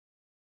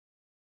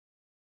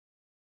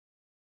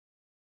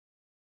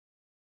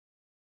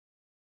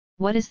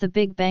What is the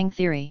Big Bang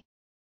Theory?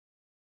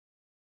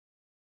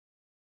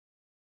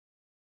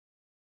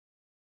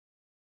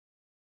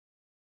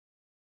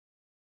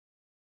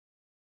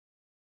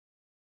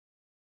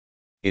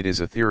 It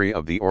is a theory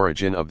of the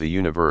origin of the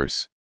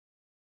universe.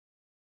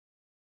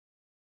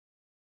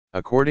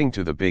 According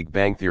to the Big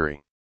Bang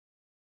Theory,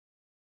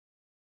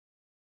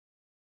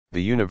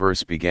 the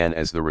universe began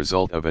as the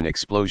result of an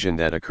explosion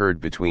that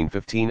occurred between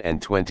 15 and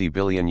 20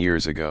 billion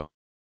years ago.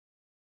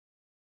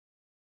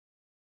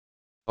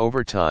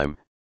 Over time,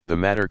 the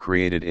matter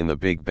created in the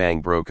Big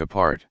Bang broke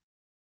apart,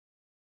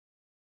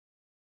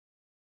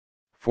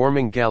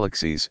 forming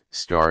galaxies,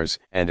 stars,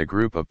 and a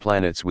group of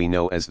planets we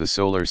know as the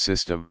Solar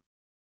System.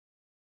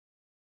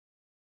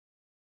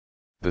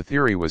 The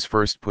theory was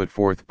first put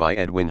forth by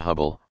Edwin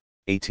Hubble,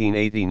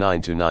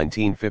 1889 to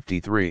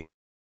 1953,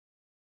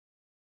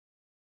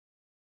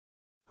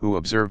 who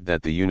observed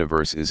that the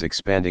universe is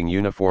expanding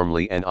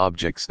uniformly and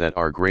objects that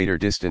are greater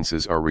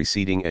distances are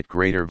receding at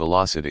greater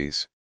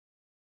velocities.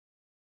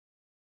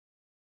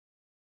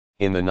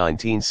 In the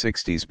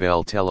 1960s,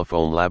 Bell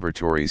Telephone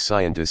Laboratories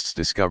scientists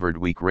discovered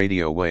weak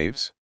radio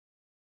waves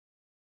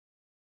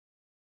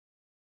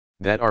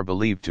that are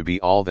believed to be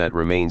all that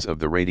remains of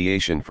the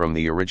radiation from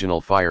the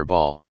original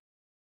fireball.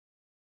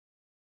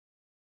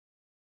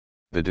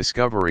 The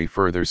discovery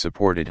further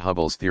supported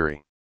Hubble's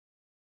theory,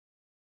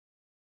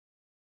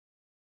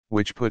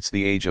 which puts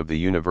the age of the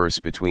universe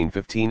between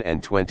 15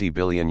 and 20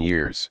 billion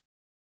years.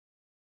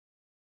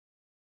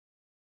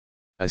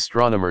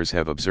 Astronomers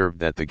have observed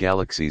that the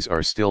galaxies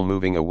are still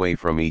moving away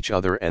from each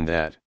other and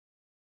that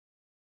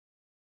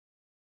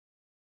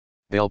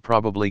they'll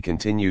probably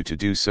continue to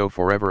do so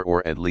forever,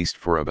 or at least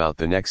for about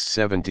the next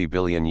 70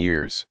 billion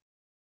years.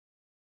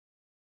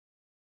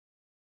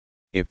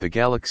 If the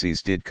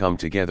galaxies did come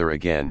together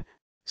again,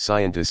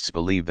 scientists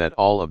believe that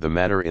all of the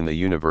matter in the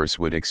universe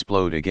would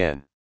explode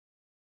again.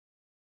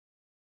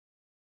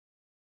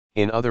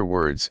 In other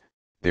words,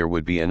 there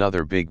would be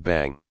another Big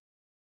Bang,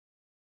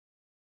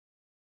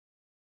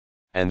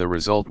 and the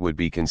result would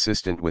be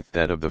consistent with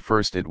that of the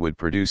first. It would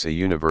produce a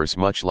universe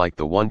much like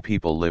the one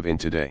people live in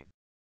today.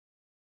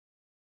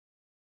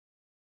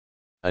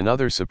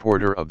 Another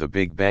supporter of the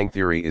Big Bang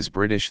Theory is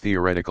British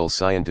theoretical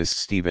scientist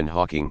Stephen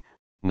Hawking,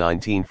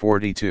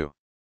 1942.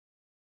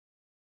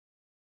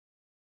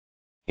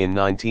 In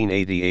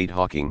 1988,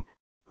 Hawking,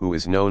 who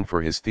is known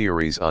for his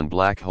theories on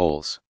black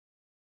holes,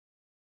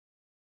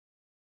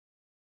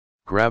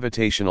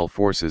 gravitational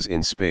forces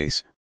in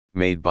space,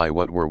 made by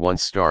what were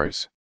once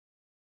stars,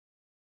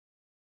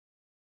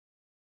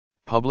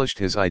 published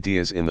his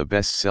ideas in the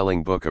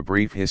best-selling book A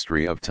Brief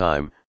History of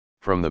Time,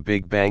 From the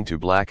Big Bang to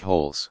Black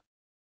Holes.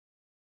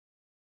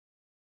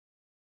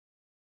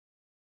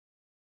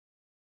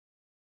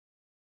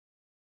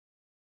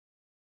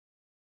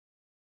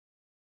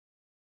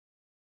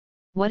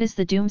 What is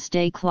the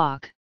doomsday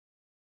clock?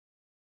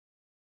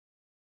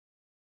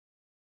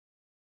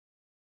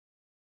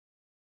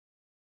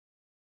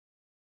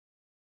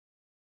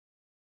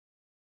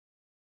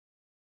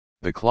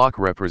 The clock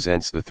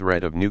represents the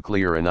threat of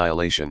nuclear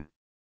annihilation.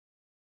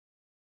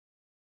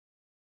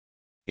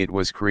 It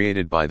was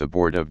created by the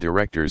Board of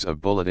Directors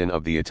of Bulletin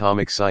of the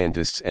Atomic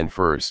Scientists and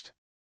first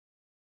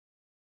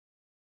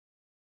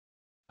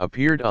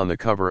appeared on the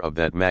cover of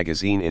that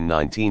magazine in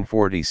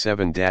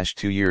 1947,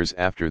 2 years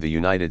after the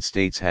United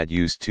States had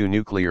used 2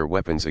 nuclear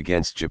weapons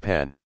against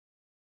Japan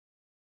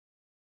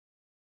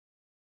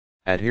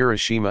at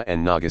Hiroshima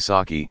and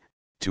Nagasaki,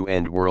 to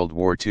end World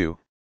War II,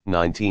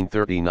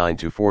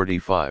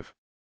 1939-45.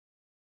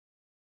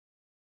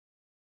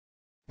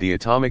 The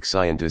atomic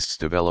scientists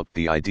developed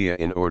the idea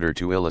in order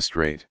to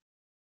illustrate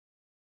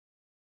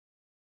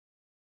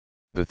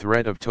the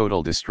threat of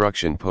total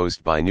destruction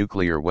posed by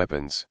nuclear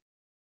weapons.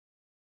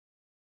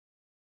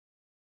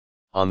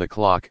 On the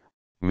clock,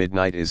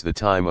 midnight is the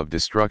time of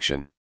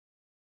destruction.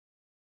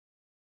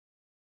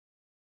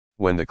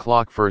 When the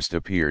clock first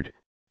appeared,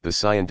 the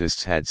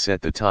scientists had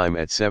set the time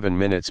at 7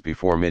 minutes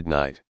before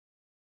midnight.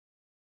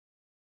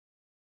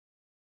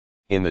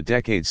 In the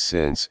decades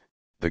since,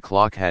 the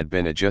clock had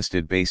been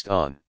adjusted based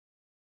on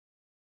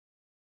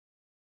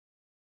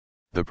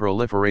the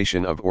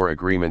proliferation of or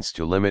agreements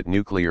to limit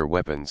nuclear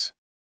weapons.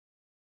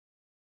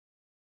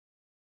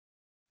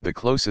 The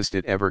closest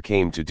it ever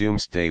came to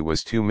doomsday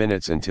was 2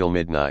 minutes until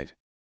midnight.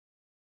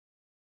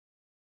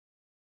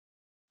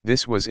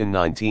 This was in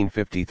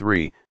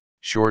 1953,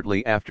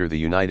 shortly after the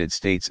United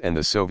States and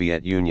the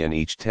Soviet Union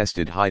each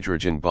tested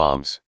hydrogen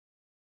bombs.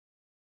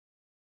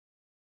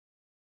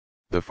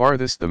 The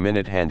farthest the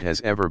minute hand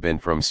has ever been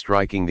from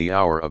striking the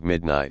hour of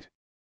midnight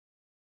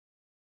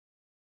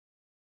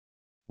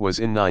was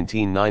in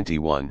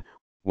 1991,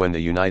 when the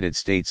United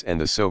States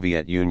and the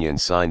Soviet Union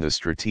signed the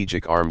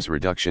Strategic Arms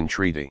Reduction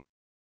Treaty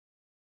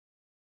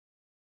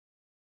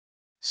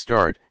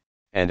 (START)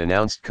 and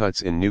announced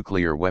cuts in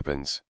nuclear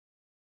weapons.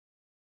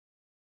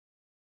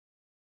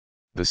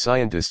 The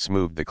scientists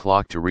moved the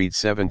clock to read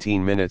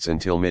 17 minutes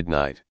until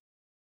midnight.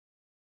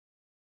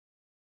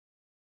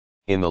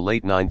 In the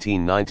late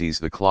 1990s,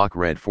 the clock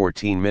read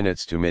 14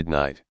 minutes to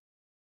midnight.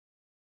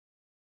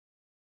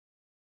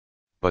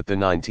 but the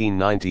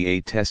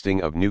 1998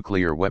 testing of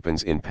nuclear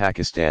weapons in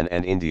Pakistan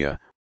and India,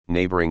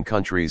 neighboring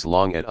countries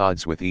long at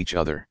odds with each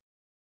other,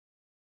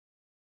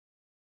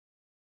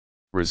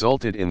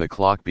 resulted in the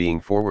clock being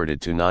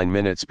forwarded to 9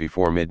 minutes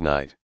before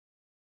midnight.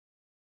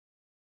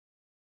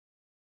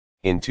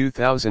 In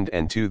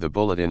 2002, the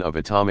Bulletin of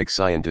Atomic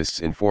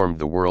Scientists informed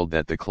the world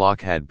that the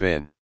clock had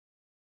been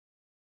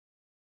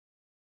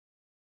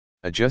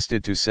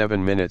adjusted to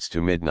 7 minutes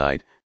to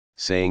midnight,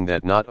 saying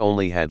that not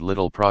only had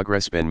little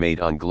progress been made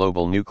on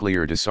global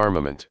nuclear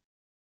disarmament,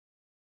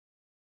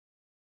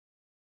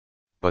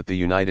 but the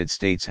United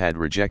States had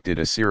rejected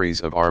a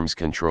series of arms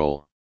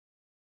control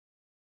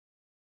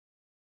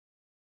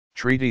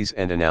treaties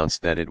and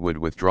announced that it would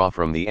withdraw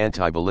from the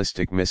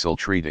Anti-Ballistic Missile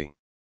Treaty.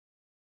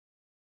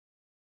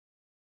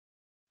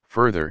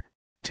 Further,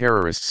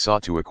 terrorists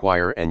sought to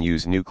acquire and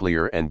use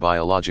nuclear and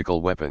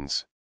biological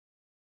weapons.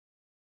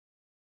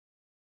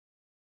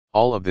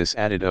 All of this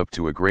added up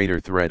to a greater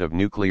threat of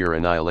nuclear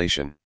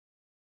annihilation.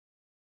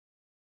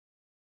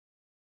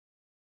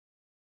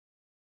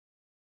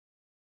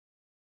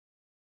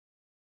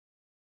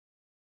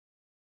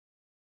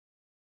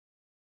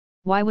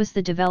 Why was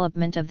the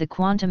development of the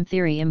quantum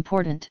theory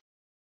important?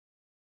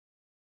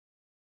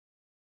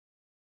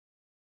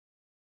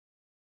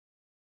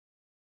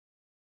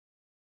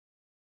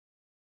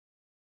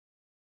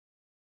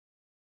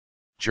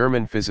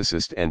 German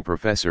physicist and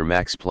professor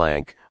Max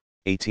Planck,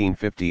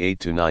 1858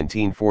 to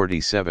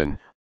 1947,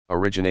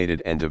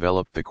 originated and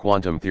developed the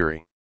quantum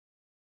theory.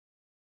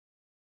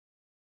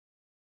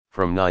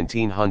 From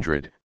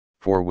 1900,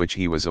 for which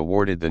he was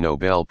awarded the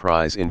Nobel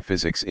Prize in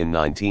Physics in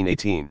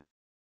 1918.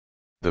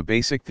 The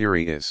basic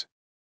theory is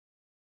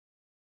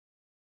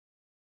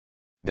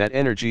that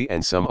energy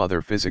and some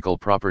other physical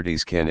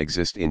properties can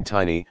exist in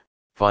tiny,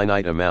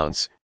 finite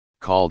amounts,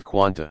 called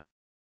quanta.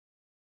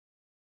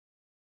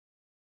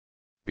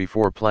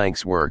 Before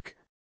Planck's work,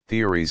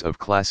 theories of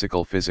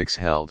classical physics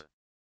held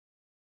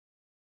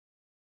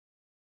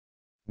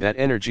that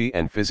energy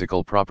and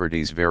physical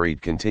properties varied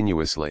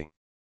continuously.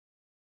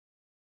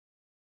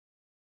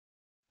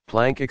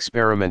 Planck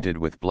experimented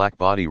with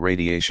blackbody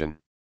radiation.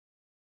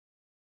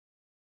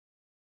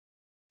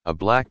 A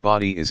black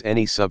body is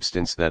any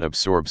substance that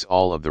absorbs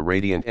all of the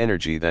radiant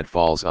energy that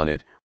falls on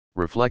it,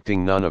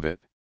 reflecting none of it.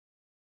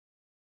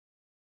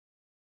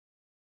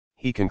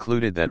 He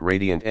concluded that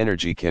radiant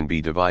energy can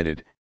be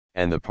divided,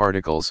 and the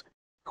particles,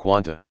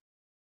 quanta,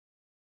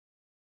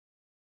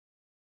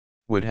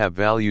 would have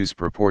values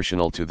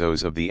proportional to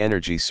those of the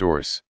energy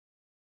source.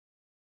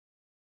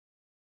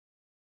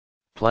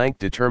 Planck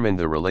determined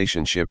the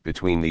relationship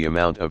between the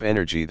amount of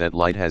energy that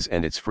light has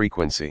and its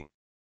frequency.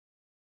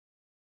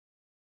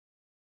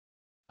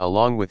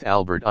 Along with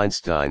Albert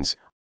Einstein's,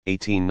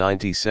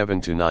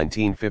 1897 to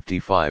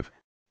 1955,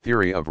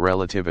 theory of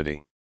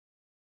relativity.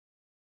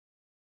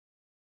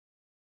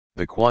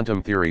 The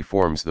quantum theory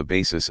forms the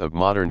basis of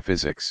modern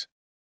physics.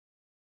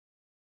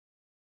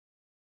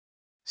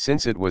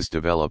 Since it was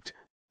developed,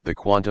 the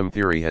quantum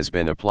theory has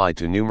been applied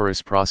to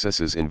numerous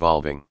processes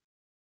involving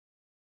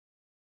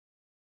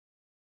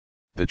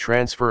the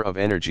transfer of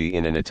energy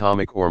in an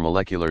atomic or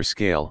molecular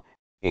scale,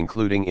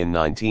 including in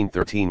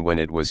 1913 when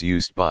it was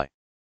used by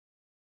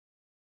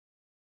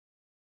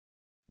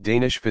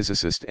Danish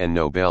physicist and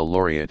Nobel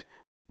laureate,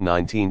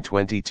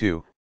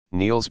 1922,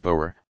 Niels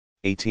Bohr,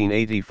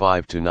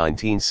 1885 to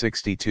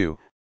 1962,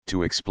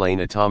 to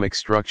explain atomic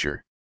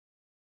structure.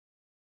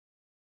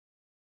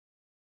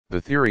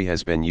 The theory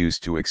has been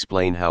used to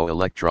explain how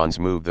electrons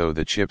move through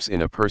the chips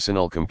in a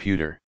personal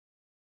computer,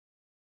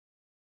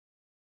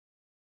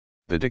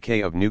 the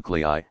decay of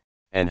nuclei,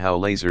 and how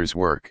lasers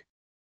work.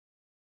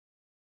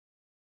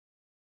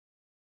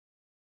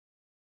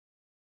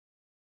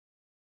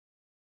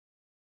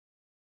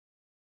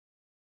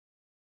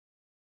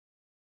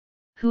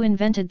 Who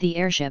invented the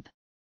airship?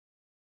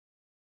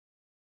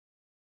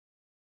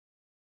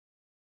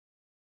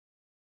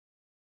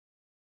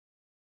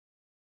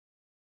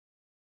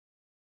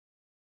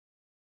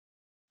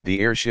 The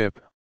airship,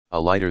 a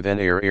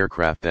lighter-than-air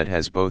aircraft that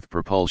has both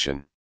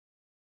propulsion,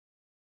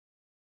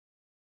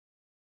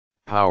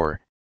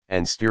 power,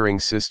 and steering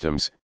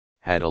systems,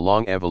 had a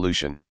long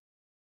evolution.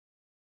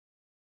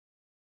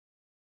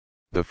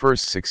 The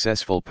first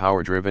successful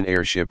power-driven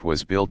airship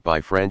was built by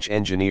French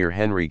engineer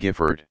Henry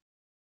Giffard,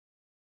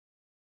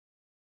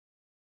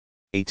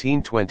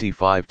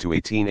 1825 to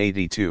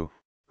 1882,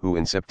 who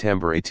in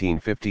September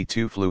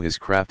 1852 flew his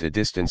craft a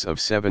distance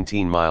of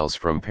 17 miles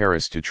from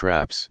Paris to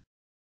Trappes,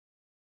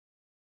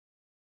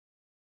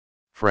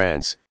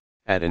 France,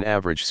 at an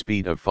average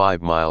speed of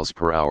 5 miles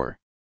per hour.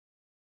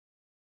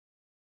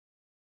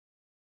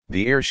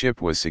 The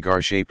airship was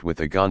cigar-shaped with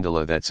a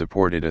gondola that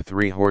supported a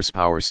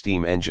 3-horsepower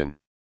steam engine.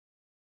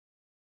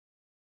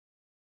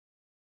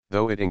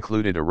 Though it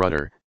included a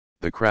rudder,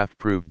 the craft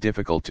proved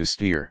difficult to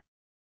steer.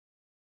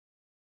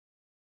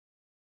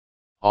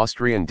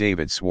 Austrian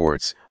David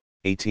Swartz,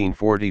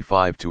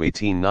 1845 to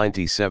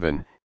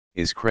 1897,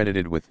 is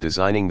credited with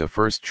designing the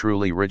first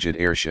truly rigid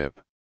airship.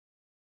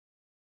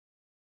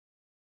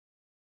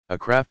 A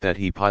craft that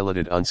he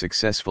piloted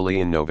unsuccessfully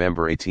in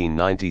November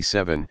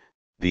 1897,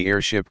 the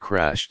airship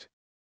crashed.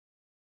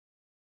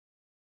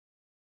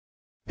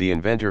 The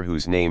inventor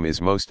whose name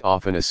is most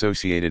often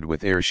associated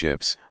with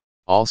airships,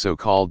 also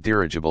called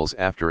dirigibles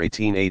after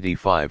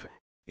 1885,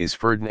 is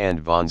Ferdinand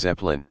von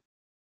Zeppelin.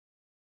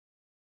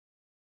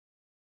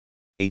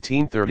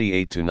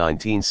 1838 to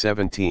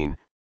 1917,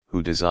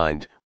 who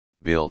designed,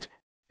 built,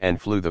 and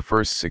flew the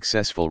first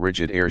successful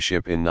rigid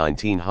airship in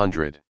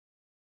 1900.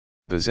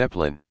 The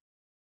Zeppelin.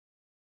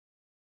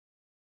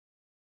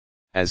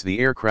 As the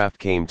aircraft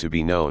came to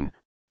be known,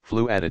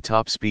 flew at a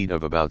top speed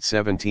of about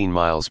 17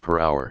 miles per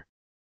hour.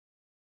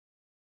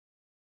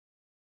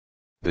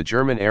 The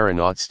German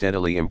aeronaut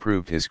steadily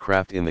improved his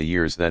craft in the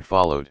years that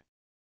followed,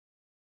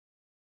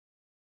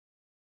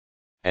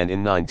 and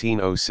in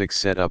 1906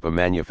 set up a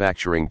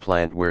manufacturing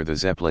plant where the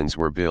Zeppelins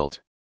were built.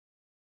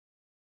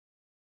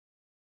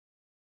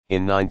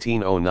 In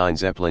 1909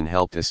 Zeppelin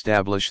helped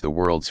establish the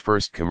world's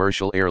first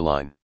commercial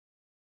airline.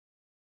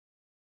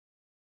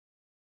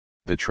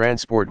 The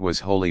transport was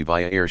wholly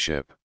via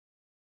airship.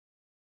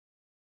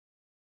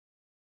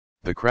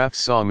 The craft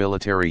saw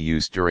military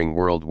use during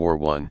World War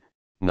I,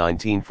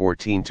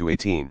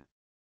 1914-18.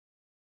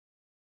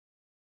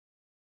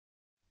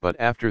 But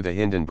after the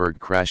Hindenburg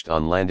crashed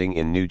on landing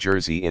in New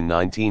Jersey in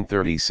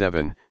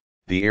 1937,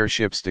 the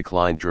airships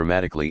declined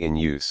dramatically in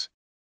use.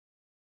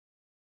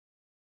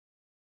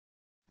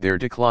 Their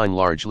decline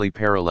largely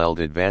paralleled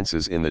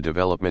advances in the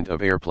development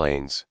of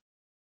airplanes.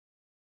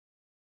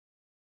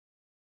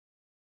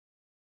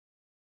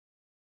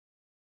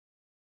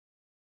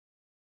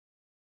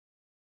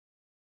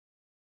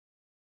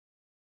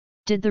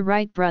 Did the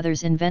Wright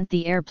brothers invent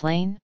the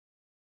airplane?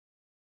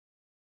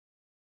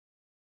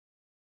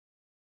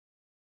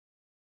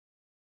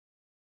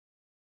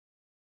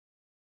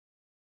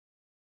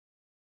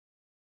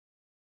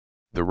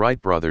 The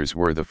Wright brothers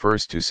were the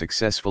first to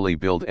successfully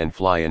build and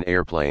fly an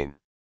airplane.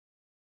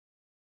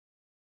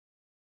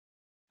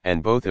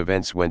 And both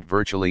events went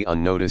virtually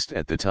unnoticed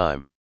at the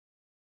time.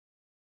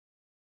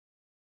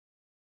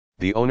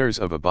 The owners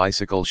of a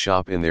bicycle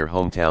shop in their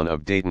hometown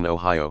of Dayton,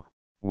 Ohio,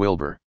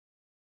 Wilbur,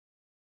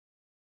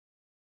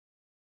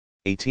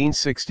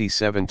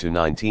 1867 to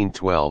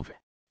 1912,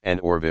 and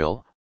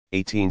Orville,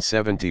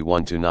 1871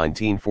 to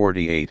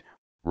 1948,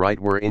 Wright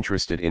were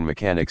interested in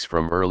mechanics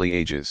from early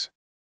ages.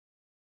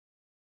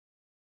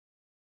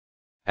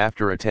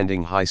 After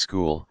attending high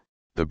school,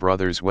 the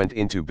brothers went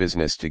into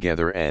business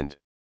together and,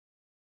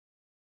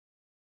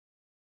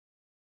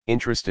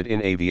 interested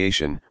in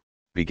aviation,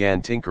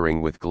 began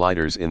tinkering with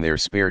gliders in their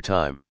spare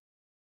time.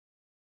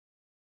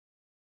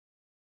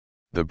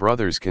 The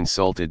brothers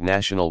consulted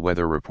national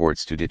weather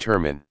reports to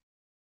determine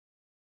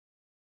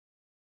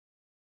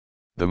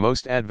the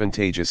most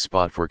advantageous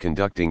spot for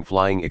conducting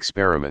flying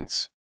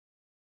experiments.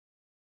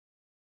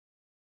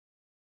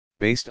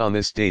 Based on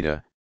this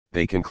data,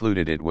 they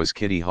concluded it was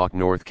Kitty Hawk,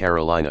 North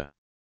Carolina.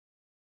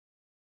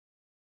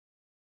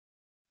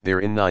 There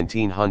in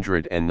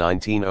 1900 and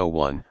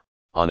 1901,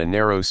 on a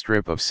narrow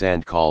strip of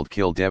sand called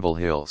Kill Devil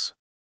Hills,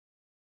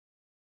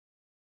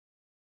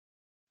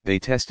 they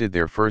tested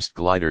their first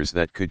gliders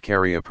that could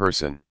carry a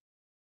person.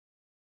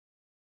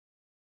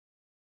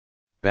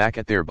 Back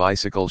at their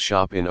bicycle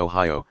shop in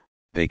Ohio,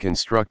 they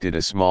constructed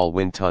a small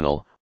wind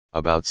tunnel,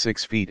 about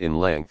 6 feet in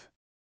length,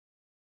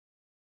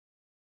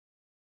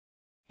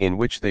 in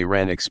which they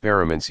ran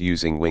experiments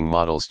using wing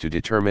models to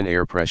determine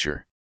air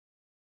pressure.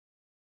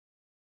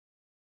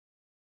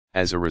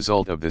 As a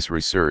result of this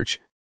research,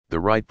 the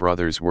Wright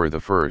brothers were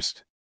the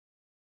first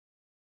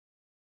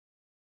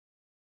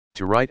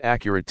to write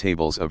accurate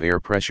tables of air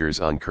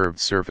pressures on curved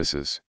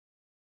surfaces.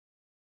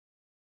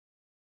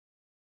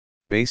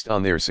 Based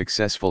on their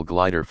successful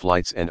glider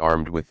flights and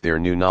armed with their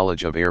new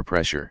knowledge of air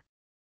pressure,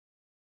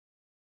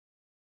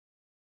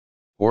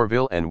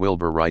 Orville and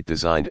Wilbur Wright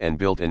designed and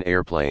built an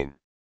airplane.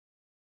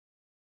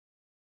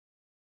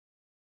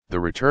 The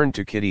returned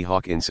to Kitty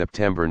Hawk in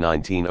September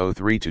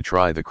 1903 to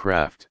try the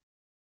craft.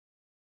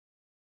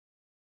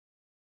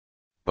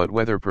 But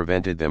weather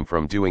prevented them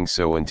from doing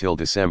so until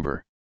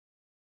December.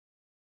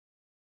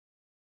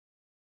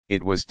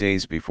 It was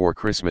days before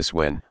Christmas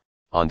when,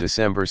 on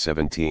December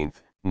 17,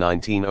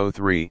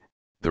 1903,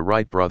 the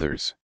Wright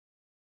brothers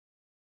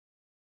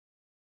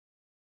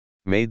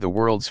made the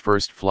world's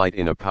first flight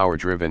in a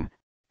power-driven,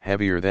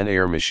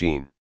 heavier-than-air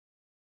machine.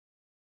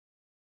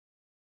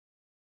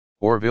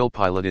 Orville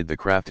piloted the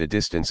craft a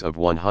distance of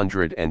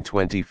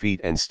 120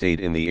 feet and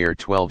stayed in the air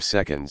 12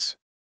 seconds.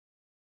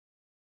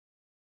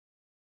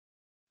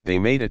 They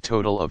made a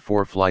total of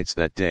 4 flights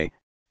that day,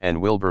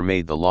 and Wilbur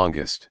made the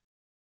longest.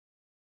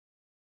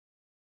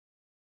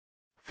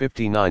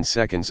 59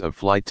 seconds of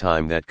flight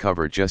time that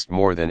covered just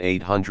more than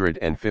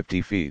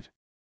 850 feet.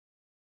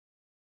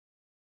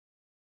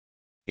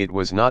 It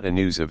was not a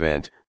news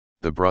event,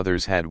 the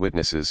brothers had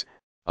witnesses,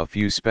 a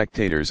few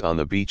spectators on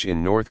the beach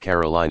in North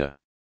Carolina.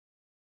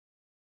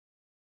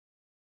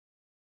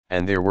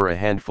 And there were a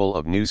handful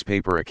of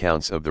newspaper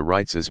accounts of the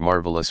Wrights'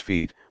 marvelous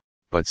feat,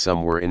 but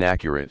some were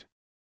inaccurate.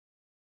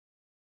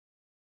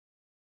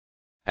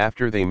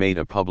 After they made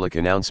a public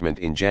announcement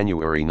in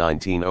January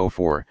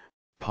 1904,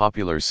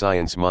 Popular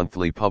Science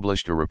Monthly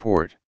published a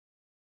report.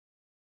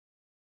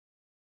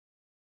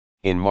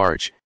 In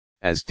March,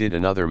 as did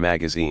another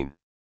magazine.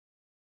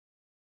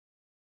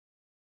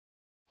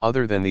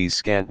 Other than these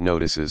scant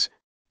notices,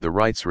 the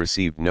Wrights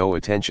received no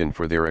attention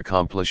for their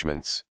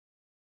accomplishments.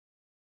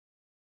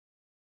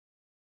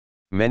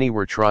 Many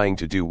were trying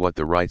to do what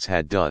the Wrights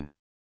had done.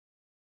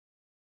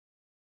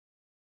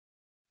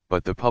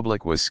 But the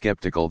public was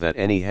skeptical that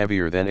any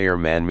heavier-than-air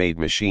man-made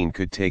machine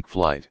could take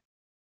flight.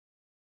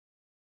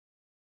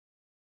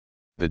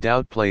 The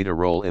doubt played a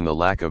role in the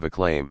lack of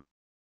acclaim.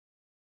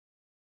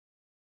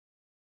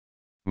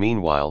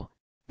 Meanwhile,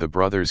 the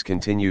brothers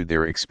continued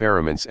their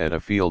experiments at a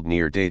field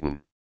near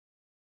Dayton.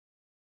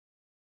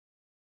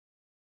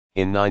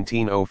 In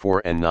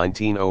 1904 and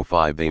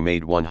 1905 they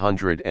made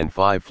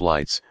 105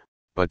 flights,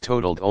 but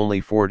totaled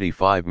only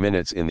 45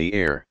 minutes in the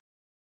air.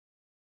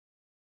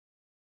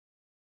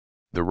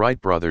 The Wright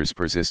brothers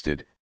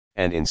persisted,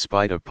 and in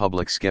spite of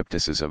public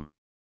skepticism,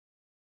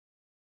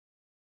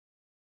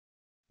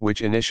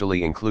 which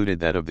initially included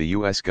that of the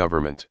U.S.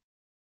 government.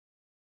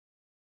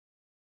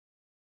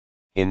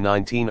 In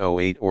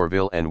 1908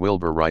 Orville and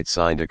Wilbur Wright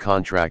signed a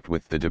contract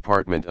with the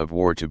Department of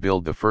War to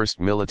build the first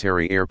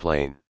military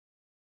airplane.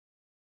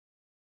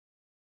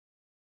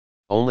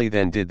 Only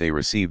then did they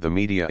receive the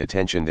media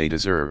attention they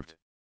deserved.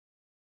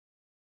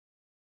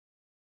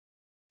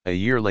 A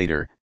year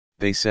later,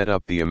 they set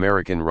up the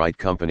American Wright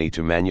Company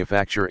to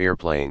manufacture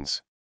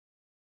airplanes.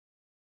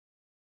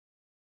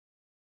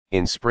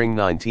 In spring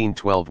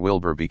 1912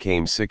 Wilbur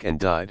became sick and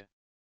died.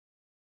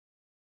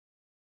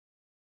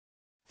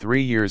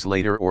 3 years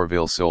later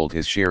Orville sold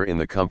his share in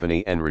the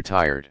company and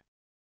retired.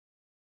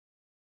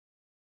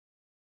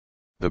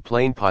 The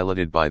plane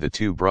piloted by the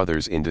two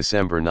brothers in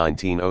December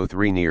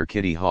 1903 near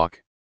Kitty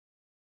Hawk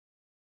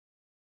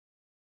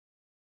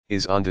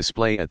is on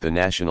display at the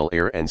National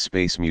Air and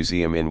Space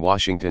Museum in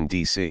Washington,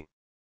 D.C.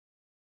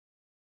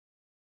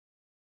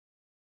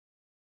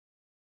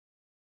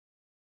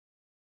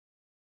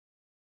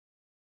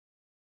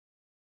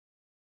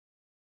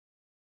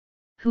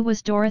 Who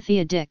was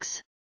Dorothea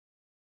Dix?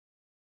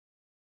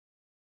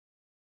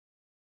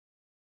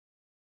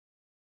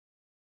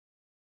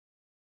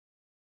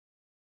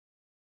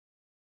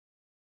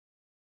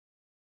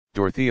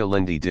 Dorothea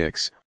Lindy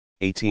Dix,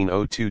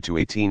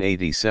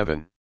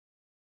 1802–1887,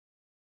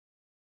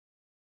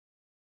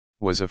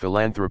 was a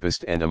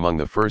philanthropist and among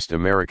the first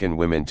American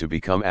women to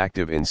become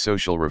active in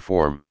social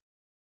reform.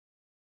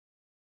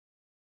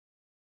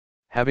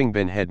 Having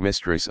been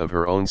headmistress of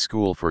her own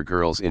school for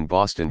girls in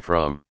Boston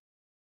from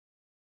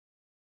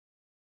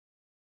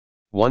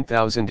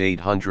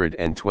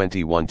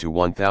 1821 to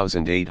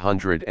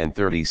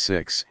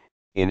 1836,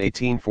 in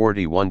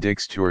 1841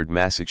 Dix toured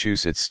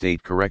Massachusetts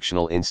state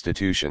correctional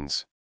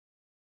institutions,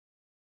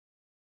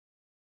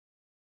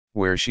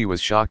 where she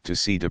was shocked to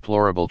see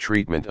deplorable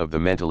treatment of the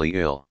mentally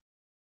ill.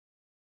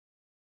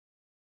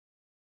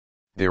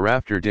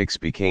 Thereafter Dix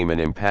became an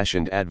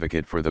impassioned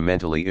advocate for the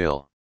mentally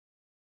ill,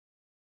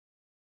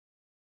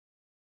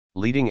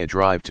 leading a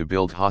drive to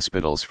build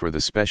hospitals for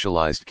the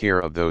specialized care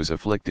of those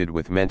afflicted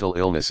with mental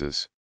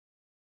illnesses.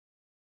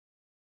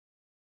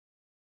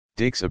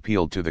 Dix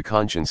appealed to the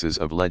consciences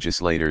of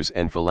legislators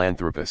and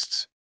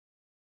philanthropists.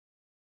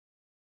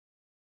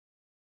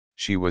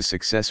 She was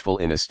successful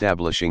in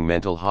establishing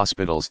mental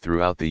hospitals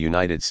throughout the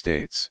United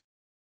States,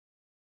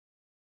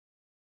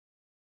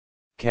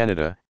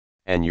 Canada,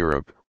 and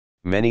Europe,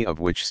 many of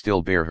which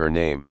still bear her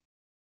name.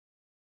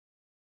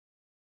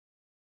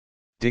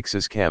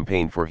 Dix's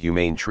campaign for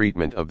humane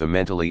treatment of the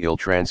mentally ill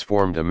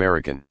transformed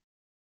American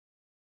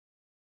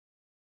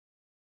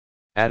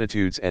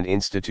attitudes and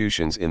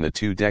institutions in the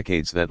 2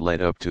 decades that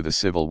led up to the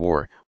Civil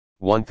War,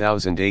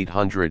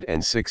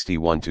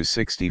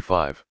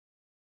 1861–65.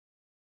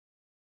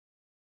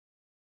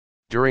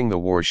 During the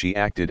war she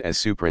acted as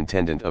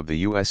superintendent of the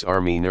U.S.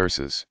 Army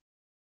nurses.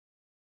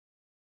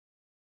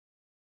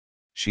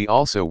 She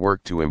also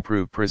worked to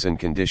improve prison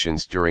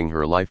conditions during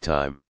her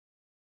lifetime.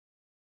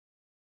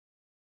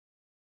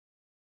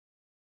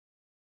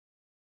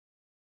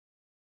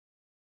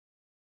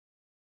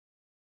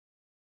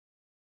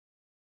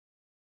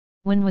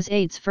 When was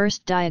AIDS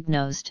first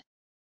diagnosed?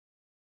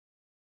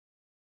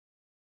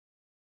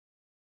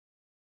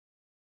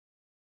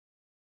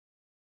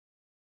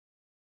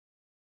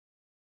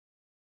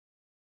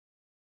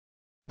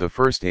 The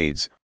first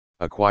AIDS,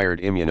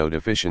 acquired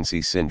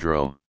immunodeficiency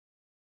syndrome,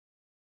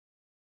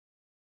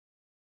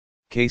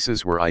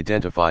 cases were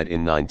identified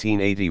in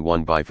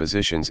 1981 by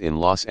physicians in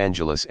Los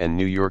Angeles and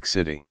New York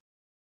City.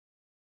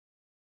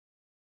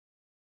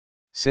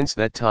 Since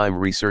that time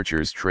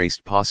researchers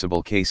traced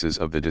possible cases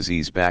of the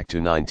disease back to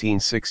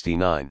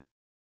 1969.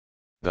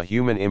 The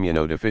human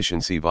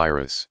immunodeficiency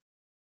virus,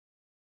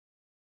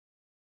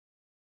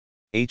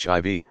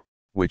 HIV,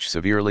 which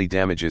severely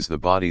damages the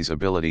body's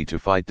ability to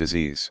fight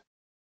disease,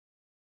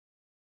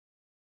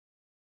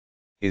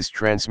 is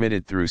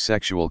transmitted through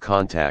sexual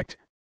contact,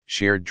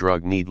 shared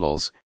drug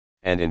needles,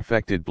 and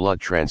infected blood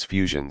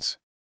transfusions.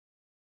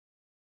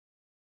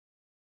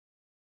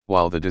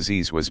 while the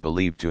disease was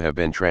believed to have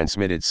been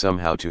transmitted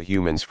somehow to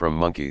humans from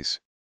monkeys.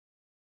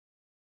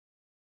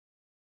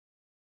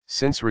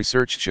 Since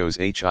research shows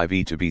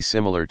HIV to be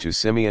similar to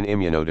simian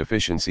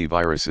immunodeficiency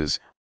viruses,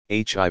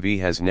 HIV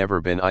has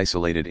never been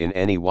isolated in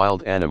any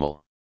wild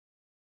animal.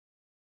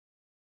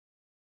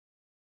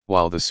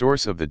 While the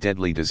source of the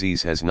deadly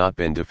disease has not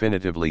been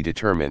definitively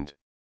determined,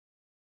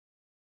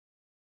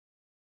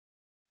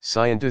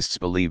 scientists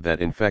believe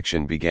that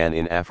infection began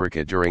in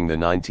Africa during the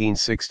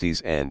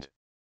 1960s and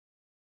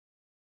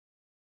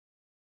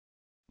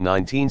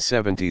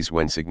 1970s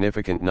when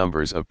significant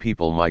numbers of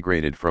people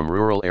migrated from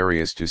rural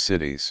areas to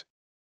cities.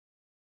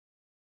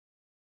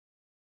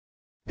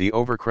 The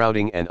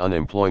overcrowding and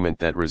unemployment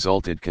that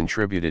resulted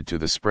contributed to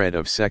the spread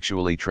of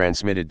sexually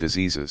transmitted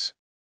diseases.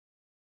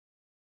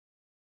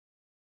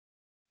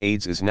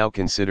 AIDS is now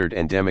considered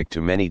endemic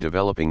to many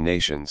developing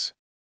nations,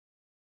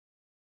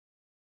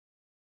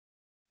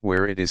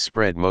 where it is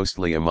spread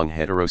mostly among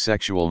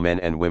heterosexual men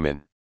and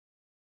women.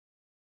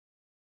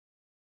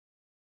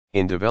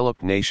 In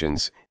developed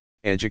nations,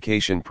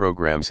 education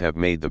programs have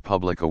made the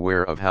public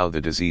aware of how the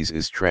disease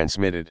is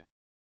transmitted,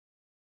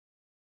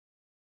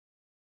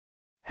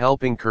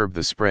 helping curb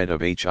the spread of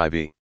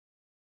HIV.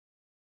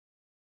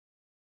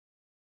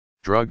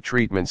 Drug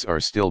treatments are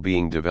still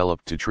being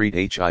developed to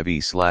treat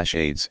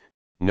HIV/AIDS,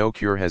 no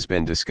cure has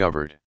been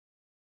discovered.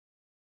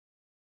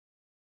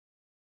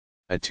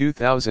 A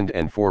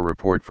 2004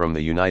 report from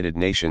the United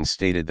Nations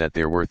stated that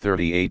there were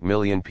 38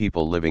 million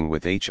people living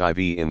with HIV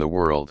in the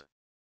world.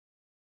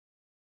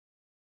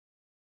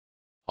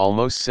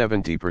 Almost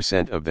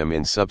 70% of them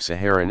in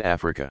sub-Saharan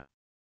Africa.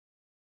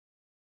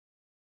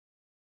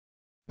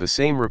 The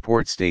same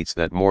report states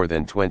that more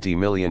than 20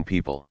 million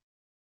people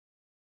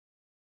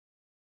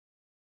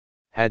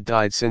had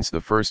died since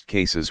the first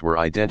cases were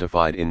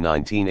identified in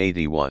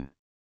 1981.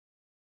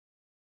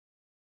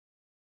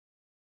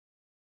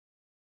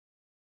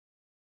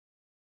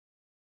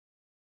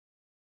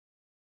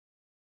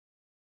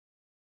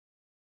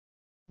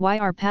 Why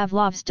are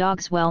Pavlov's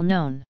dogs well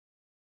known?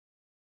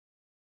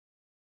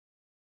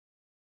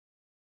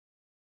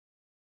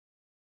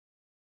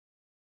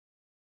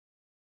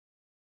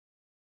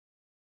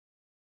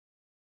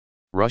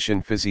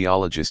 Russian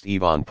physiologist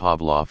Ivan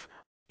Pavlov,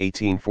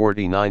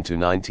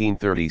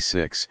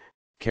 1849–1936,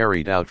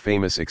 carried out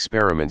famous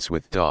experiments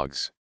with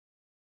dogs,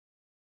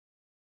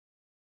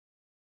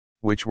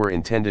 which were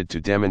intended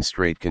to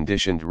demonstrate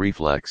conditioned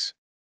reflex.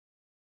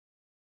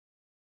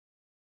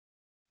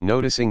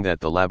 Noticing that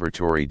the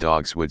laboratory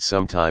dogs would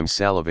sometimes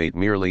salivate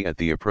merely at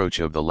the approach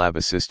of the lab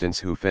assistants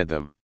who fed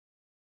them,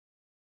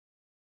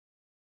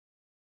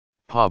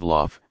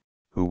 Pavlov,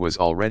 who was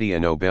already a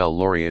Nobel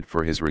laureate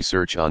for his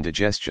research on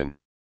digestion,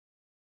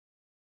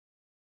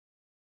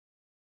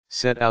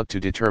 set out to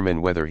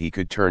determine whether he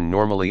could turn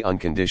normally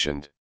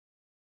unconditioned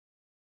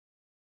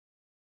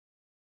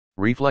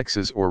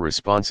reflexes or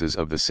responses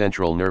of the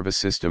central nervous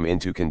system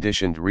into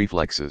conditioned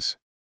reflexes.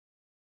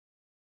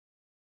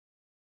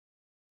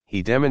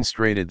 He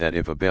demonstrated that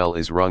if a bell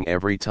is rung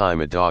every time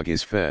a dog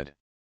is fed,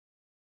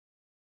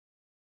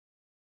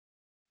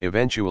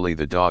 eventually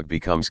the dog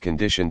becomes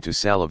conditioned to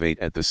salivate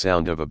at the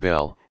sound of a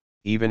bell,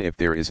 even if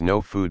there is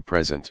no food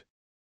present.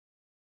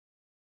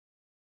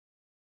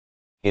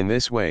 In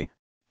this way,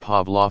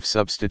 Pavlov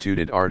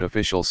substituted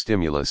artificial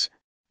stimulus,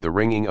 the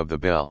ringing of the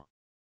bell,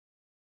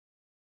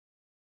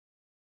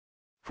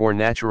 for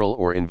natural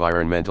or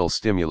environmental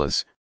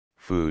stimulus,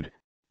 food,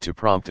 to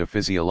prompt a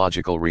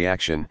physiological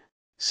reaction,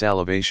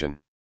 salivation.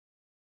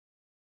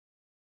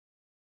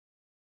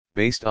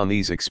 Based on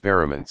these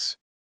experiments,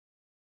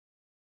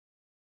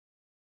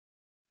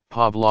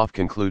 Pavlov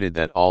concluded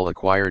that all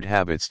acquired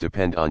habits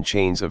depend on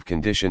chains of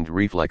conditioned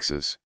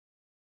reflexes.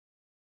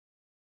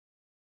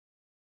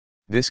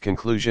 This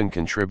conclusion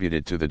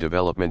contributed to the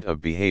development of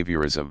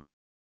behaviorism.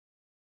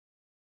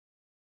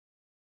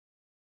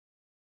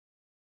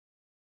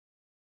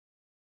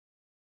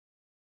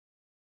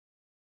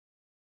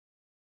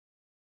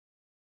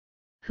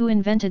 Who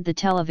invented the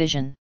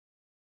television?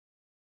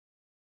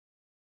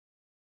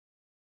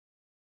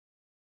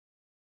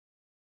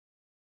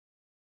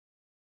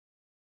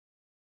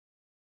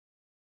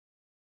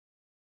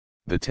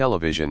 The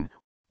television,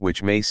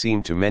 which may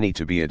seem to many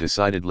to be a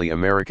decidedly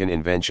American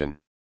invention,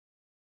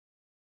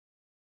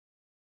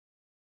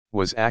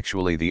 was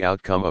actually the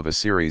outcome of a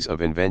series of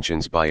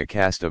inventions by a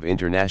cast of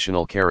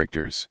international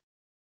characters.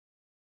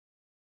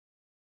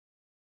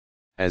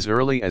 As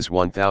early as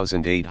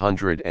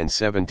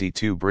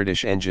 1872,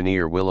 British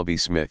engineer Willoughby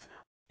Smith,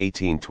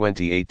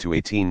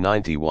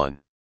 1828–1891,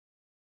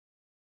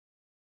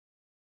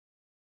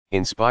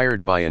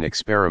 inspired by an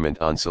experiment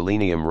on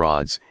selenium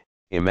rods,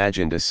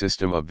 imagined a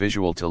system of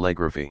visual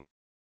telegraphy.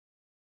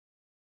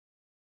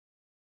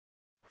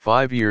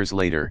 5 years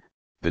later,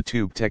 the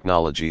tube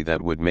technology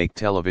that would make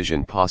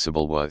television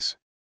possible was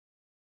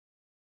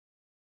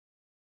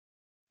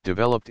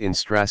developed in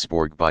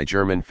Strasbourg by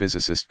German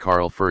physicist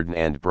Carl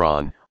Ferdinand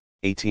Braun,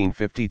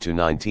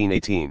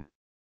 1850–1918.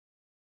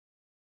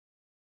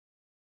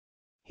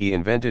 He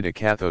invented a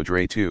cathode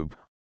ray tube,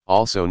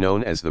 also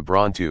known as the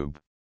Braun tube.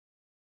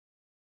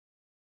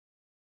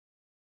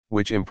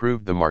 which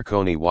improved the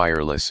Marconi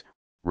wireless,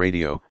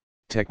 radio,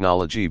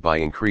 technology by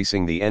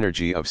increasing the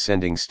energy of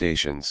sending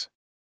stations,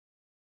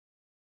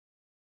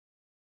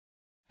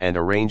 and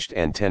arranged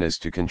antennas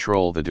to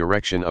control the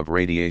direction of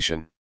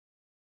radiation.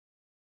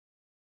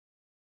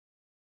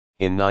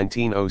 In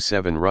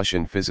 1907,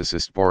 Russian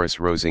physicist Boris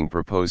Rosing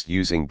proposed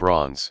using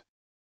bronze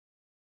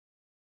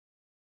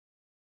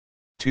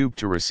tube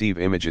to receive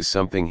images,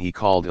 something he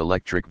called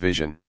electric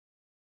vision.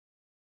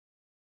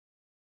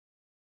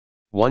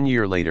 1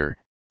 year later,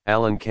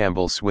 Alan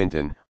Campbell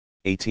Swinton,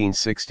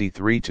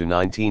 1863 to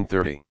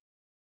 1930,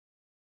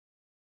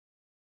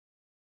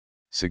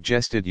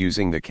 suggested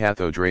using the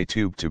cathode ray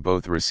tube to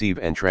both receive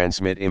and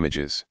transmit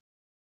images.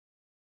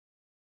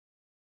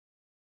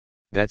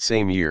 That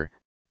same year,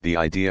 the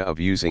idea of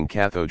using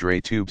cathode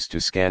ray tubes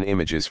to scan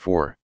images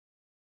for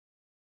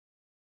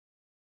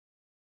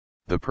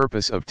the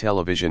purpose of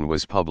television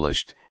was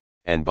published,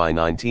 and by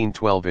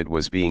 1912 it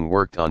was being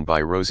worked on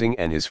by Rosing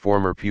and his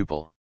former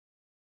pupil,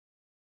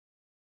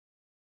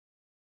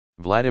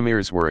 Vladimir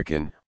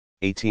Zworykin,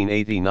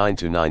 1889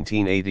 to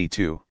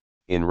 1982,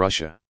 in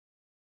Russia.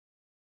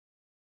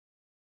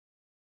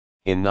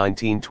 In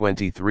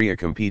 1923, a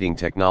competing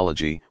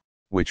technology,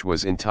 which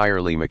was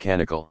entirely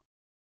mechanical,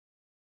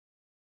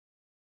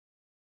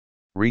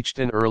 reached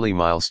an early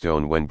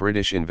milestone when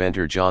British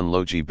inventor John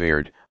Logie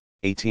Baird,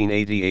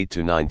 1888 to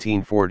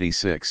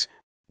 1946,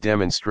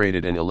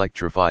 demonstrated an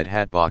electrified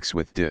hatbox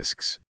with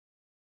discs,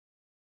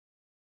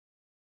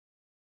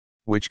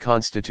 which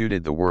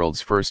constituted the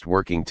world's first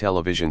working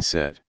television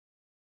set.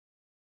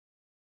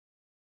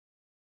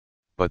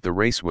 But the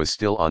race was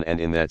still on,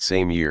 and in that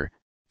same year,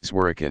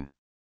 Zworykin,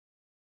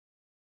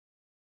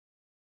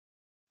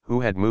 who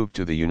had moved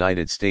to the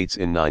United States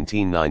in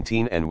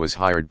 1919 and was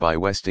hired by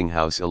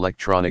Westinghouse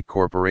Electronic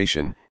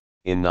Corporation,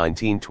 in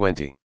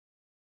 1920,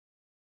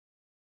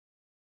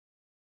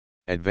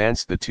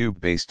 advanced the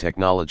tube-based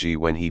technology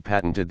when he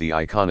patented the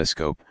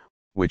iconoscope,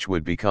 which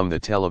would become the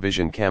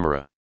television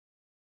camera.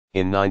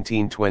 In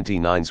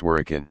 1929,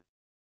 Zworykin,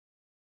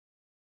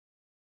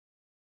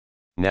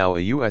 now a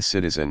U.S.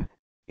 citizen,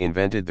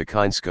 invented the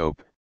kinescope,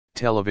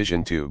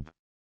 television tube.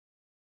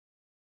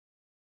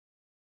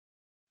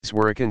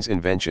 Zworykin's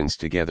inventions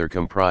together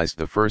comprised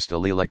the first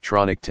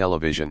electronic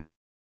television.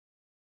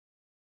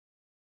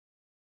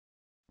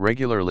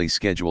 Regularly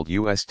scheduled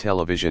U.S.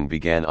 television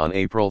began on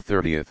April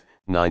 30,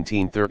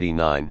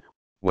 1939,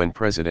 when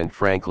President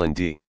Franklin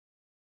D.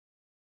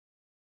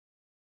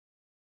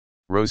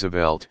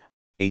 Roosevelt,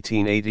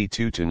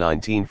 1882 to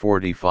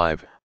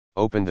 1945,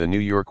 opened the New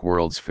York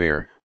World's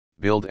Fair,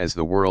 billed as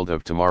the World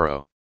of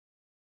Tomorrow,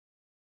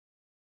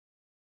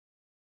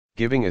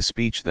 giving a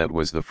speech that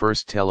was the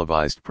first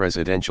televised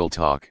presidential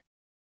talk.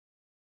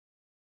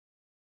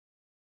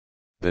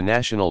 The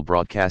national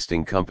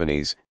broadcasting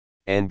companies,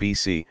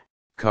 NBC,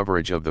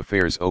 coverage of the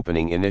fair's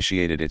opening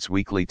initiated its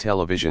weekly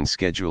television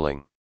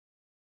scheduling.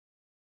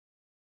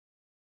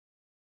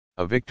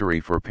 A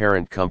victory for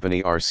parent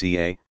company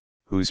RCA,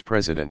 whose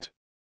president,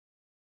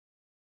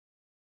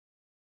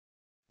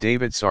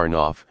 David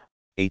Sarnoff,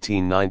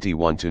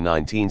 1891 to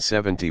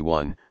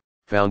 1971,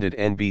 founded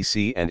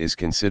NBC and is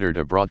considered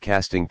a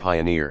broadcasting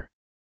pioneer.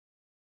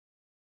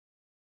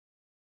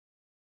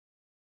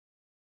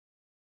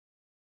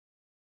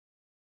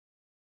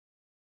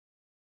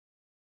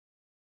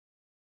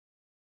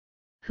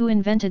 Who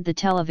invented the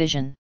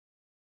television?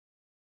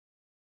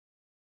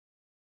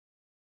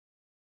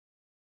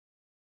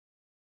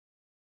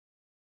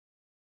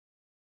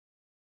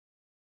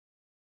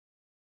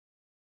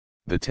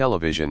 The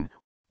television,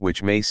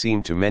 which may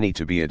seem to many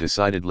to be a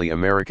decidedly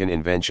American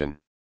invention,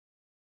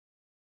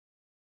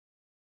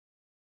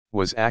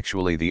 was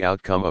actually the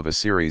outcome of a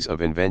series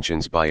of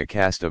inventions by a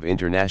cast of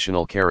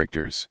international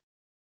characters.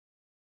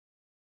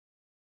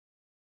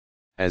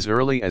 As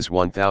early as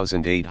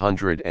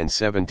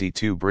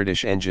 1872,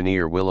 British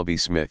engineer Willoughby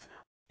Smith,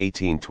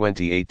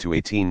 1828 to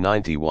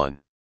 1891,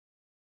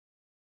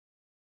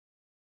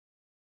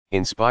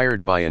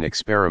 inspired by an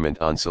experiment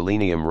on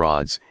selenium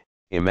rods,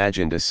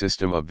 imagined a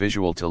system of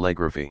visual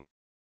telegraphy.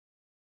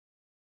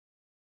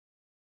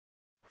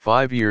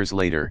 5 years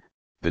later,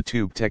 the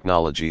tube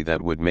technology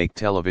that would make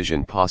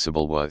television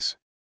possible was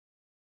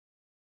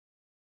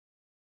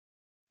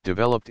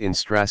developed in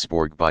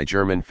Strasbourg by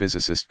German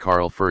physicist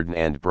Carl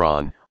Ferdinand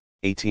Braun,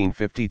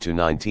 1850 to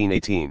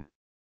 1918.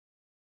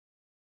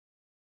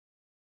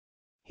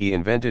 He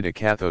invented a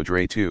cathode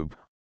ray tube,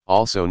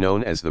 also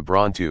known as the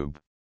Braun tube,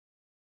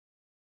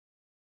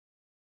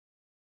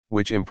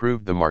 which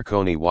improved the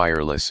Marconi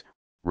wireless,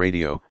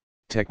 radio,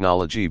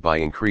 technology by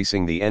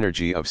increasing the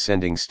energy of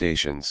sending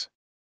stations,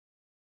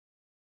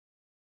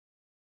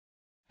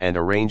 and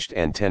arranged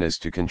antennas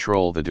to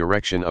control the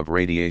direction of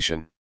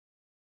radiation.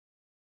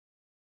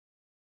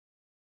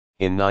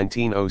 In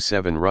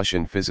 1907,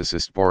 Russian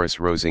physicist Boris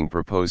Rosing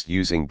proposed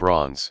using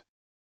bronze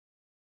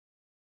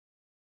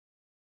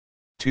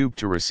tube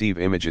to receive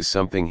images,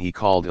 something he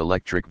called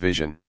electric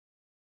vision.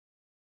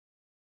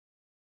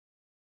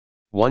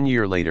 1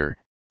 year later,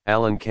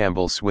 Alan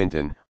Campbell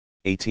Swinton,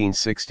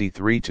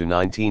 1863 to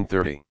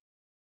 1930,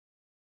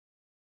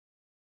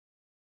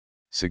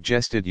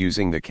 suggested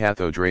using the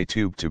cathode ray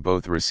tube to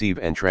both receive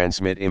and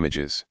transmit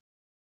images.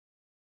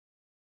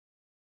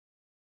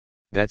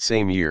 That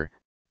same year,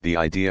 the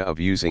idea of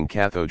using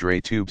cathode ray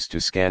tubes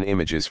to scan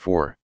images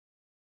for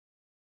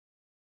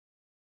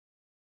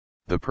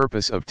the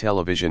purpose of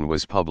television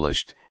was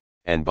published,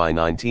 and by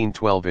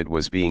 1912 it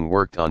was being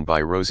worked on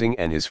by Rosing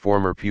and his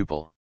former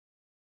pupil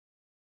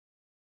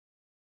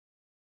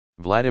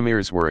Vladimir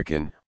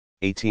Zworykin,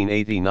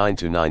 1889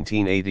 to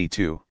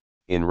 1982,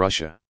 in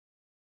Russia.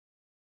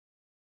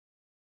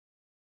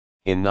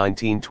 In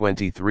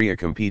 1923 a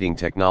competing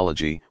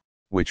technology,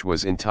 which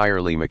was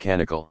entirely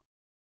mechanical,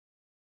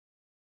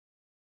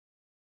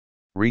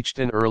 reached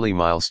an early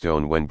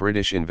milestone when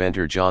British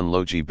inventor John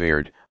Logie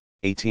Baird,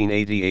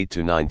 1888 to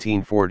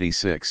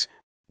 1946,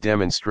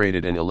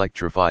 demonstrated an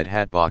electrified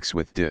hatbox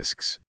with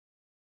discs,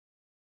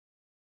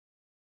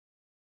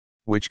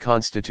 which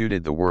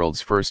constituted the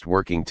world's first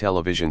working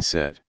television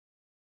set.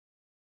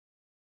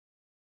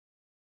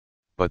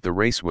 But the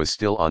race was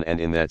still on,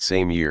 and in that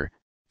same year,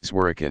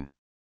 Zworykin,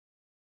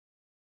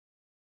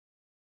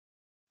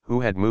 who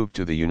had moved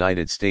to the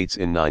United States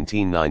in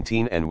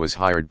 1919 and was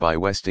hired by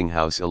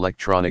Westinghouse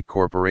Electronic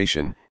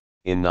Corporation,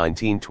 in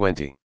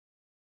 1920,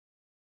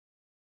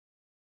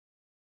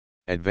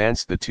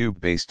 advanced the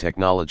tube-based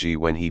technology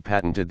when he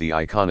patented the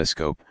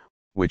iconoscope,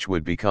 which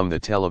would become the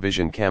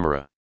television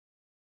camera.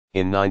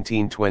 In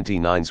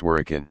 1929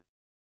 Zworykin,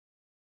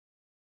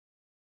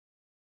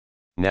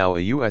 now a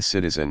U.S.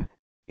 citizen,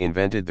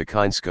 invented the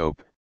kinescope,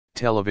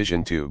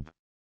 television tube.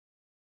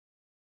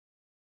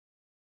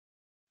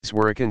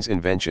 Zworykin's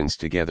inventions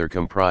together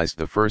comprised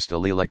the first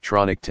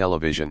electronic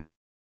television.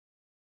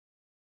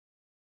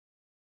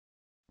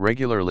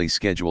 Regularly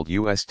scheduled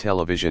U.S.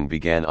 television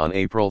began on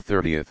April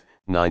 30,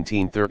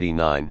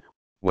 1939,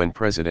 when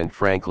President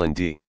Franklin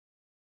D.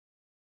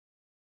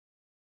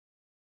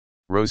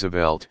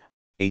 Roosevelt,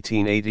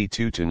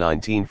 1882 to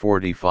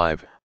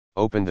 1945,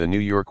 opened the New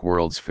York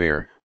World's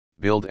Fair,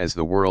 billed as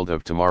the World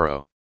of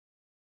Tomorrow,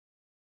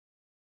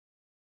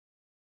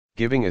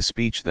 giving a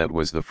speech that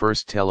was the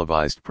first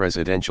televised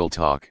presidential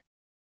talk.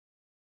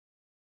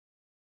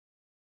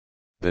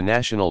 The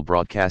national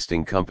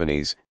broadcasting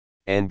companies,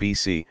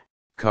 NBC,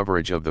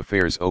 coverage of the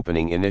fair's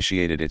opening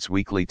initiated its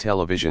weekly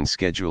television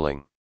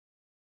scheduling.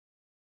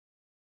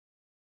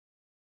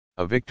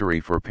 A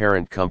victory for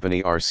parent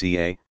company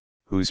RCA,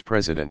 whose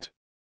president,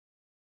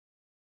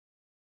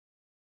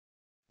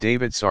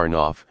 David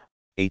Sarnoff,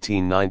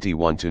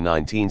 1891 to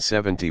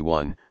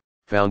 1971,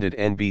 founded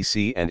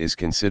NBC and is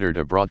considered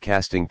a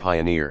broadcasting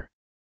pioneer.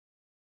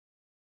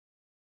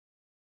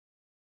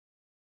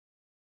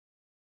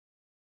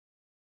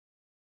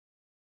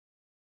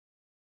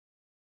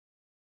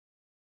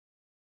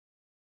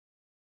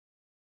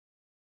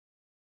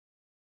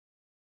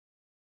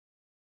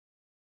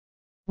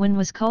 When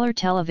was color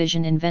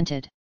television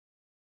invented?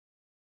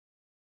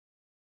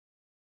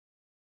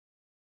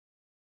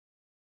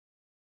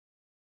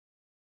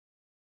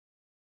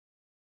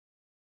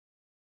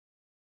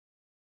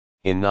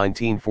 In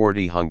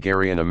 1940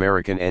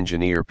 Hungarian-American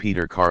engineer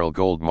Peter Karl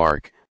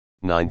Goldmark,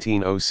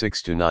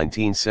 1906 to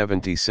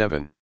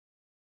 1977.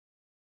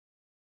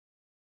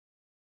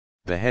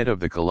 The head of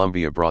the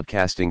Columbia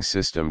Broadcasting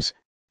Systems,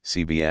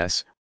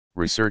 CBS,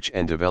 Research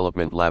and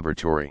Development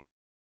Laboratory,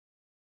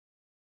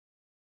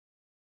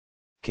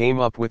 came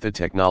up with a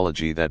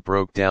technology that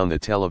broke down the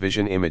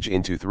television image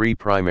into three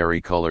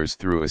primary colors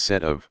through a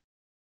set of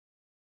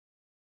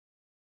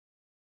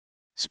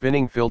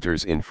spinning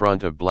filters in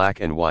front of black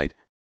and white,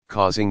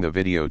 causing the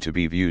video to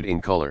be viewed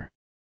in color.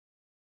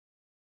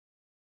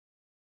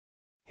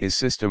 His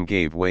system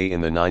gave way in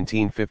the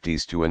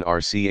 1950s to an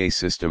RCA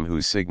system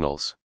whose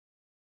signals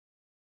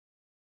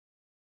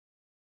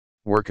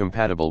were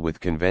compatible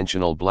with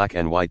conventional black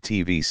and white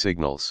TV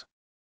signals.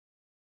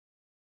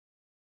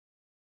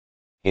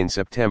 In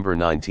September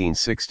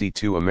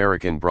 1962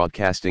 American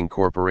Broadcasting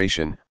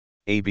Corporation,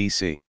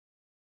 ABC,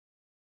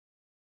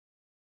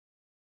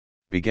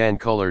 began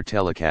color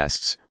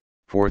telecasts,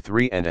 for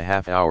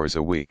 3.5 hours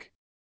a week.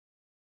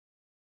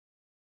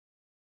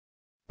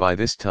 By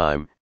this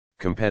time,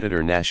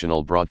 competitor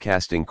National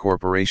Broadcasting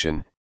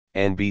Corporation,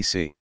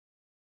 NBC,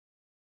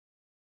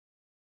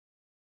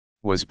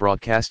 was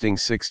broadcasting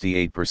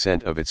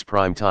 68% of its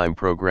primetime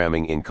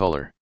programming in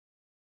color,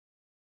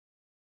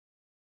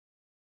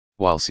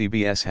 while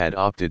CBS had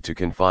opted to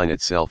confine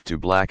itself to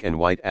black and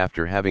white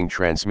after having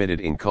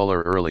transmitted in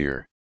color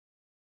earlier.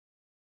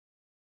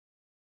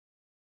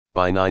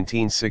 By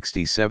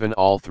 1967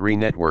 all three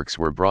networks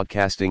were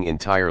broadcasting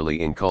entirely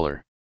in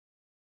color.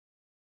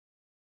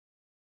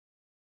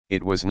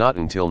 It was not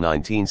until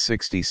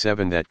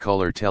 1967 that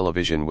color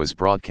television was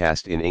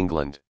broadcast in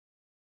England.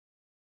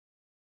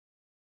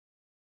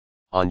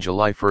 On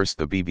July 1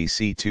 the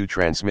BBC Two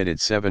transmitted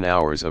 7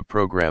 hours of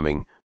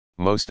programming,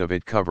 most of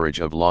it coverage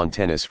of lawn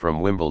tennis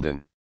from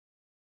Wimbledon.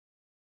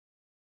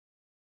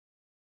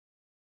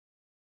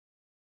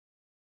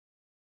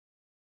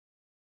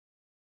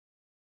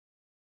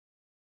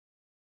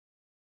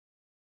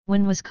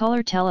 When was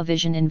color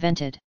television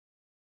invented?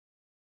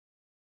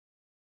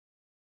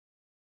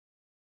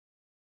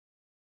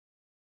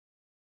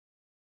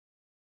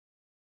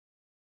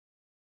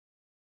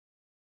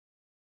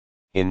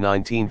 In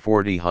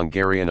 1940,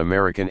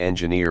 Hungarian-American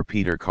engineer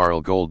Peter Karl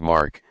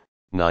Goldmark,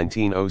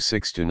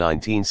 1906 to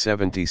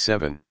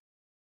 1977.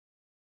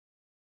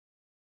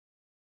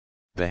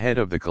 The head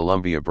of the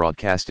Columbia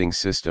Broadcasting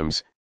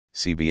Systems,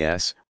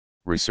 CBS,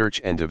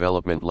 Research and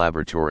Development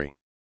Laboratory,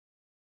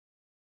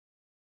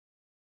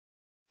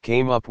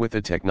 came up with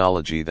a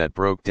technology that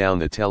broke down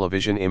the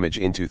television image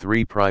into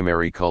three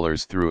primary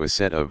colors through a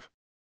set of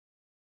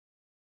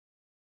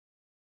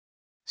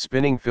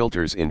spinning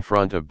filters in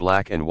front of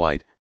black and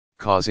white,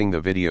 causing the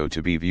video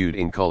to be viewed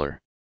in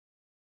color.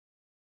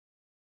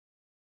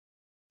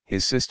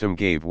 His system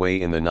gave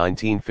way in the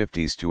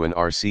 1950s to an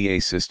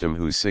RCA system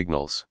whose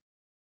signals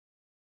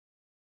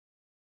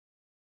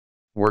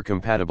were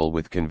compatible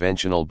with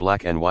conventional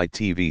black and white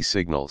TV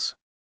signals.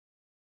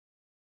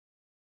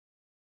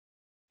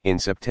 In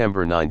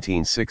September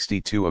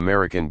 1962,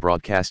 American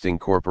Broadcasting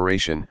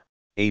Corporation,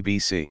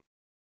 ABC,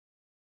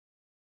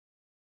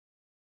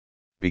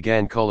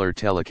 began color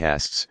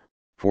telecasts,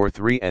 for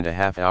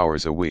 3.5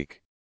 hours a week.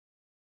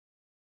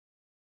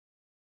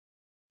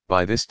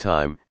 By this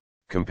time,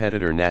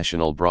 competitor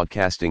National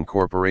Broadcasting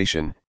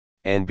Corporation,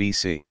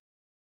 NBC,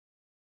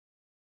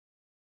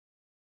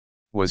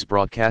 was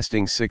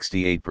broadcasting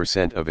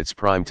 68% of its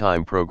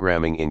primetime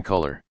programming in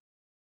color,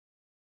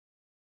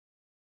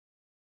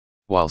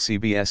 while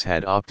CBS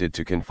had opted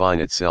to confine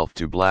itself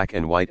to black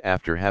and white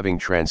after having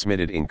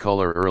transmitted in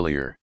color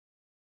earlier.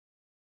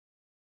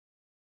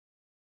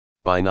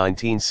 By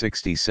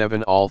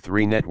 1967, all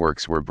three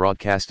networks were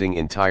broadcasting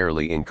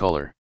entirely in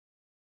color.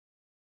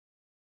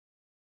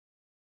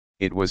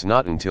 It was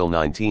not until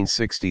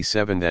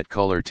 1967 that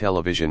color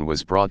television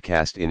was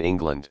broadcast in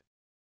England.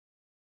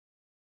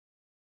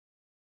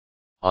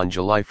 On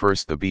July 1,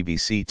 the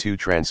BBC Two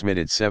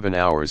transmitted 7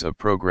 hours of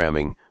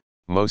programming,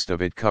 most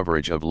of it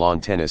coverage of lawn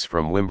tennis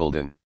from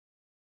Wimbledon.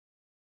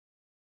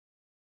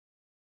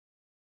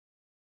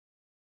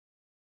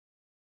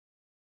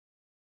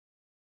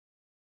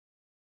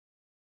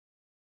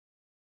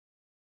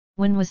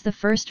 When was the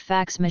first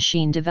fax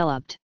machine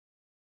developed?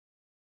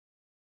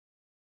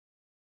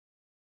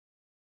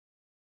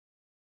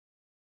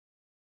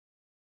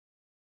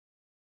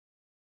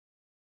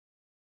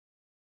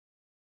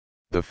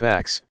 The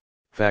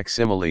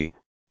facsimile,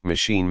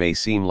 machine may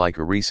seem like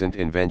a recent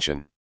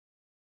invention,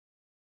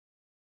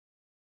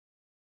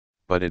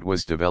 but it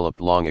was developed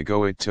long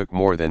ago. It took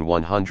more than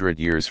 100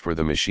 years for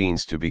the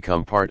machines to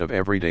become part of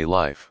everyday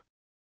life.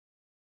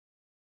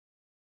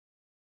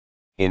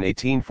 In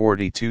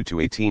 1842 to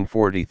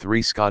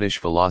 1843, Scottish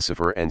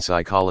philosopher and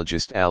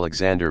psychologist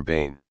Alexander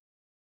Bain,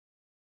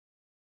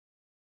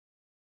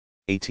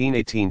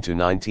 1818 to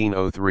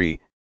 1903,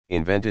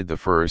 invented the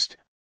first,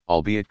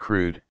 albeit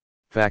crude,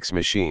 fax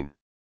machine.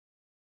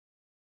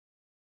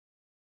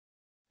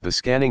 The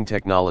scanning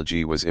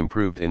technology was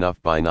improved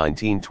enough by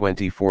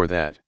 1924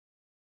 that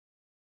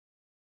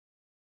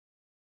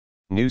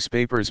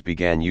newspapers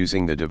began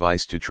using the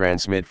device to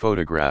transmit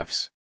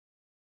photographs.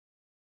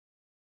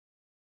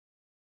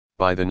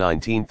 By the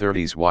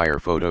 1930s, wire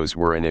photos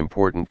were an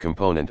important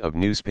component of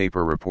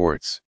newspaper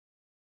reports.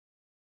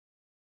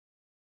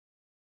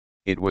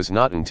 It was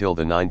not until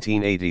the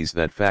 1980s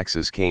that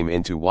faxes came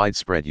into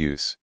widespread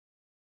use.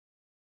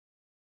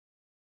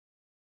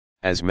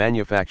 As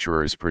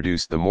manufacturers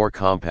produce the more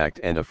compact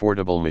and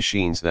affordable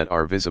machines that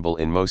are visible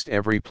in most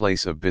every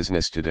place of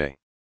business today.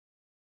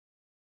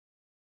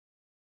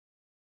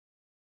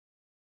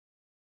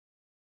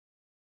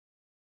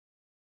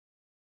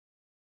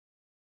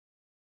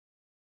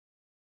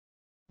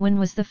 When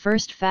was the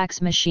first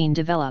fax machine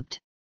developed?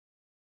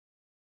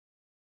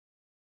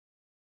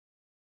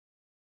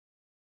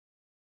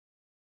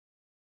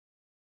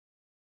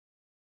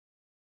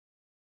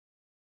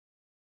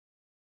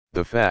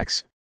 The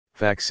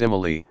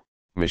facsimile,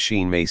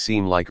 machine may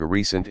seem like a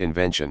recent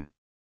invention,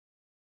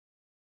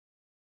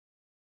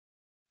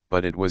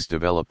 but it was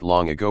developed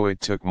long ago. It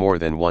took more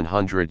than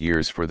 100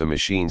 years for the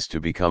machines to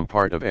become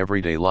part of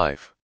everyday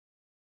life.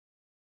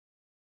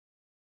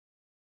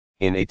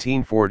 In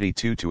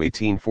 1842 to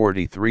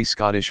 1843,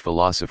 Scottish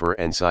philosopher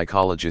and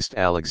psychologist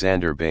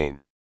Alexander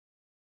Bain,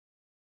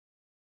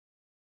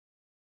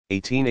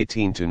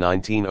 1818 to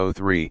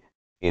 1903,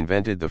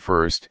 invented the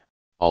first,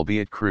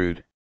 albeit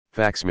crude,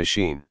 fax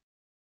machine.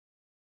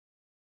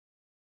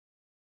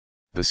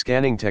 The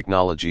scanning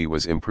technology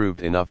was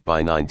improved enough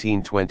by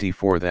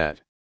 1924 that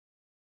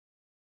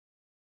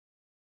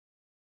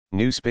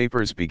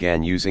newspapers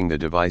began using the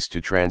device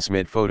to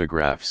transmit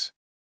photographs.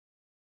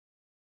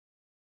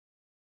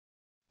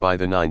 By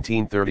the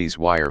 1930s,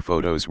 wire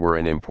photos were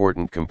an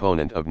important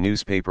component of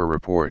newspaper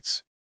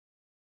reports.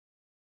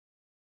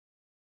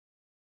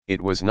 It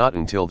was not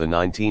until the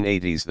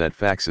 1980s that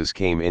faxes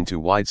came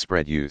into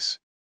widespread use.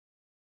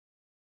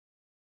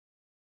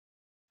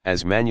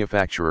 As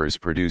manufacturers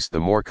produce the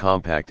more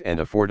compact and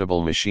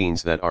affordable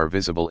machines that are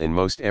visible in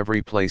most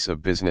every place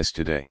of business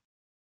today.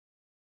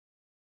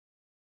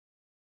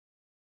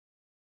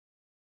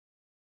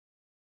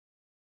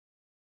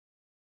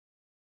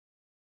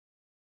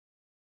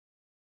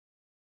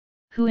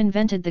 Who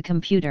invented the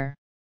computer?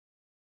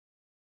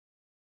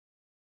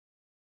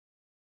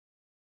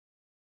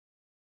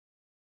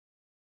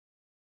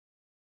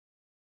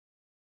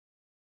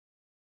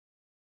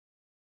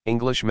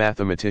 English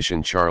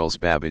mathematician Charles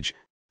Babbage,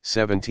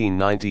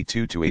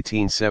 1792 to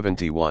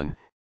 1871,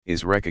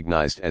 is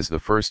recognized as the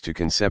first to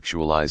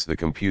conceptualize the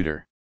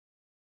computer.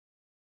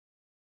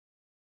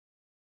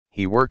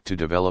 He worked to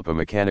develop a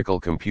mechanical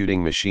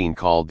computing machine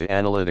called the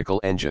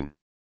analytical engine,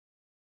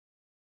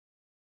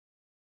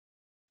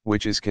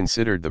 which is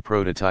considered the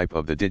prototype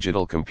of the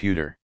digital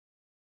computer.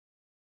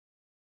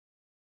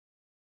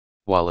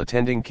 While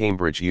attending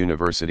Cambridge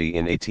University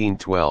in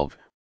 1812,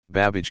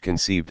 Babbage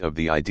conceived of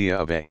the idea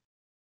of a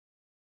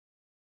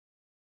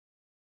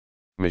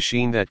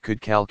machine that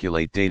could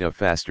calculate data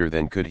faster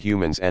than could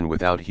humans and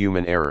without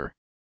human error.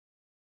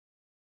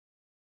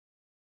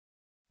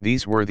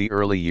 These were the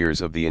early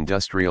years of the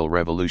Industrial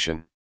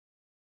Revolution,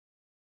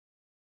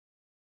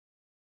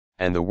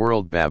 and the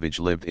world Babbage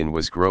lived in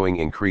was growing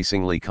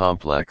increasingly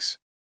complex.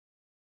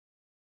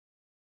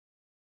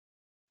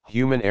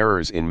 Human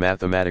errors in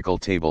mathematical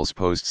tables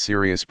posed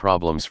serious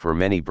problems for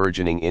many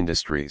burgeoning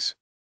industries.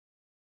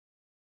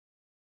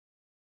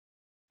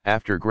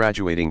 After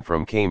graduating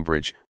from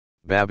Cambridge,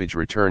 Babbage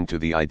returned to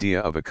the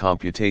idea of a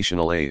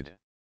computational aid.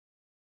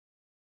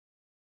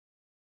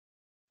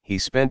 He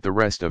spent the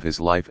rest of his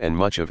life and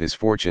much of his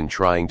fortune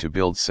trying to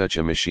build such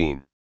a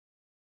machine.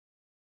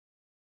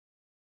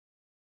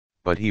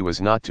 But he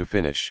was not to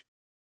finish.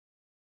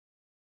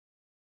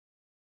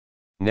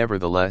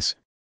 Nevertheless,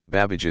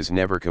 Babbage's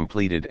never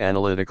completed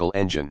analytical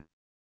engine,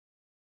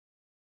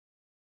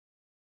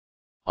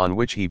 on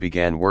which he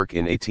began work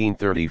in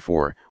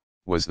 1834,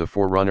 was the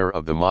forerunner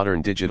of the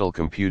modern digital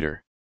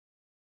computer.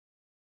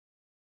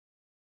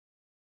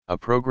 A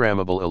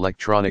programmable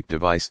electronic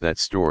device that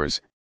stores,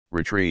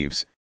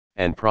 retrieves,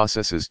 and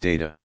processes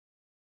data.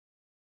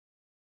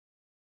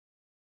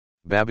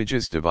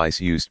 Babbage's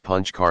device used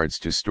punch cards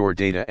to store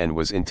data and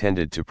was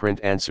intended to print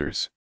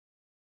answers.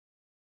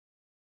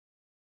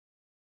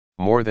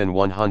 More than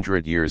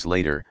 100 years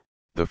later,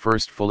 the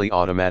first fully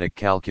automatic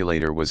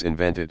calculator was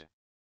invented.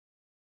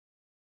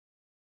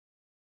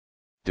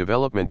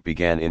 Development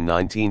began in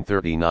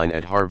 1939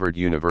 at Harvard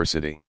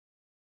University.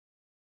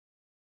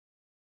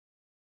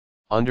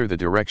 Under the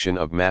direction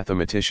of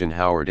mathematician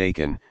Howard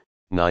Aiken,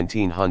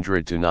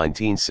 1900 to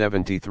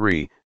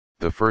 1973,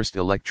 the first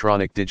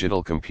electronic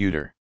digital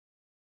computer,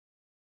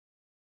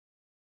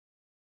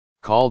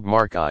 called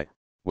Mark I,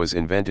 was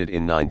invented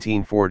in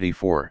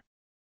 1944.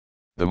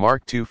 The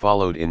Mark II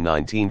followed in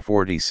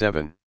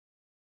 1947.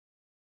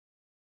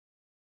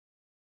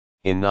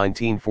 In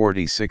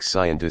 1946,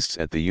 scientists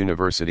at the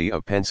University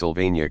of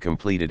Pennsylvania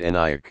completed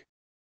ENIAC,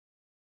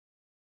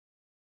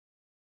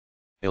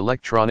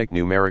 Electronic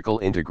Numerical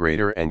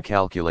Integrator and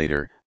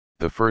Calculator,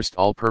 the first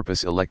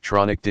all-purpose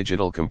electronic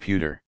digital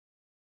computer.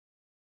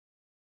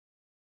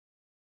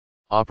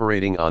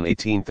 Operating on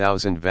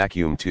 18,000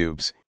 vacuum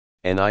tubes,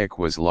 ENIAC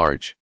was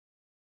large,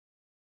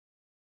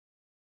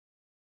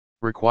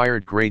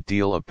 required great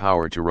deal of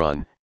power to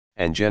run,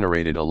 and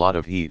generated a lot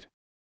of heat.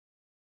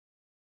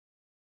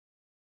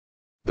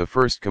 The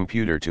first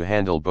computer to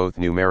handle both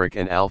numeric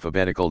and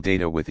alphabetical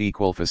data with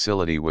equal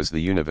facility was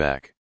the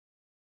UNIVAC.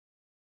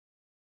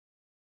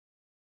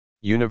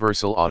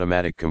 Universal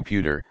Automatic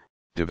Computer,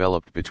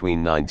 developed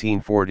between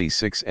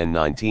 1946 and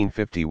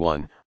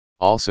 1951,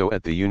 also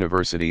at the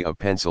University of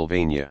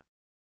Pennsylvania.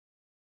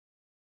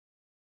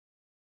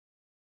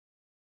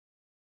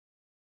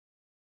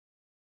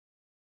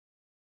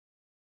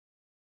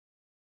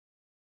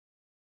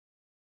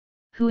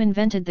 Who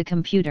invented the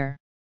computer?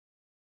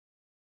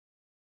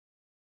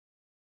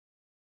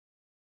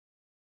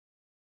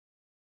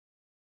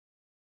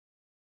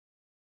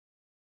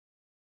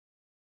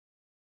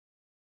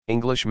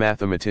 English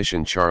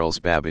mathematician Charles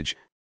Babbage,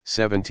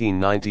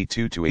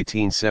 1792 to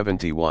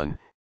 1871,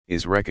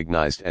 is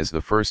recognized as the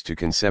first to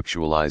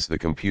conceptualize the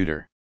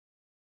computer.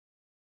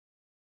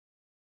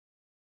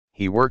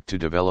 He worked to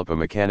develop a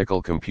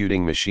mechanical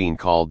computing machine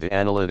called the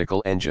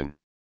analytical engine,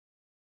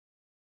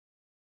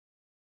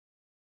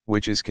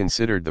 which is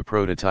considered the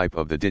prototype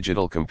of the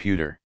digital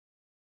computer.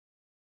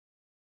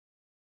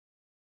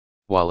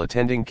 While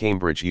attending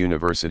Cambridge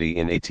University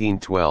in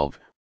 1812,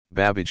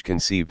 Babbage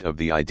conceived of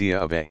the idea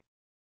of a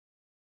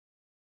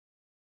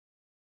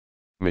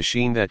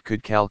machine that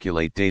could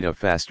calculate data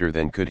faster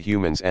than could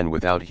humans and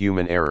without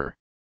human error.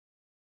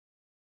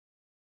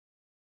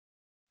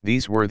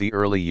 These were the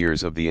early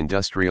years of the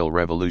Industrial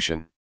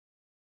Revolution,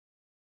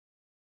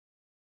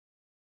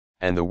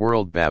 and the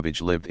world Babbage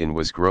lived in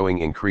was growing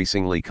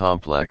increasingly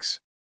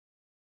complex.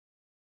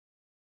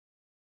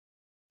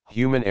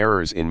 Human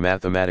errors in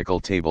mathematical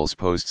tables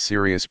posed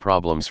serious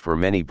problems for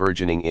many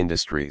burgeoning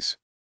industries.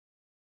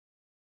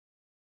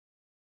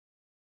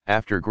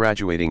 After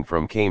graduating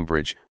from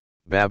Cambridge,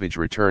 Babbage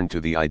returned to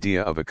the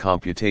idea of a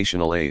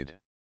computational aid.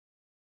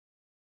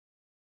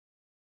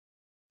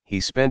 He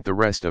spent the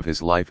rest of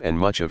his life and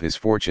much of his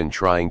fortune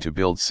trying to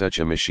build such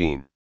a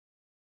machine.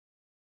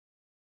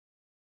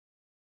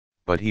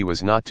 But he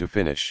was not to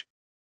finish.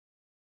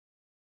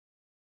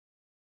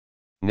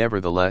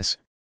 Nevertheless,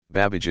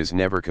 Babbage's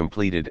never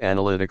completed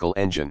analytical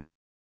engine,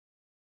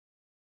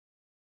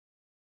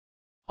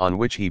 on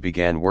which he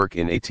began work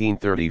in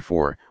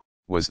 1834,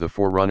 was the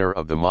forerunner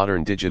of the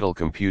modern digital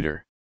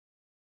computer.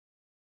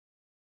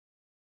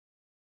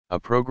 A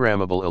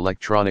programmable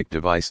electronic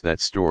device that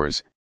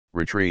stores,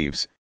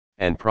 retrieves,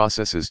 and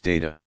processes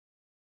data.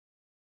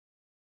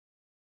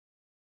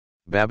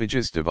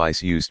 Babbage's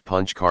device used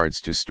punch cards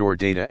to store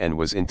data and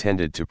was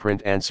intended to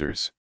print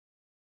answers.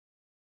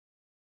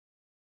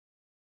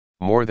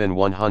 More than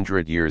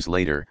 100 years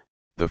later,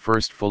 the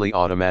first fully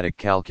automatic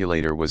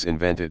calculator was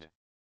invented.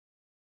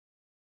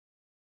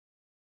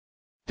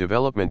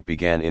 Development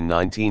began in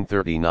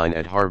 1939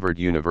 at Harvard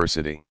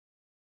University.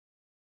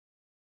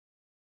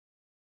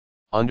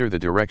 Under the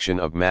direction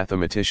of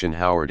mathematician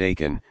Howard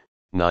Aiken,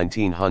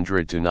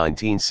 1900 to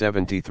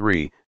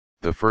 1973,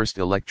 the first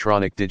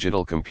electronic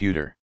digital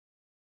computer,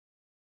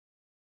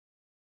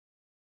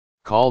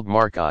 called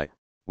Mark I,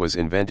 was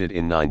invented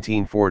in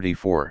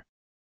 1944.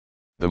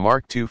 The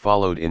Mark II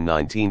followed in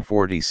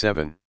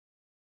 1947.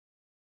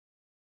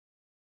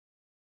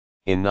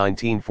 In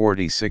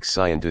 1946,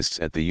 scientists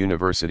at the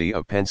University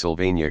of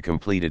Pennsylvania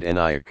completed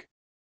ENIAC,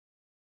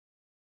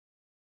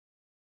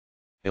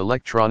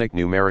 Electronic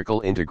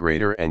Numerical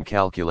Integrator and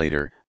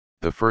Calculator,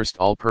 the first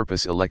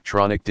all-purpose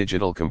electronic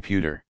digital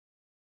computer.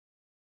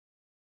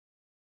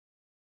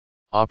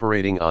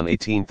 Operating on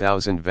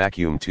 18,000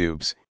 vacuum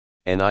tubes,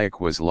 ENIAC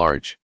was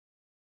large.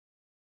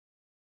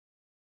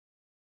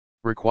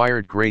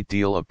 Required great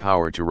deal of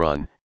power to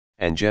run,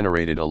 and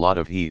generated a lot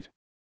of heat.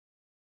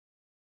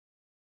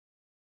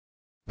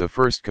 The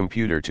first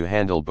computer to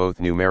handle both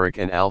numeric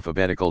and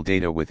alphabetical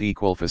data with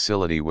equal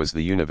facility was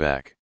the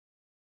UNIVAC.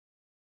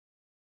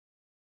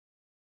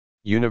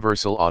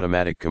 Universal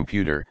Automatic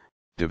Computer,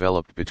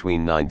 developed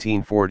between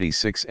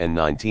 1946 and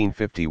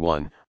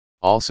 1951,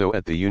 also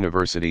at the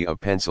University of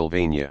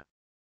Pennsylvania.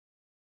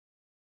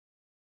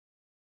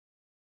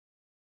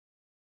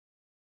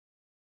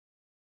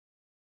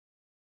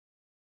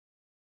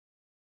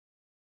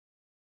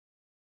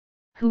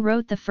 Who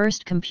wrote the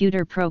first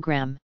computer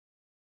program?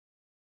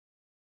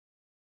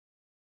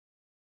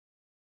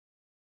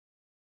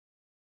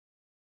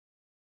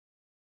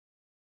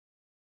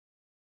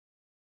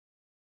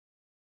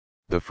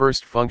 The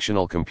first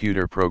functional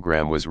computer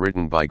program was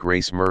written by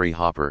Grace Murray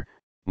Hopper,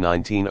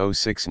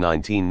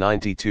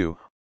 1906-1992,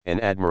 an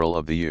admiral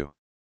of the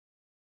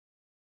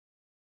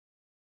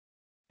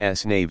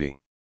U.S. Navy.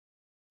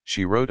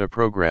 She wrote a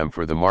program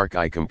for the Mark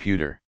I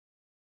computer.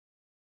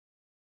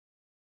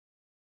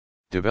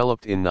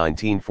 Developed in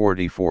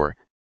 1944,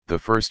 the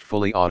first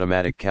fully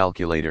automatic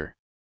calculator.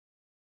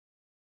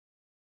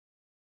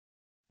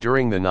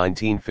 During the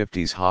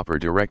 1950s, Hopper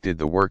directed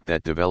the work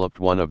that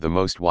developed one of the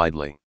most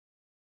widely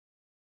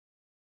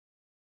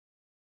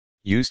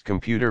used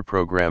computer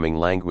programming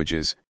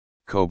languages,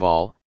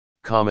 COBOL,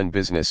 Common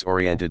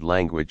Business-Oriented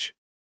Language.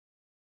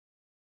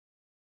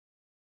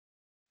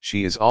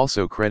 She is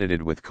also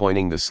credited with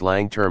coining the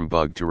slang term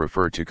bug to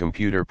refer to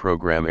computer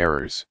program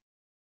errors.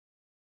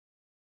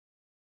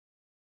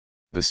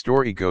 The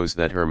story goes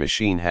that her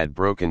machine had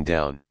broken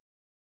down,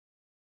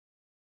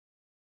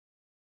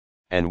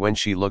 and when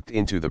she looked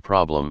into the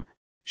problem,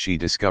 she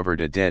discovered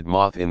a dead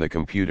moth in the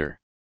computer.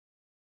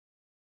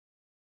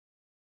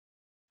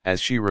 As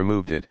she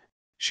removed it,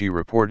 she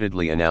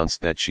reportedly announced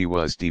that she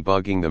was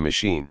debugging the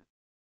machine.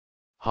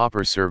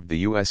 Hopper served the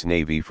U.S.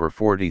 Navy for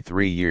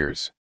 43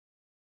 years.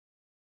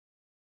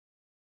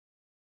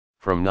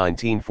 From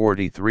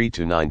 1943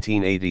 to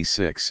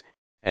 1986,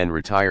 and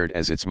retired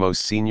as its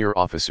most senior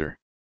officer.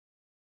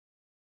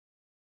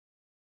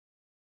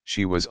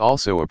 She was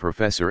also a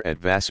professor at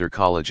Vassar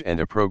College and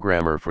a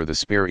programmer for the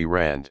Sperry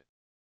Rand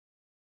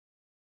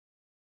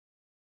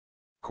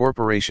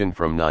Corporation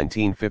from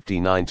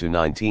 1959 to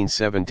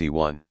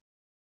 1971.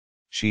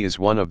 She is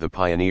one of the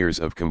pioneers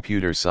of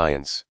computer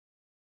science.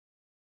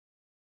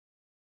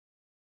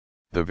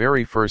 The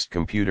very first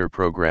computer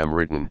program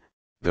written,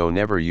 though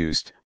never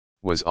used,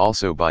 was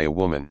also by a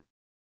woman.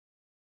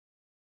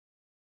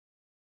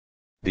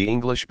 The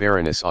English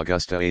Baroness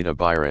Augusta Ada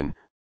Byron,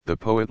 the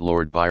poet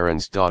Lord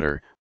Byron's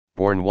daughter,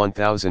 born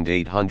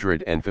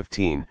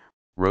 1815,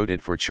 wrote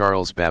it for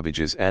Charles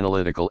Babbage's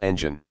analytical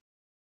engine,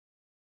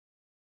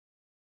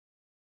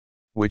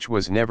 which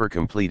was never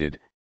completed,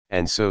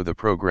 and so the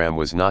program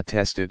was not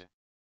tested.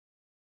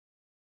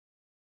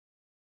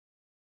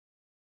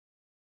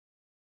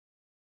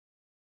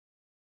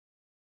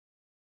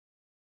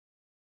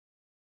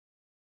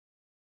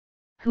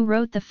 Who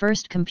wrote the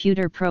first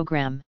computer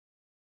program?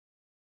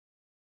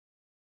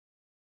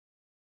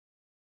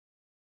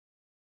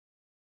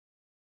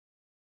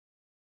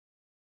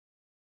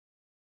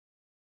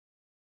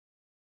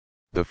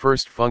 The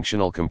first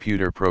functional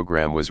computer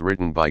program was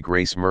written by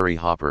Grace Murray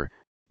Hopper,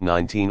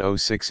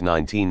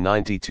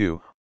 1906-1992,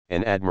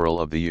 an admiral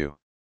of the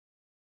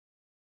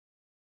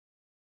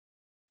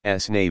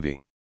U.S.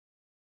 Navy.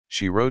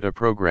 She wrote a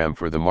program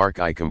for the Mark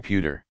I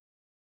computer.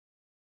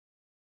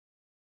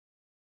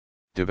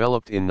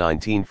 Developed in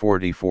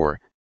 1944,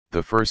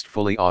 the first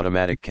fully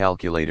automatic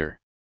calculator.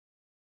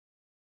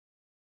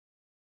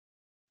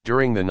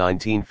 During the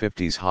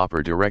 1950s,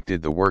 Hopper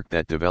directed the work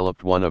that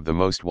developed one of the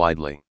most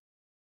widely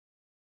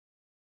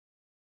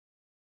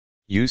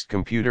Used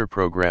computer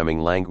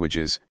programming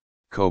languages,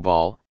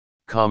 COBOL,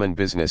 Common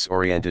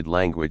Business-Oriented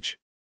Language.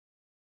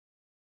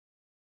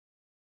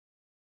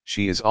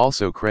 She is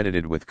also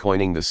credited with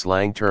coining the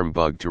slang term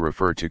bug to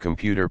refer to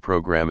computer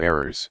program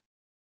errors.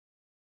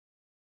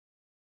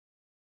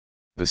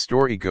 The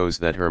story goes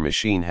that her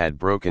machine had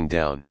broken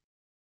down.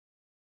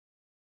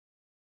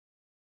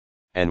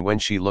 And when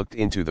she looked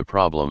into the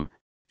problem,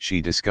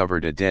 she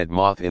discovered a dead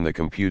moth in the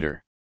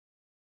computer.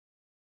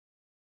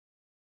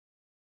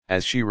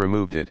 As she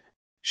removed it,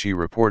 she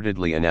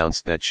reportedly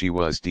announced that she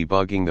was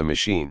debugging the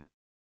machine.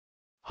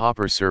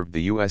 Hopper served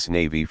the U.S.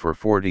 Navy for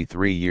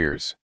 43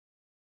 years.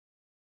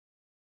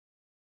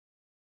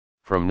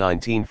 From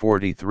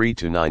 1943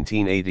 to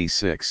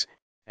 1986,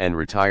 and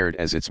retired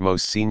as its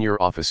most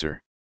senior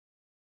officer.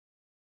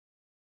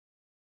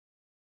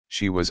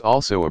 She was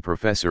also a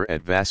professor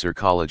at Vassar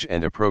College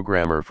and a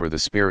programmer for the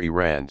Sperry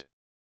Rand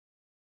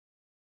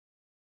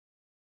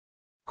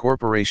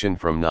Corporation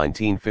from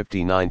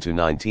 1959 to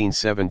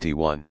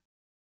 1971.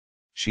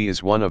 She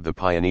is one of the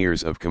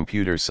pioneers of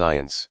computer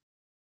science.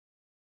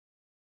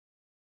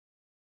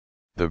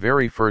 The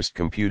very first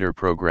computer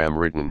program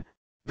written,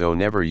 though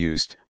never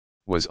used,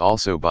 was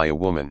also by a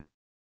woman.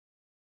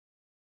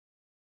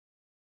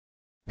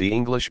 The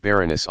English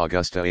Baroness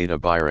Augusta Ada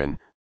Byron,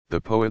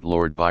 the poet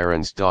Lord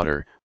Byron's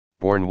daughter,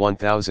 born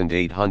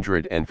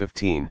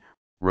 1815,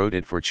 wrote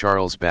it for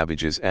Charles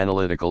Babbage's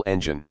analytical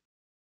engine,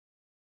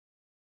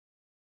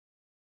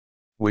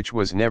 which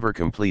was never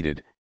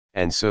completed,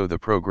 and so the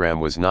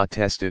program was not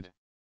tested.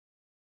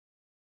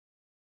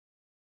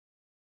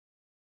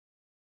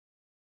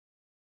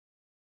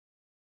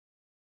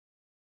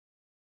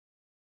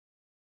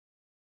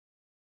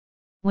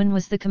 When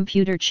was the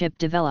computer chip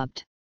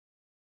developed?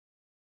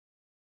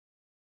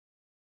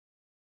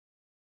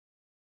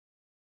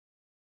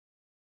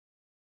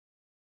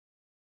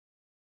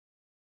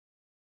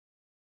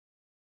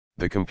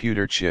 The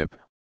computer chip,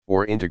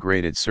 or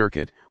integrated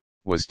circuit,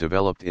 was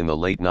developed in the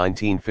late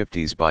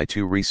 1950s by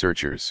two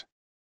researchers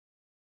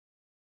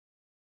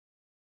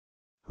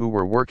who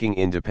were working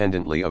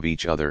independently of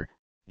each other: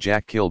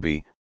 Jack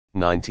Kilby,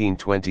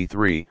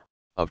 1923,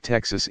 of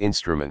Texas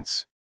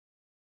Instruments,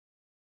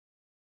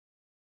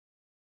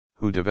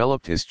 who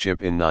developed his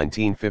chip in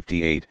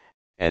 1958,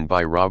 and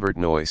by Robert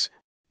Noyce,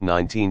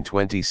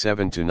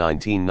 1927 to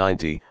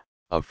 1990,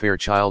 of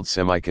Fairchild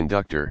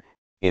Semiconductor,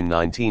 in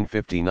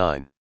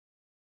 1959.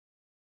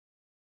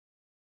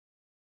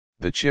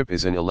 The chip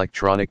is an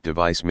electronic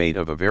device made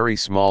of a very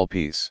small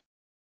piece,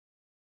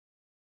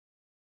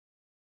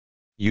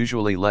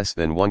 usually less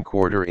than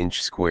 1/4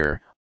 inch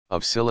square,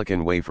 of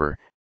silicon wafer,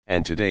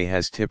 and today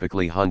has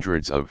typically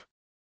hundreds of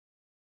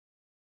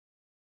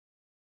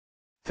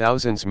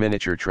thousands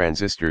miniature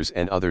transistors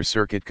and other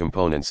circuit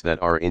components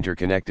that are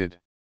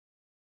interconnected.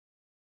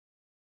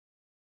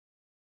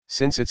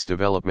 Since its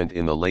development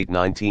in the late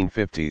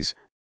 1950s,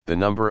 the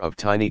number of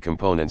tiny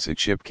components a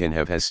chip can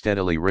have has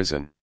steadily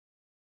risen,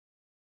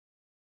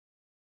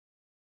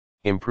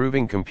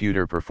 improving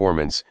computer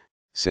performance,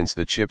 since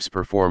the chips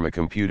perform a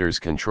computer's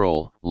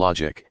control,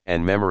 logic,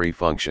 and memory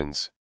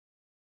functions.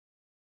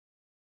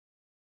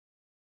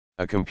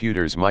 A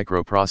computer's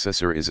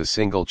microprocessor is a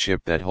single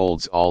chip that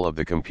holds all of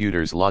the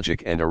computer's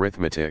logic and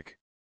arithmetic.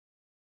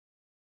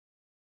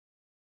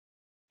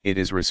 It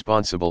is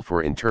responsible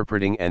for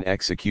interpreting and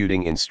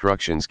executing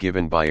instructions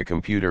given by a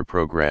computer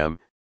program,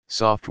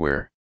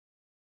 software.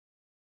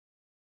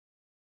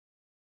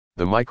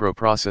 The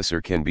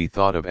microprocessor can be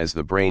thought of as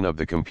the brain of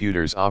the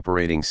computer's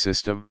operating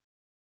system.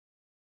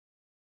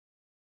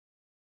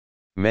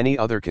 Many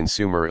other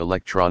consumer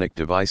electronic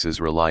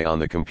devices rely on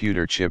the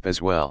computer chip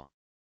as well,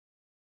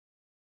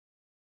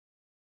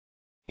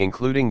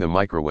 including the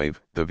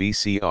microwave, the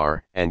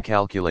VCR, and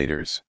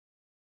calculators.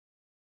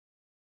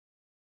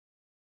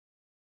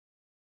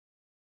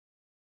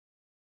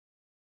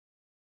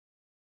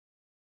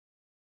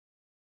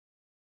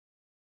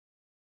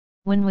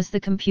 When was the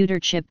computer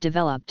chip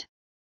developed?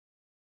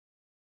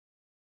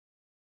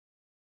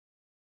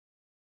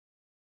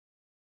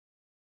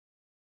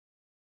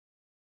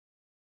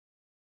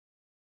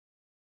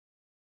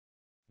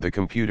 The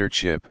computer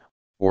chip,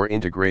 or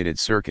integrated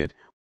circuit,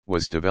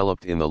 was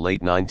developed in the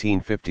late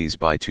 1950s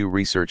by two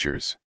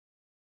researchers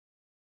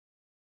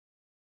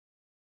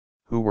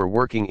who were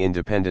working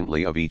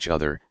independently of each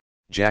other: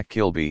 Jack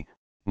Kilby,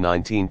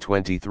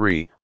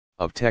 1923,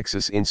 of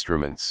Texas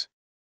Instruments,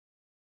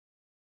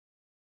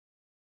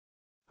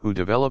 who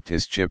developed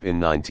his chip in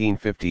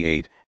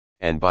 1958,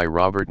 and by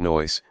Robert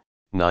Noyce,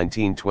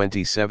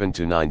 1927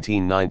 to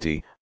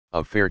 1990,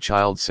 of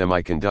Fairchild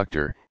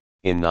Semiconductor,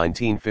 in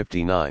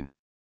 1959.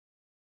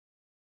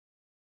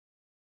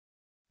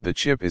 The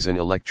chip is an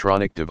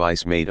electronic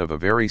device made of a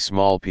very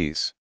small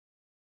piece,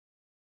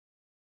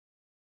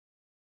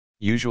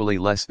 usually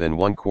less than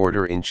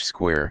 1/4 inch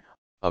square,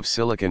 of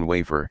silicon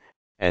wafer,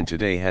 and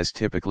today has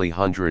typically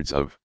hundreds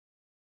of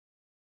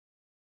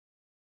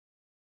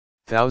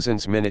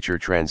thousands miniature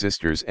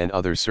transistors and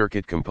other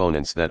circuit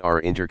components that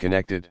are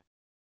interconnected.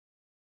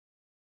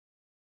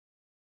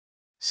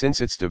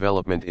 Since its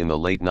development in the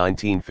late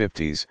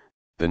 1950s,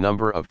 the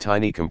number of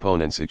tiny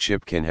components a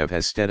chip can have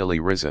has steadily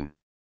risen.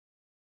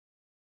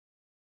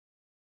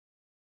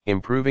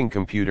 Improving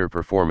computer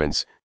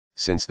performance,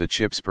 since the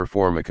chips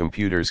perform a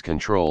computer's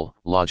control,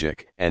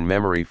 logic, and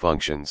memory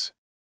functions.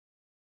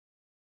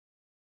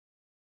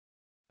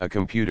 A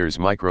computer's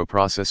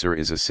microprocessor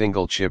is a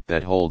single chip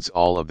that holds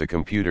all of the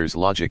computer's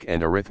logic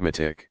and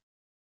arithmetic.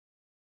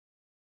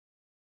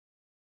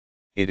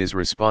 It is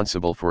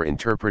responsible for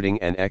interpreting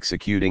and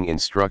executing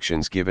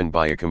instructions given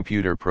by a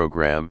computer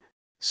program,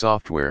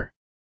 software.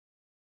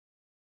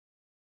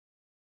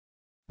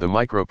 The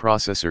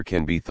microprocessor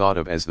can be thought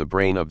of as the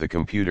brain of the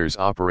computer's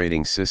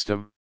operating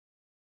system.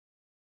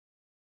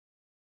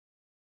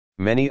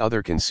 Many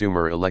other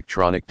consumer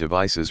electronic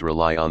devices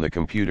rely on the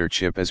computer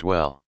chip as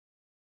well,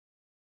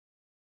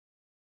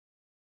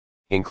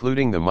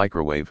 including the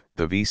microwave,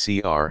 the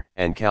VCR,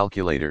 and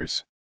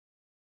calculators.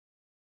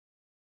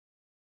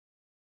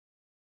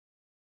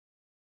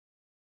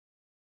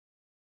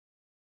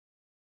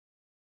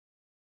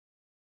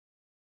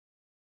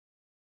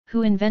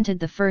 Who invented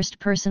the first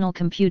personal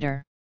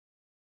computer?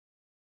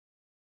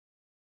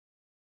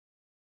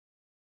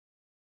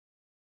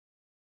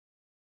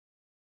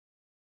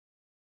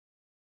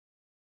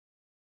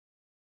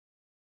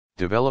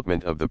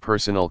 Development of the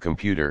personal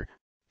computer,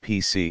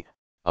 PC,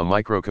 a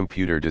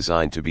microcomputer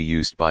designed to be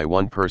used by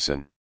one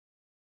person,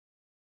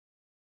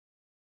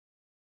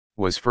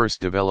 was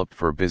first developed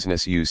for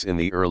business use in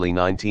the early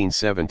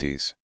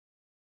 1970s.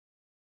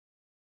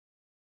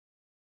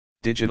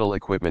 Digital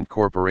Equipment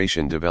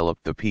Corporation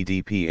developed the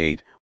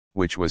PDP-8,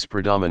 which was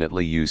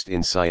predominantly used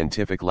in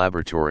scientific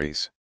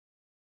laboratories.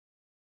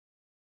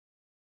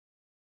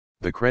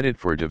 The credit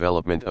for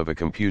development of a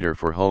computer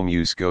for home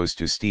use goes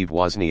to Steve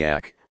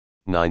Wozniak,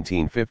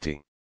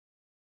 1950.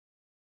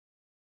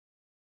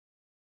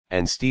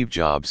 And Steve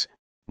Jobs,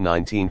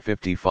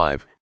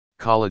 1955,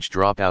 college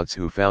dropouts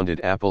who founded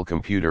Apple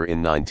Computer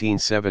in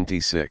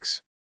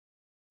 1976.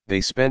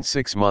 They spent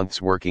 6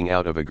 months working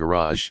out of a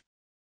garage,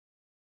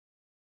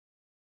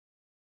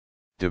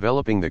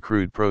 developing the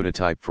crude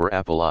prototype for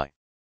Apple I,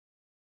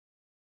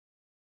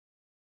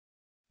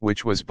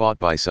 which was bought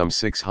by some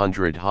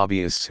 600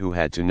 hobbyists who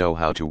had to know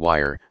how to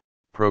wire,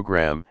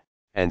 program,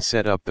 and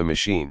set up the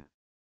machine.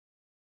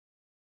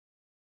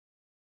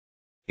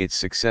 Its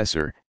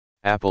successor,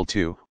 Apple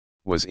II,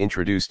 was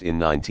introduced in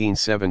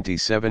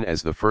 1977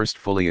 as the first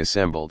fully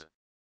assembled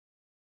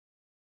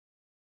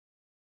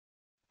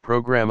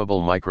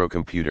programmable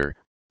microcomputer,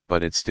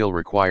 but it still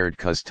required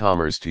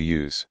customers to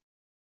use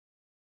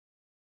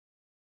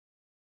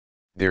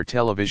their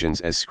televisions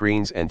as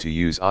screens and to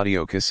use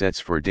audio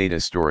cassettes for data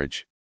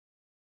storage.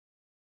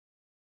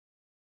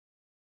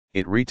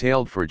 It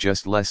retailed for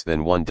just less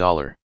than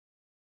 $1.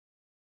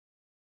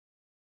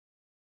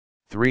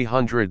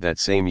 300 That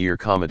same year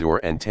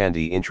Commodore and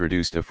Tandy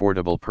introduced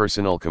affordable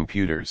personal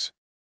computers.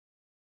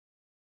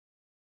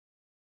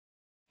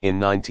 In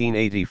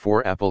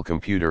 1984 Apple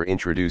Computer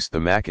introduced the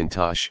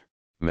Macintosh,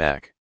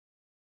 Mac,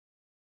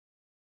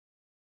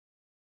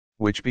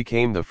 which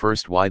became the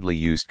first widely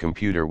used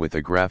computer with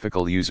a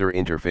graphical user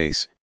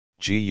interface,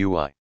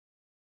 GUI.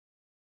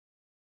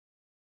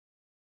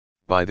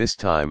 By this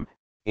time,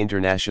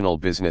 International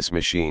Business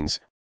Machines,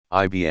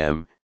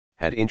 IBM,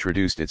 had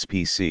introduced its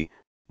PC,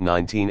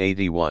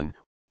 1981,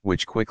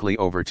 which quickly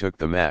overtook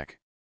the Mac.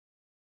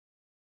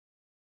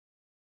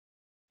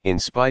 In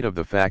spite of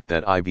the fact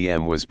that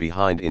IBM was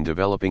behind in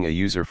developing a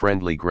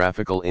user-friendly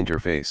graphical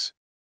interface.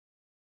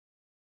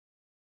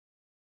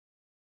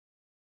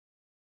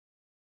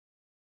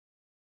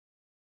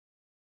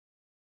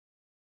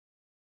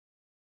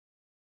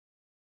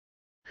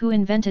 Who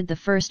invented the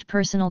first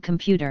personal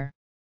computer?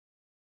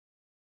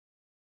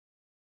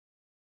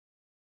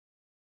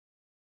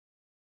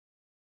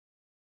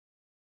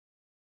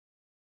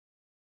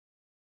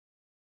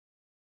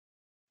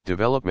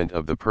 Development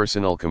of the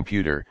personal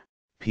computer,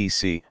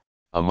 PC,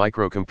 a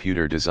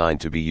microcomputer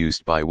designed to be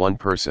used by one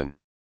person,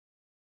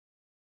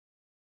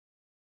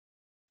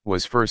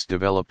 was first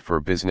developed for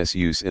business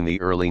use in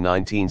the early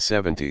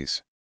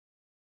 1970s.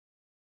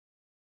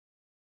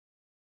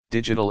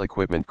 Digital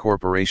Equipment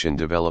Corporation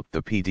developed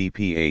the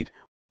PDP-8,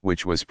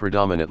 which was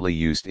predominantly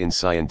used in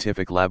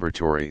scientific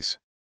laboratories.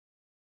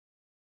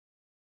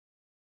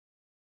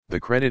 The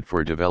credit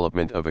for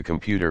development of a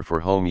computer for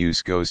home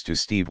use goes to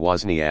Steve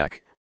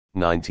Wozniak,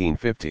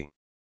 1950.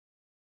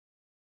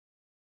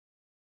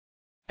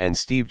 And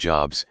Steve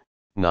Jobs,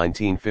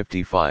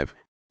 1955,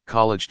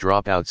 college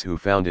dropouts who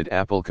founded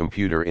Apple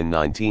Computer in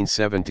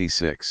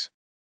 1976.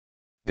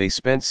 They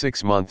spent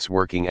 6 months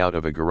working out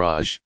of a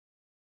garage,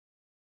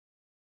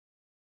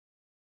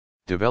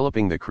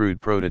 developing the crude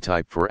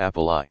prototype for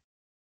Apple I,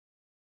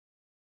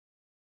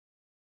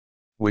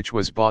 which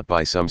was bought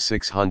by some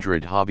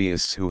 600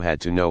 hobbyists who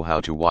had to know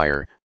how to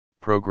wire,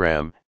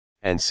 program,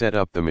 and set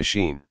up the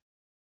machine.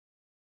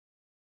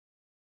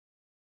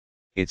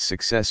 Its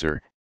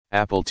successor,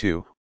 Apple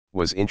II,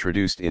 was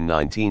introduced in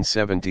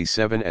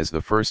 1977 as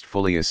the first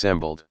fully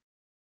assembled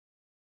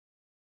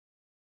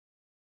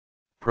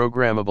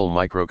programmable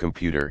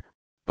microcomputer,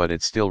 but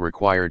it still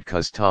required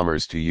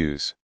customers to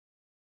use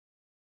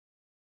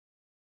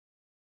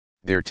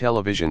their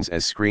televisions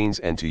as screens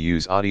and to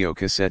use audio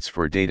cassettes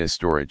for data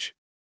storage.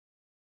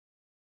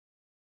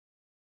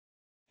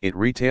 It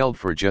retailed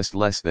for just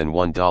less than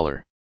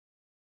 $1.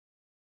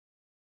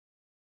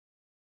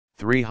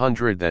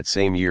 300 That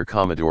same year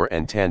Commodore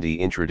and Tandy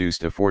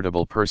introduced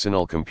affordable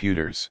personal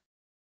computers.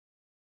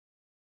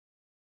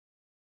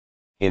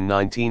 In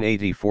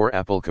 1984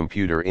 Apple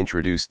Computer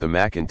introduced the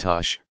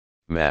Macintosh,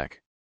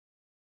 Mac,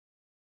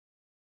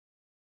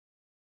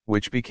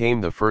 which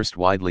became the first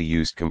widely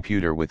used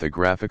computer with a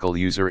graphical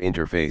user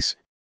interface,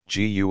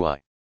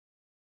 GUI.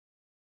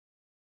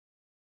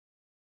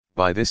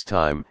 By this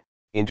time,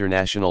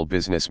 International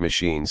Business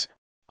Machines,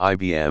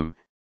 IBM,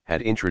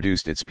 had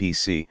introduced its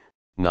PC,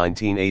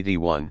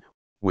 1981,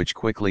 which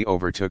quickly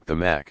overtook the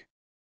Mac.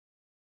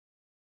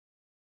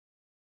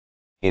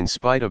 In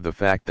spite of the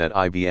fact that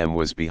IBM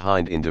was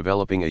behind in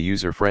developing a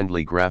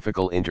user-friendly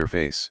graphical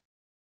interface.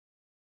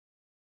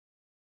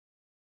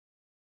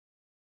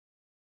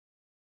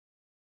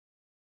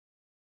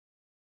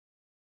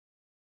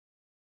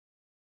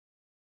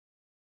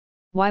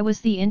 Why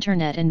was the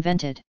Internet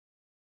invented?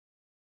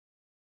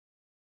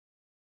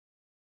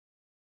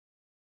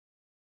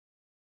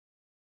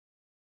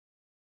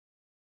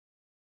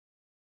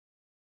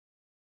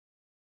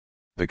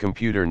 The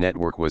computer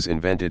network was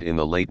invented in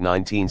the late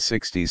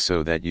 1960s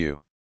so that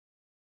U.S.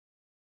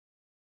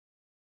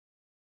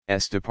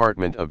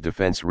 Department of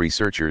Defense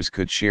researchers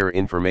could share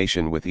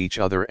information with each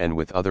other and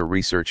with other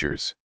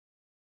researchers.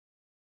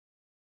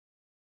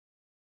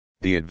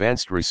 The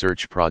Advanced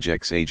Research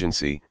Projects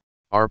Agency,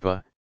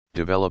 ARPA,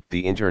 developed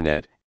the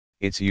Internet,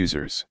 its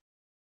users,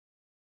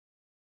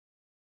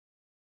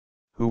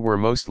 who were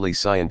mostly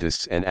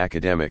scientists and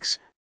academics,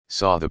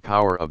 saw the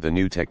power of the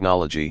new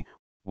technology,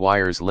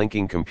 wires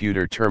linking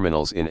computer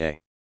terminals in a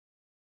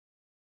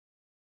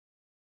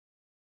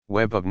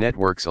web of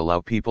networks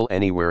allow people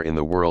anywhere in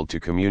the world to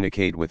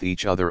communicate with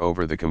each other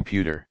over the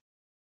computer.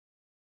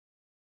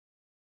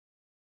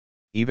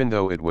 Even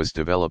though it was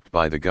developed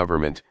by the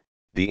government,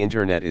 the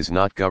Internet is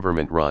not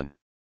government-run.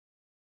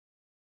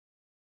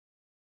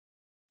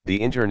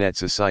 The Internet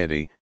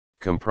Society,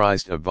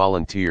 comprised of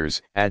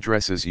volunteers,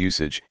 addresses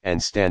usage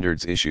and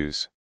standards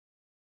issues.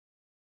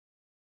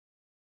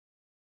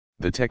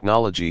 The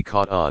technology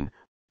caught on,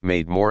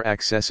 made more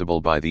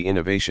accessible by the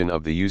innovation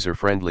of the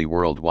user-friendly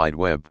World Wide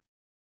Web.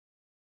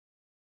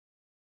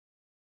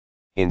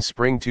 In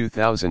spring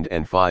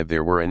 2005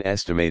 there were an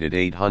estimated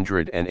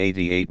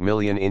 888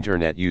 million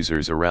Internet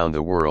users around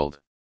the world.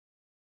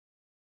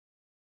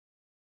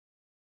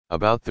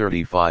 About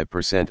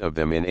 35% of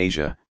them in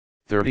Asia,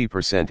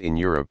 30% in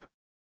Europe,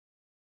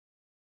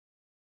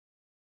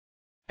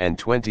 and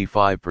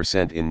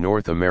 25% in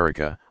North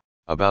America,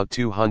 about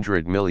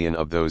 200 million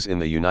of those in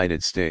the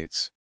United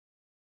States.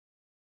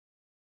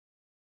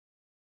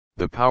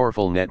 The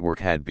powerful network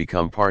had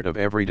become part of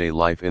everyday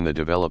life in the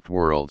developed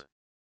world.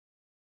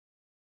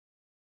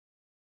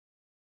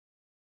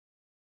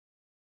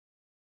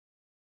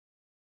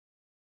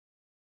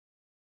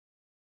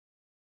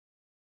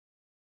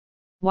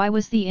 Why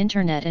was the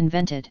Internet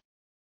invented?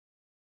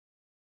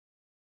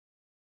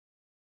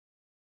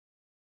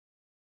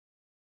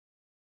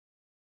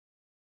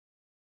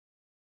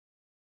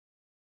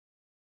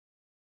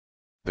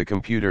 The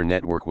computer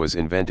network was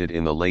invented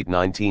in the late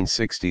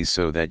 1960s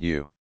so that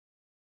U.S.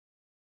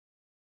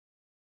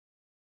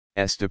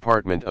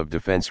 Department of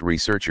Defense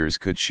researchers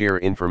could share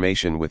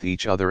information with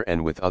each other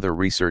and with other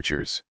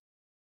researchers.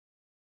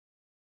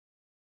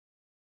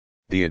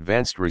 The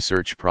Advanced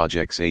Research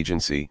Projects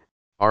Agency,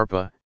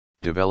 ARPA,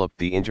 developed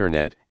the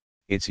Internet,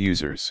 its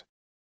users,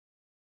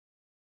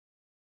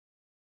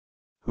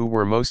 who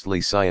were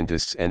mostly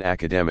scientists and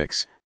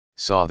academics,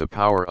 saw the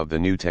power of the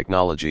new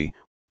technology,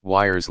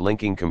 wires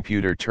linking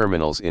computer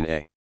terminals in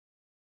a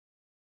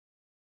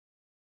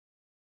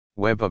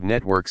web of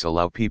networks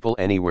allow people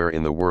anywhere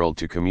in the world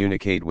to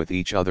communicate with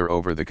each other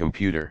over the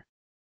computer.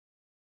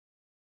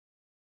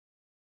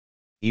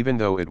 Even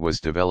though it was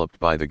developed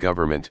by the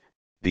government,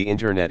 the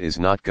Internet is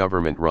not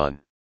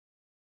government-run.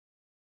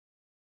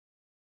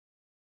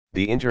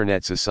 The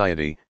Internet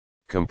Society,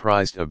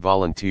 comprised of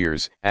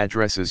volunteers,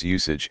 addresses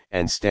usage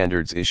and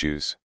standards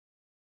issues.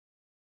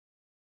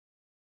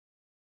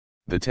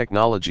 The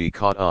technology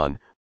caught on,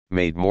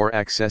 made more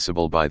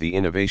accessible by the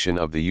innovation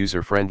of the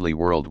user-friendly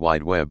World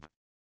Wide Web.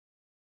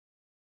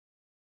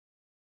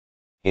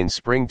 In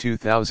spring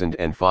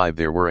 2005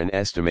 there were an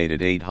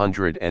estimated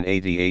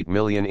 888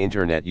 million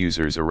Internet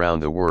users around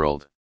the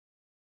world.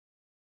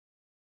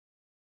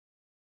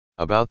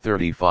 About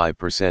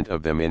 35%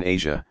 of them in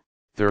Asia,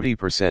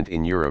 30%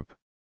 in Europe,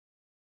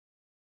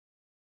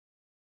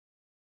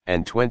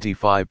 and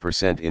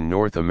 25% in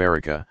North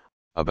America,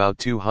 about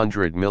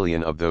 200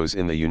 million of those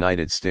in the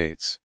United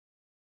States.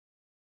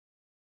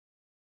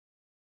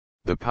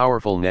 The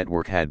powerful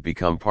network had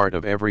become part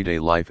of everyday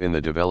life in the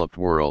developed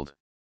world.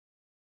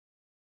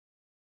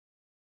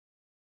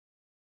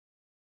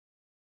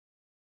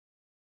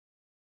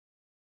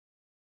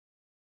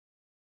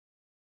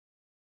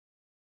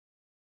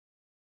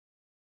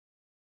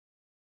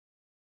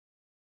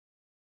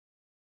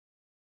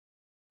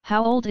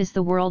 How old is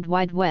the World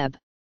Wide Web?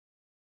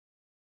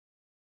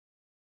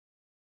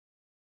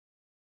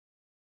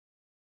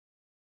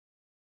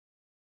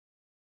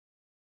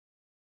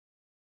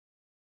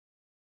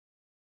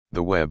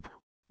 The web,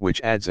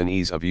 which adds an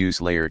ease of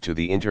use layer to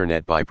the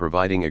Internet by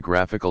providing a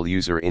graphical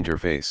user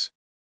interface.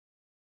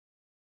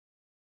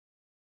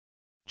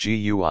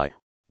 GUI,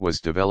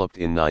 was developed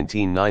in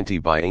 1990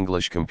 by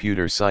English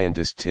computer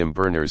scientist Tim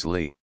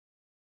Berners-Lee.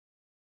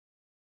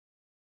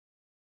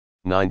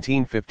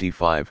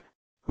 1955,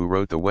 who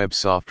wrote the web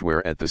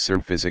software at the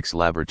CERN Physics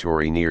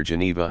Laboratory near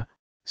Geneva,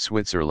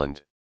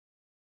 Switzerland.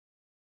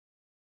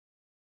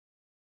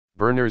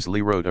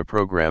 Berners-Lee wrote a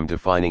program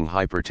defining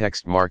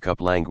hypertext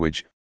markup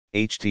language,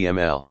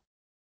 HTML.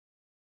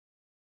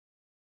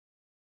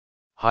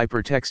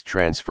 Hypertext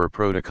Transfer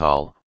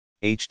Protocol,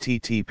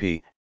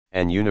 HTTP,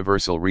 and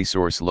Universal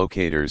Resource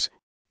Locators,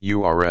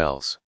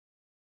 URLs.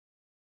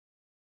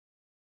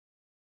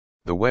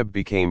 The web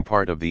became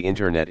part of the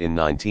Internet in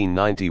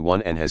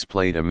 1991 and has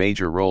played a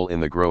major role in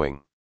the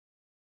growing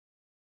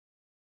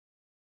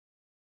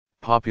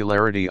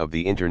popularity of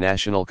the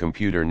International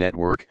Computer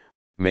Network,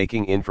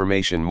 making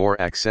information more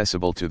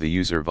accessible to the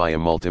user via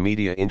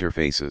multimedia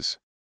interfaces,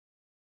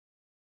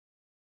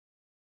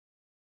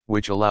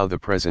 which allow the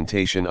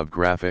presentation of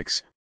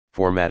graphics,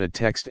 formatted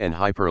text and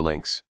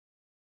hyperlinks,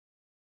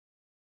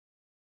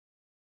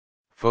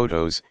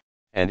 photos,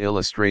 and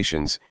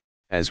illustrations,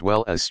 as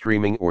well as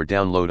streaming or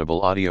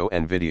downloadable audio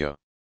and video.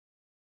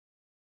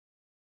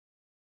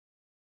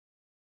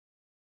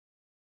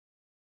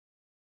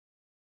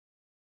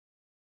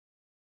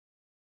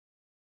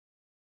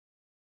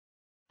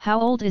 How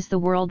old is the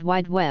World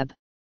Wide Web?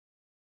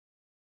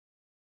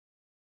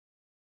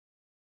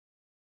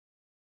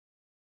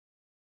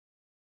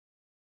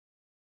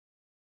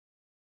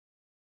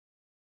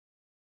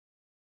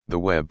 The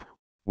web,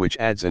 which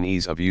adds an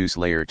ease of use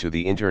layer to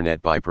the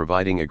Internet by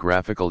providing a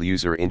graphical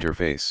user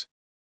interface.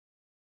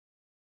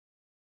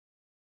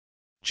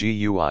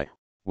 GUI,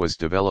 was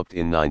developed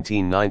in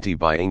 1990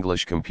 by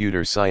English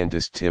computer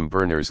scientist Tim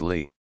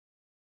Berners-Lee.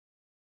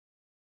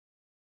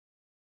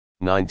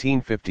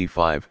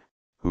 1955,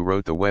 who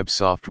wrote the web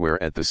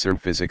software at the CERN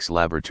Physics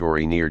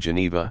Laboratory near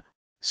Geneva,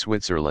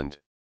 Switzerland.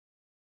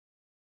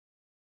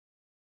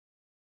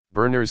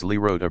 Berners-Lee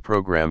wrote a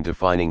program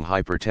defining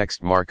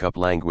hypertext markup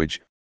language,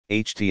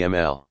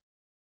 HTML.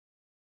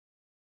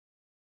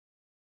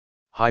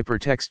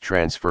 Hypertext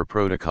Transfer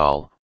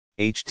Protocol,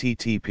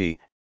 HTTP,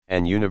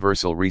 and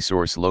Universal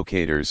Resource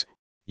Locators,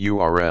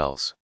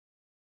 URLs.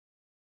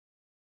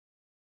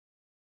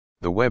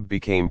 The web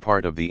became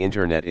part of the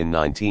Internet in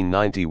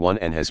 1991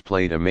 and has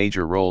played a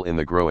major role in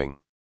the growing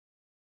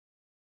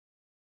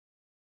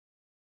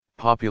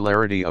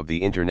popularity of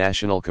the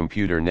International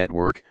Computer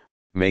Network,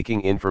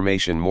 making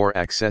information more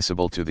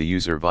accessible to the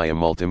user via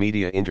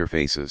multimedia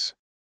interfaces,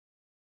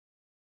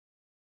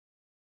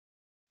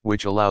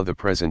 which allow the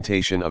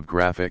presentation of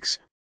graphics,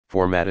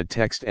 formatted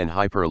text and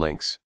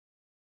hyperlinks,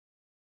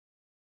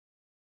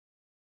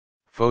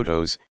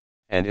 photos,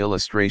 and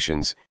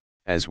illustrations,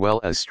 as well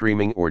as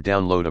streaming or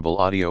downloadable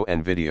audio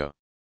and video.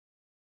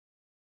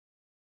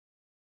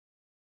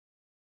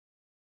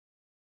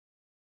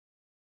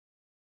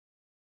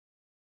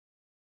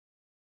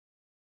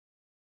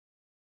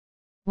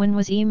 When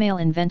was email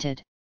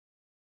invented?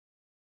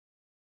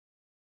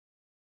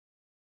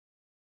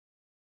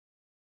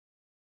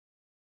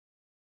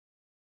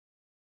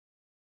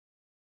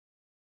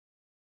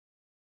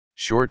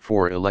 Short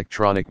for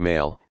electronic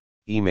mail,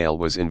 email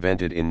was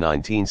invented in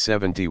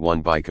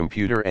 1971 by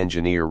computer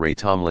engineer Ray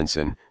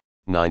Tomlinson,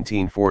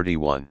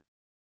 1941.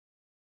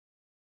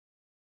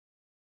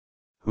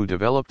 Who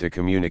developed a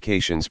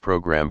communications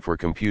program for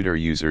computer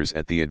users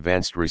at the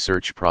Advanced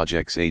Research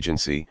Projects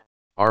Agency,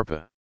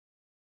 ARPA.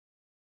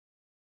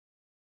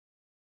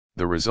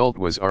 The result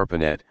was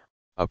ARPANET,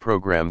 a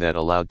program that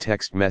allowed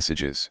text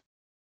messages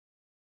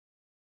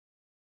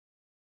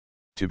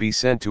to be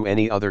sent to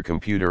any other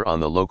computer on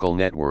the local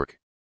network.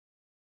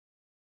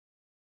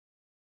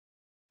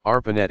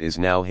 ARPANET is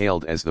now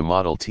hailed as the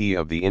Model T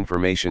of the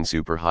information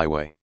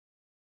superhighway.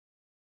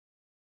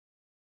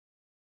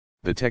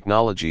 The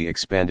technology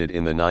expanded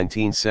in the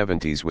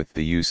 1970s with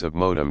the use of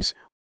modems,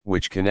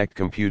 which connect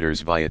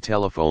computers via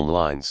telephone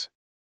lines.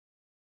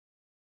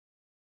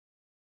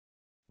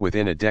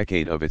 Within a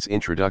decade of its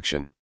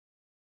introduction,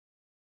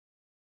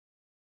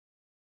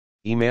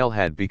 email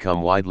had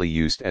become widely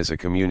used as a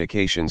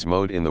communications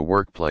mode in the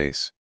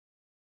workplace.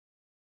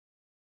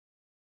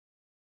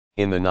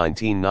 In the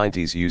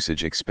 1990s,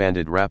 usage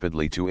expanded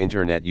rapidly to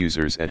Internet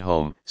users at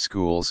home,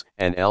 schools,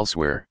 and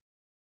elsewhere.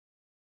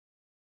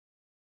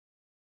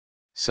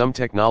 Some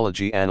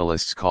technology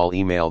analysts call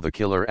email the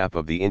killer app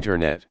of the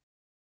Internet,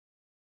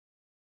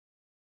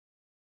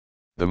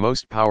 the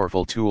most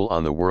powerful tool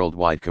on the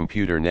worldwide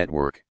computer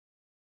network.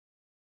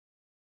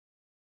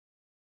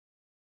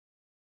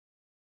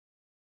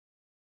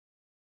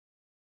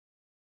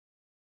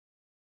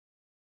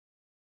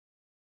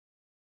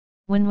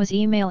 When was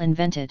email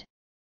invented?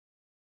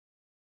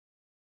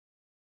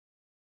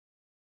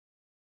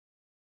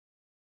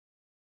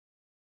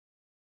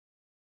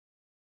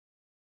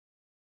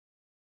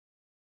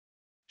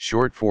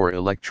 Short for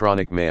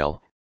electronic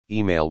mail,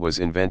 email was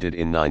invented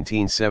in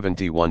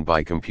 1971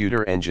 by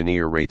computer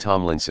engineer Ray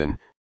Tomlinson,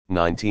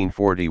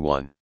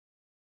 1941.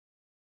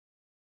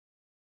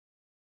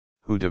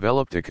 Who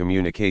developed a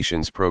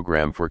communications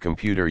program for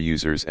computer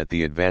users at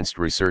the Advanced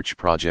Research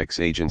Projects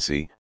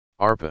Agency,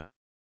 ARPA.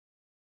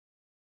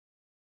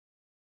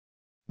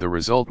 The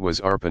result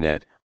was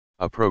ARPANET,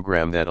 a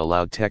program that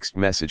allowed text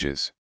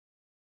messages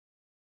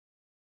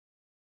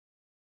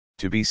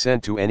to be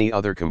sent to any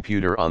other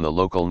computer on the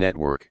local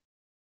network.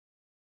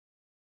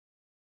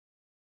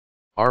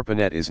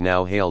 ARPANET is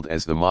now hailed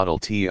as the Model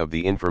T of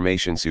the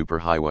information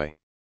superhighway.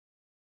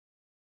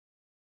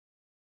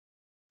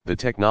 The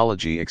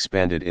technology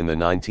expanded in the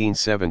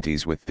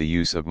 1970s with the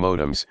use of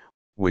modems,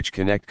 which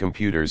connect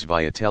computers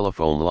via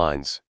telephone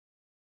lines.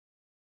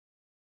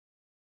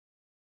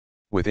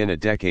 Within a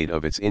decade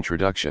of its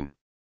introduction,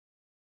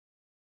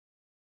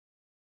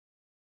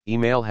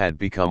 email had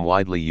become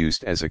widely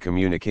used as a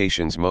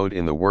communications mode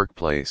in the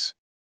workplace.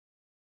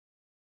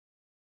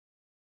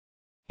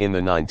 In the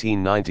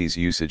 1990s,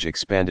 usage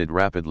expanded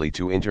rapidly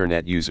to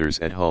Internet users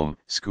at home,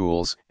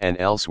 schools, and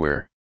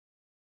elsewhere.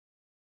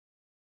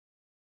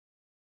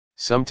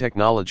 Some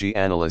technology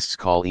analysts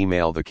call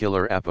email the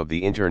killer app of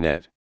the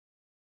Internet.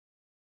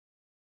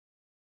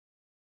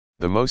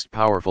 The most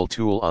powerful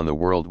tool on the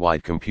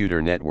worldwide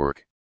computer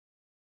network.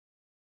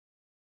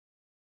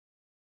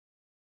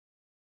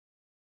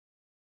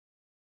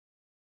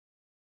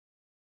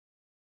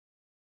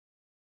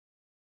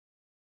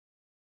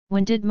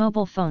 When did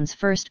mobile phones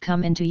first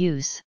come into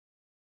use?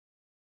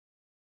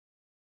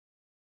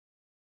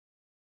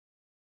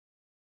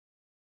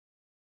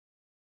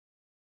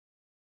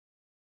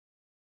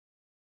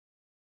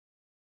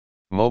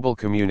 Mobile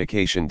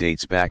communication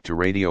dates back to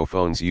radio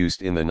phones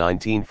used in the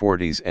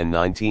 1940s and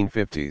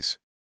 1950s.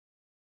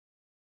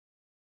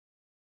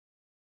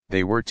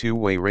 They were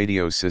two-way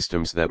radio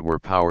systems that were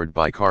powered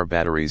by car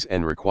batteries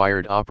and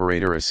required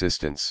operator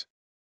assistance.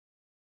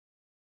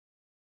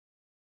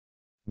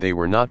 They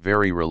were not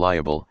very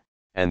reliable,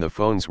 and the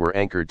phones were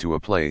anchored to a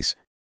place,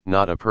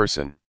 not a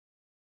person.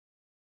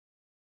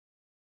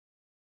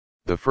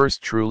 The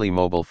first truly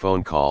mobile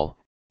phone call,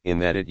 in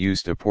that it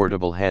used a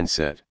portable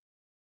handset,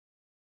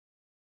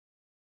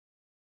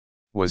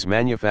 was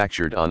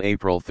manufactured on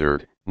April 3,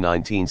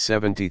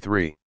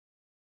 1973.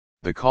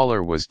 The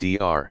caller was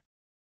Dr.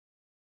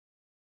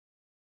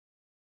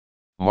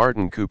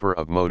 Martin Cooper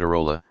of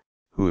Motorola,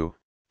 who,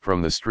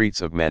 from the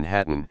streets of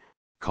Manhattan,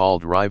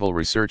 called rival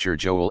researcher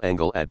Joel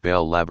Engel at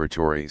Bell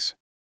Laboratories.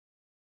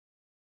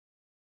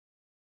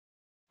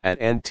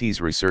 At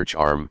NT's research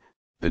arm,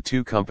 the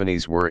two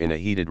companies were in a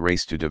heated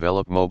race to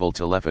develop mobile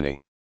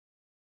telephony.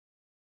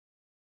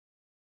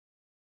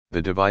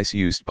 The device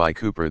used by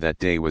Cooper that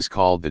day was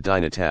called the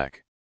Dynatac.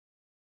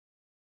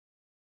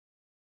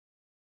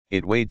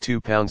 It weighed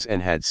 2 pounds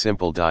and had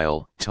simple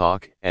dial,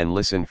 talk, and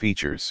listen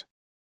features.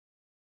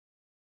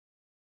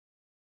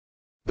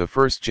 The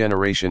first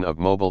generation of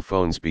mobile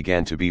phones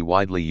began to be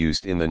widely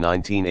used in the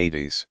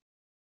 1980s.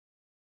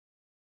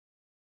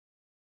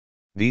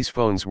 These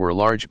phones were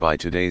large by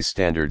today's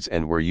standards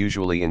and were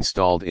usually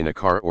installed in a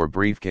car or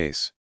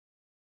briefcase.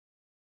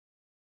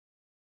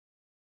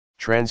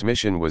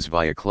 Transmission was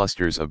via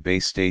clusters of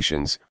base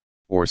stations,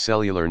 or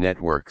cellular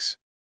networks.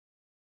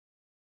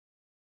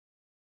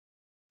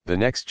 The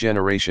next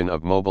generation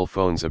of mobile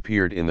phones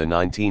appeared in the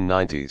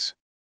 1990s.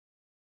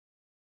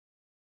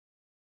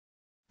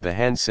 The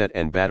handset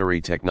and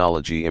battery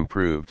technology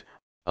improved,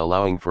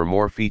 allowing for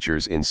more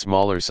features in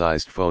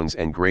smaller-sized phones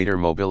and greater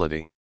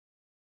mobility.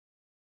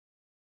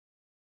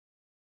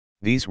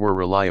 These were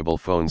reliable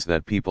phones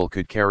that people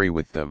could carry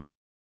with them.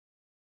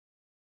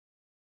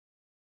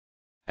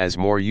 As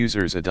more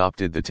users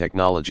adopted the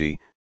technology,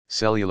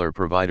 cellular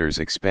providers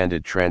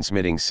expanded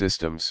transmitting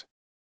systems.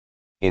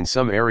 In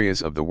some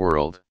areas of the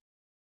world,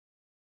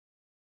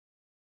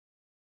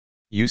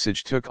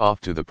 usage took off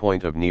to the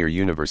point of near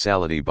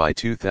universality by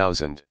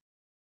 2000.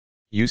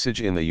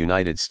 Usage in the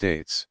United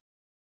States,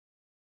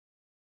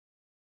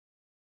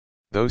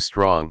 though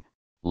strong,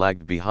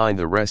 lagged behind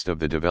the rest of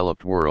the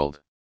developed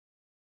world.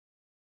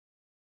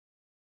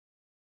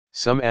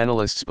 Some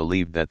analysts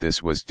believed that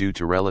this was due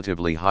to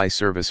relatively high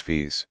service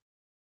fees,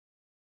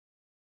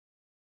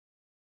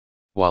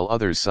 while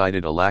others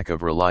cited a lack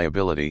of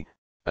reliability,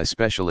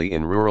 especially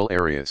in rural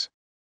areas.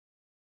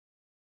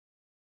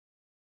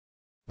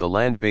 The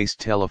land-based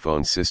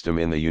telephone system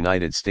in the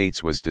United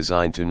States was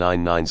designed to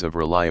 9 nines of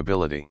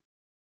reliability,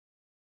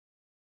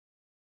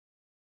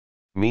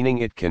 meaning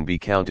it can be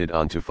counted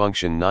on to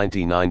function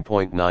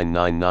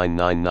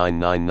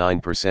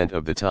 99.9999999%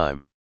 of the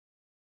time.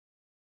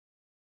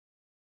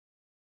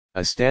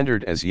 A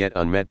standard as yet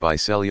unmet by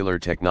cellular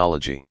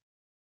technology.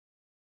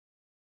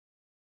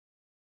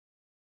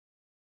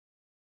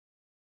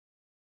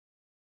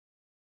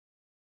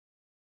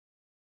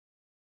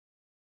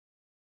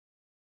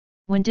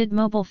 When did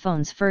mobile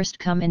phones first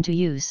come into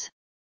use?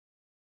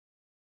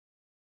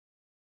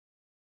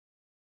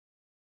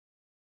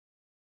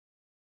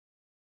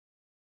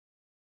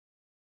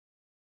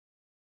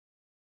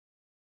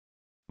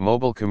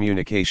 Mobile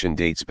communication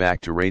dates back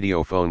to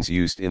radio phones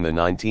used in the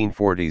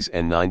 1940s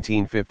and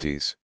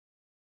 1950s.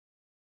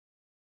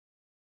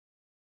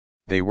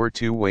 They were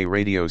two-way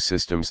radio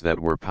systems that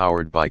were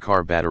powered by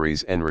car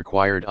batteries and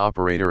required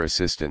operator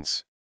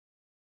assistance.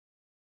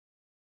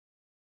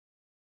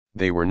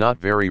 They were not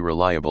very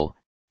reliable,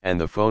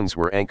 and the phones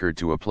were anchored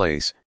to a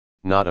place,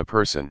 not a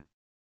person.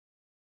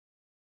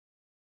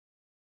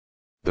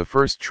 The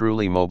first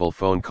truly mobile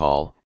phone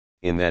call,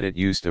 in that it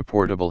used a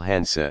portable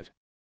handset,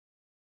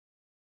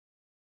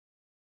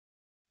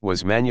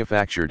 was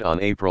manufactured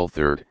on April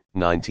 3,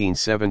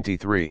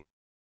 1973.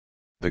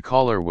 The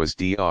caller was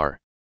Dr.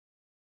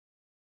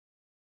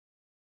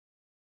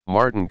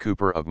 Martin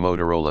Cooper of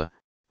Motorola,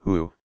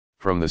 who,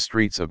 from the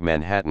streets of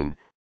Manhattan,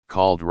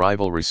 called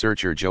rival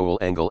researcher Joel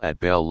Engel at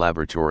Bell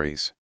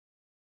Laboratories.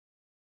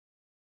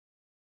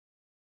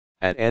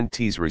 At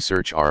NT's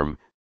research arm,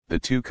 the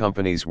two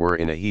companies were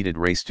in a heated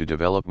race to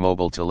develop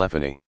mobile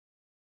telephony.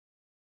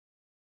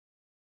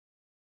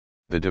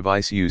 The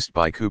device used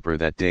by Cooper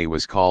that day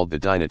was called the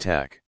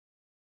Dynatac.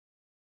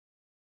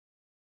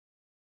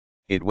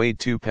 It weighed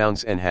 2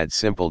 pounds and had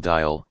simple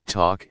dial,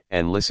 talk,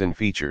 and listen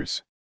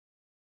features.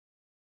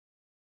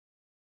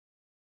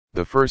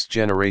 The first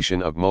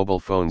generation of mobile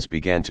phones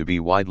began to be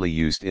widely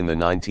used in the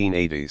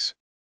 1980s.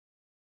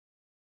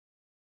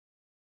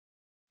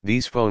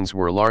 These phones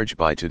were large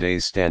by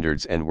today's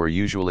standards and were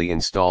usually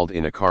installed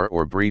in a car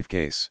or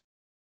briefcase.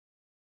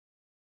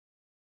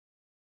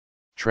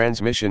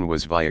 Transmission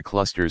was via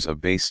clusters of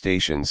base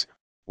stations,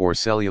 or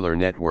cellular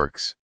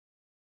networks.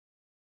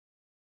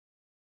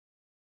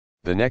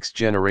 The next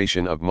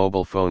generation of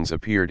mobile phones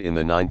appeared in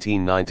the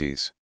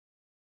 1990s.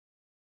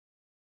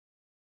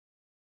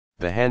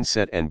 The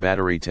handset and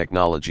battery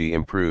technology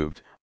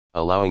improved,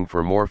 allowing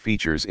for more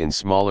features in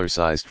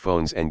smaller-sized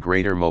phones and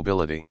greater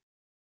mobility.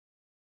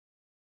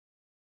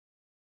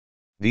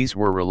 These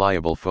were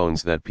reliable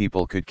phones that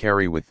people could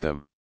carry with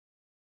them.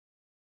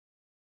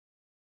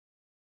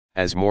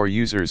 As more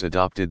users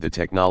adopted the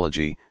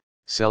technology,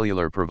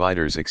 cellular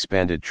providers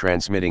expanded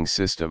transmitting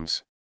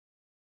systems.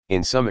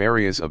 In some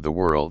areas of the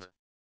world,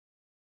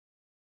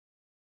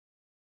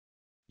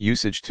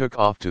 usage took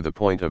off to the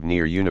point of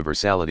near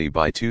universality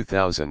by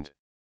 2000.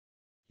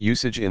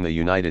 Usage in the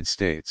United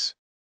States,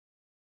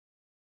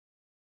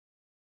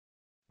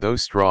 though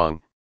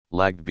strong,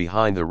 lagged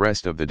behind the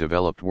rest of the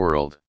developed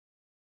world.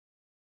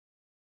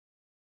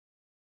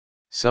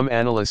 Some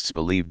analysts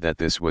believed that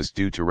this was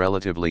due to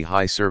relatively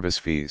high service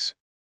fees,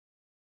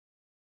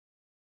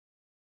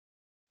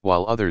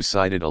 while others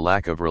cited a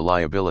lack of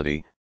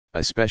reliability,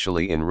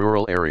 especially in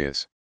rural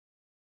areas.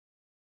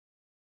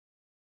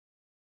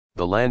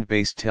 The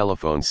land-based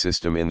telephone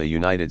system in the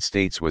United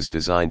States was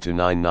designed to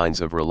 9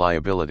 nines of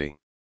reliability,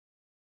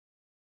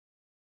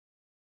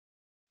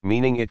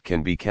 meaning it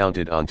can be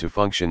counted on to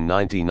function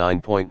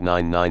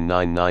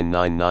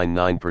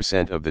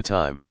 99.9999999% of the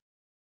time.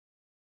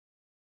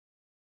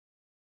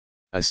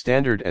 A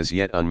standard as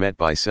yet unmet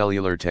by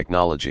cellular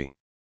technology.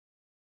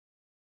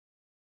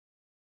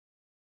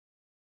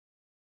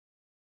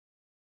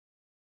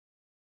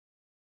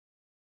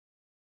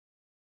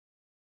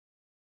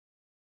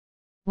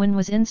 When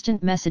was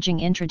instant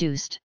messaging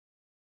introduced?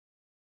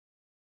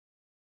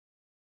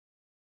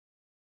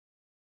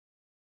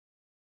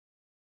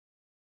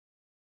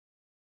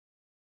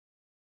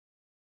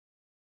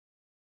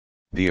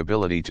 The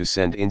ability to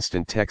send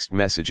instant text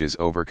messages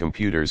over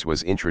computers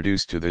was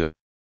introduced to the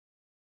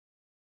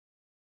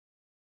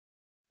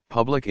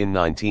public in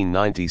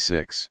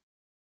 1996.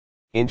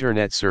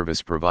 Internet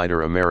Service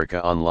Provider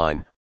America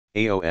Online,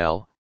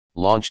 AOL,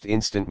 launched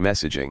instant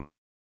messaging,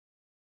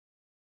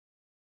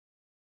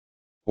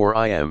 or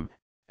IM,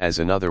 as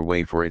another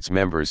way for its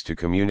members to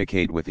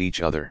communicate with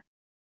each other.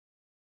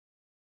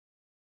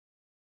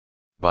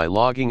 By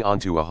logging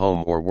onto a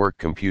home or work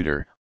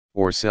computer,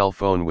 or cell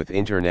phone with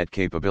internet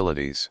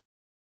capabilities,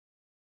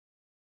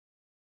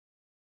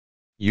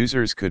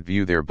 users could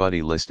view their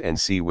buddy list and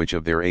see which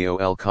of their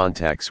AOL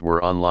contacts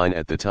were online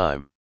at the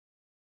time.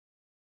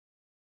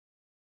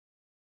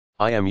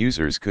 IM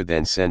users could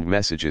then send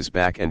messages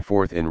back and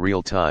forth in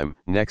real time,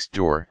 next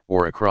door,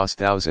 or across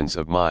thousands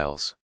of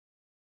miles.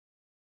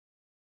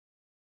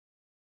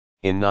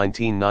 In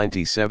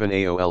 1997,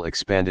 AOL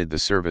expanded the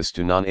service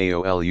to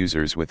non-AOL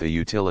users with a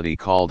utility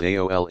called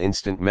AOL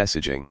Instant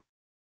Messaging,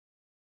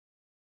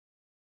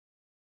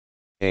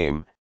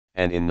 AIM,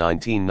 and in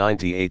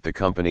 1998 the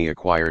company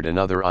acquired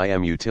another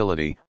IM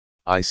utility,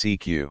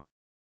 ICQ.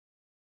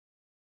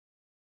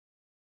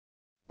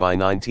 By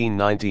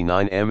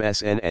 1999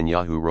 MSN and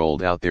Yahoo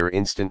rolled out their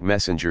instant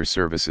messenger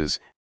services,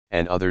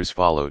 and others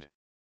followed.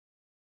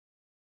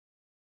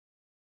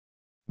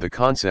 The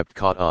concept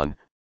caught on,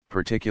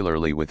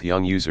 particularly with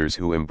young users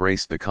who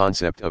embraced the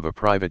concept of a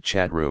private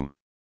chat room.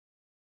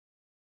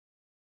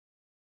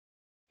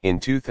 In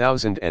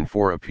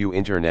 2004, a Pew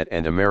Internet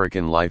and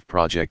American Life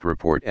Project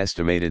report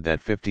estimated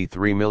that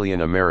 53 million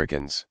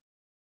Americans,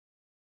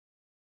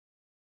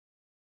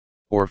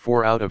 or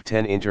 4 out of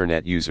 10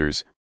 Internet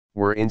users,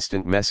 were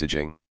instant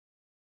messaging.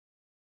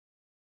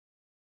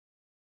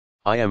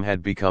 IM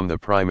had become the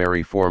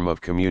primary form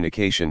of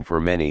communication for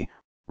many,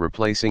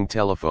 replacing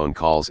telephone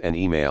calls and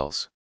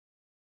emails.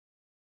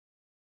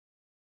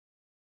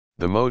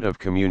 The mode of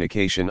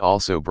communication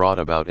also brought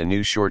about a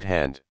new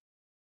shorthand,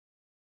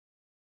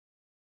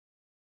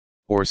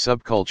 or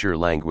subculture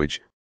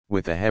language,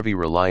 with a heavy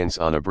reliance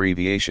on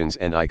abbreviations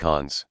and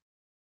icons.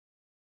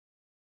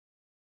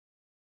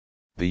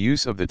 The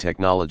use of the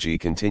technology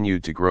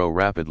continued to grow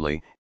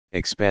rapidly,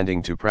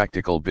 expanding to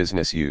practical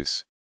business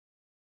use.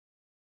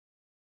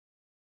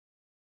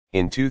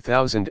 In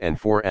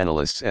 2004,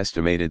 analysts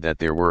estimated that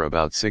there were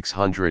about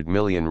 600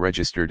 million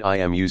registered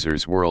IM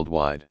users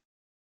worldwide.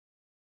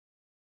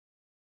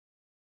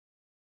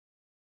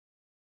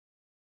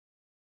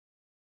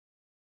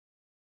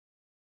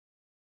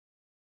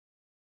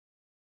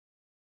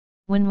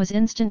 When was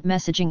instant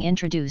messaging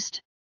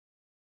introduced?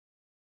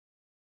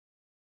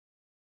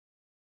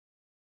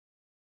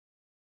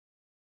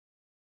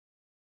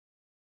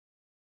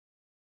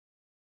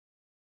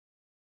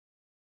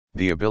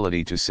 The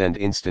ability to send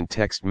instant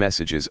text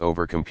messages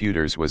over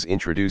computers was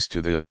introduced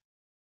to the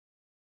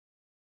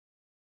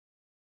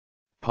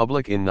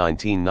public in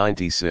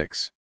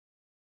 1996.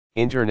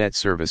 Internet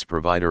Service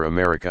Provider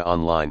America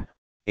Online,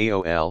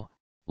 AOL,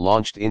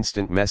 launched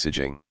instant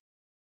messaging,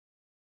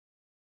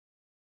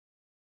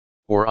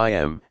 or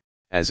IM,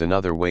 as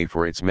another way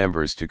for its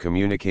members to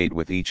communicate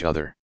with each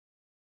other.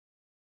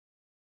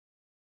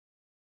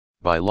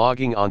 By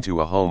logging onto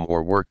a home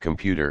or work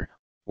computer,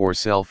 or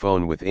cell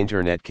phone with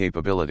internet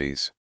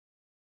capabilities,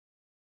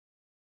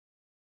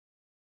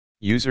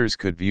 users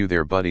could view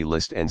their buddy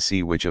list and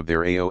see which of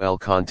their AOL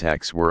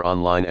contacts were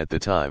online at the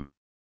time.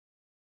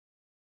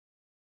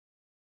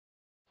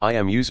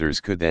 IM users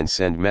could then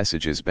send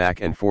messages back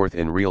and forth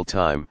in real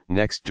time,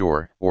 next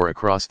door, or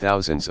across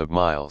thousands of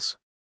miles.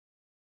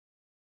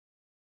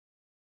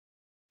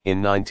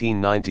 In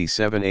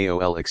 1997,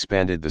 AOL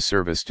expanded the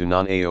service to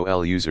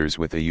non-AOL users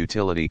with a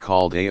utility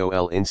called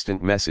AOL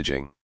Instant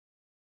Messaging,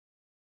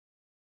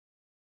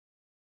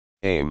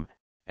 AIM,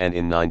 and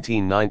in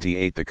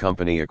 1998 the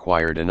company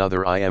acquired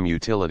another IM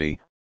utility,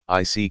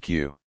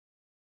 ICQ.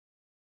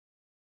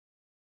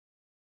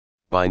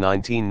 By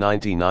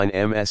 1999,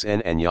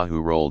 MSN and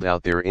Yahoo rolled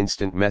out their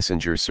instant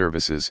messenger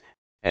services,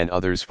 and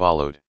others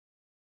followed.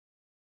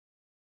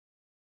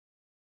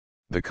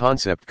 The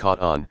concept caught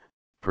on,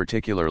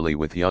 particularly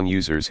with young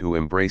users who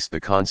embraced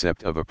the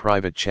concept of a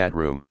private chat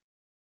room.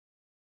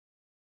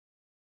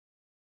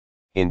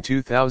 In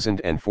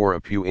 2004,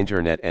 a Pew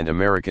Internet and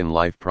American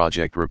Life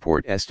Project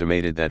report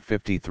estimated that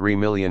 53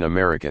 million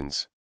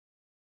Americans,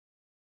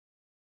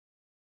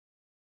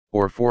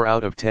 or 4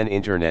 out of 10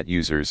 Internet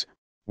users,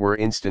 were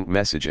instant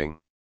messaging.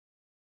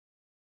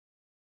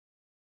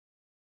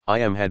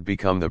 IM had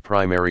become the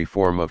primary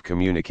form of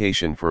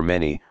communication for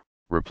many,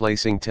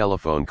 replacing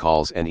telephone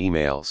calls and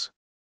emails.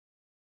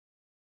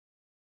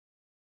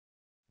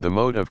 The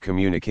mode of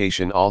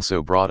communication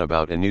also brought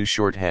about a new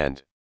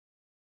shorthand,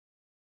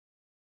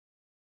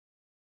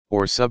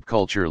 or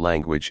subculture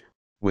language,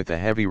 with a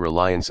heavy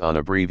reliance on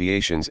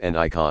abbreviations and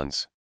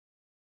icons.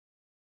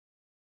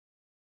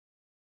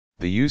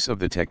 The use of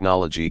the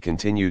technology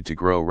continued to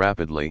grow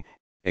rapidly,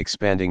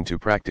 expanding to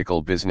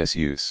practical business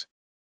use.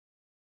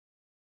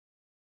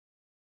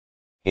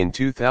 In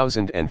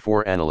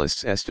 2004,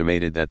 analysts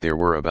estimated that there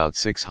were about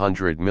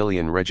 600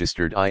 million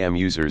registered IM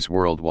users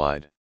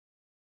worldwide.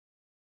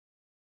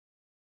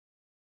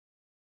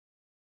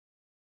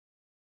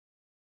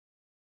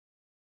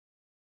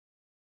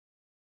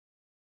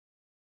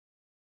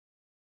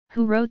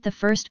 Who wrote the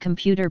first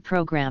computer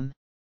program?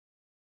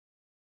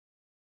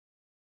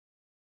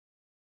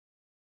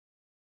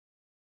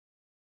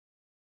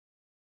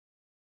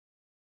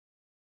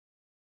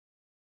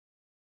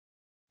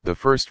 The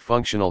first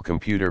functional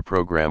computer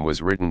program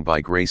was written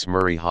by Grace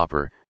Murray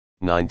Hopper,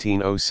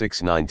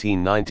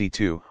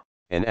 1906-1992,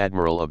 an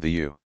admiral of the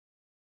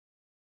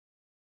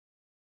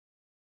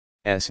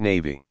U.S.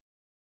 Navy.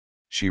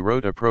 She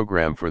wrote a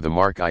program for the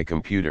Mark I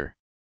computer.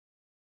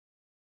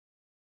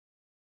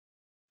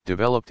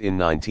 Developed in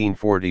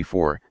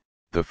 1944,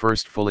 the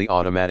first fully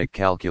automatic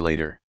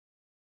calculator.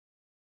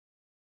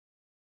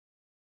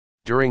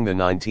 During the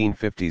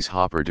 1950s,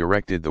 Hopper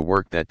directed the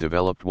work that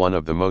developed one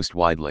of the most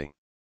widely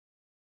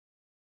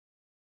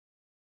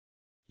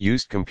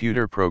used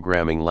computer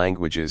programming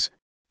languages,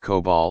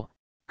 COBOL,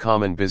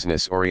 Common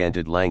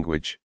Business-Oriented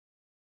Language.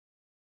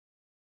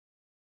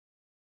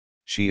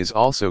 She is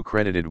also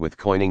credited with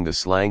coining the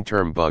slang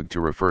term bug to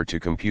refer to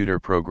computer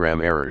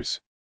program errors.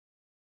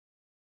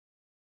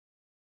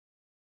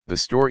 The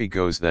story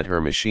goes that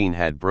her machine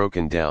had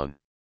broken down,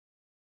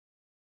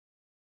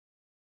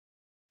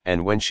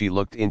 and when she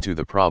looked into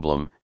the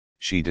problem,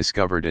 she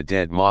discovered a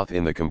dead moth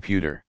in the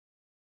computer.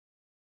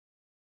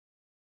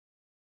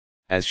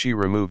 As she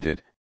removed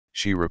it,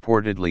 she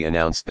reportedly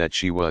announced that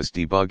she was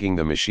debugging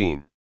the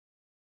machine.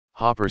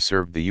 Hopper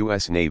served the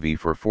U.S. Navy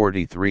for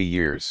 43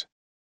 years.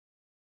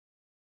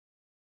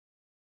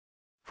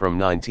 From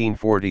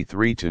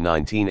 1943 to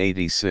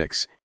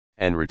 1986,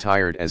 and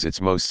retired as its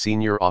most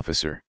senior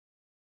officer.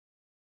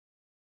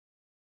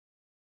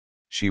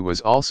 She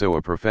was also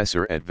a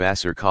professor at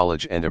Vassar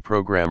College and a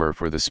programmer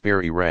for the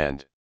Sperry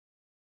Rand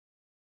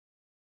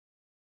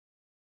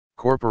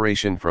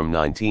Corporation from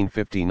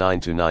 1959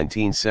 to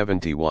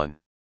 1971.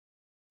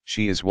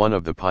 She is one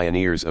of the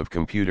pioneers of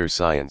computer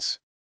science.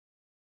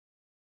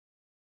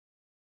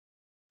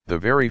 The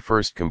very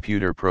first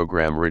computer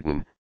program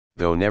written,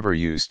 though never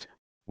used,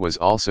 was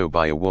also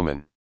by a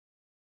woman.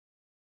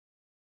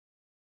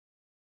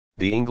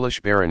 The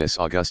English Baroness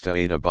Augusta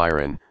Ada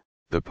Byron,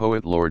 the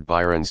poet Lord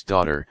Byron's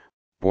daughter,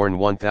 born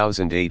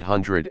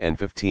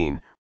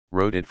 1815,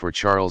 wrote it for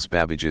Charles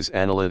Babbage's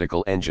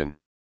analytical engine,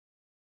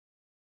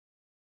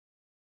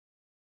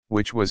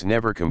 which was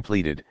never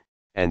completed,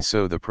 and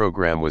so the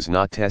program was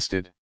not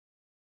tested.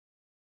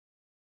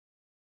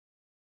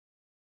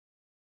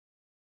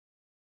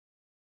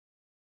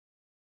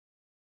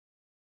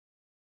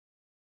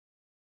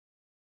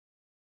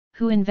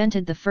 Who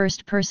invented the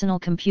first personal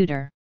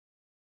computer?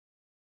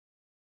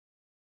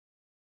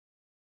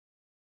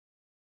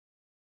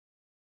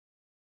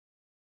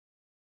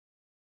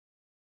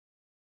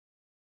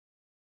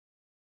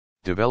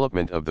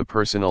 Development of the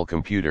personal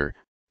computer,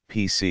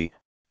 PC,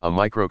 a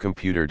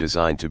microcomputer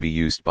designed to be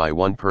used by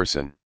one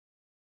person,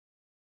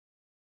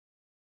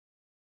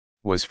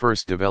 was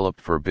first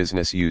developed for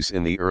business use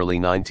in the early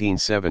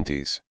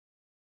 1970s.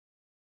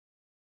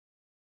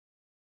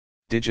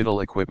 Digital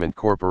Equipment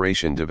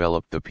Corporation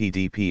developed the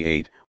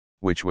PDP-8,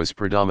 which was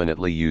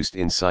predominantly used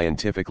in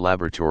scientific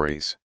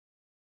laboratories.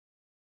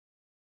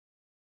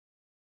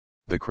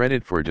 The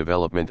credit for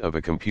development of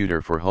a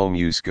computer for home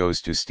use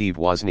goes to Steve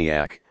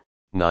Wozniak,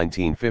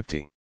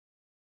 1950.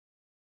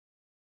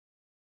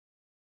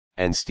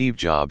 And Steve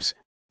Jobs,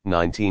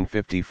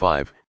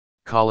 1955,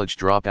 college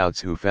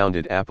dropouts who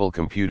founded Apple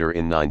Computer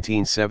in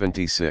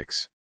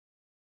 1976.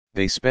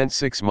 They spent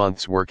 6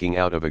 months working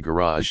out of a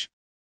garage,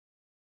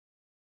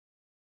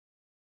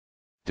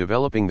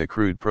 developing the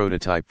crude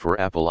prototype for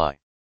Apple I,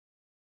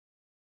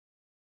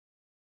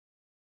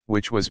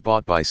 which was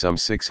bought by some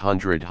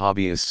 600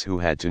 hobbyists who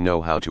had to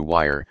know how to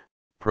wire,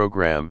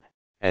 program,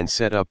 and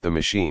set up the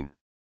machine.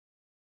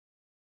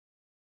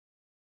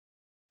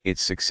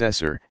 Its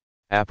successor,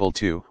 Apple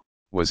II,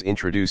 was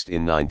introduced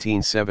in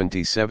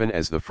 1977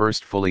 as the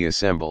first fully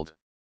assembled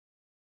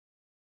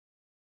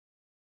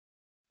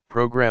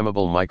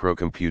programmable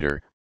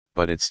microcomputer,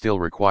 but it still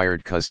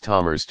required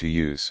customers to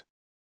use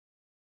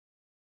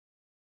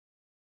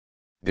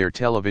their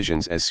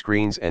televisions as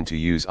screens and to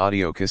use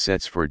audio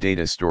cassettes for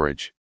data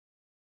storage.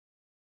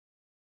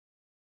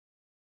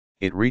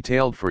 It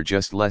retailed for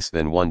just less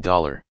than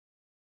 $1.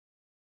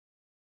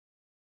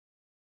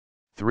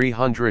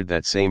 300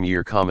 That same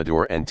year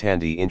Commodore and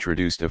Tandy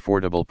introduced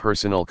affordable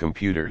personal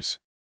computers.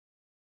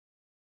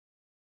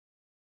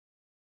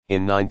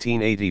 In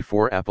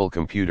 1984 Apple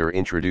Computer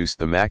introduced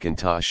the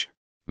Macintosh,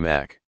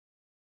 Mac,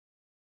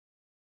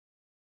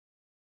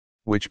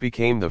 which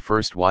became the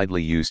first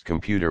widely used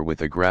computer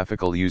with a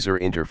graphical user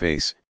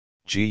interface,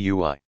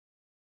 GUI.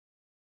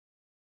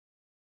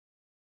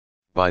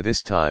 By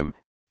this time,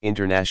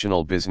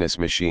 International Business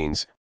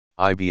Machines,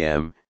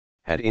 IBM,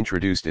 had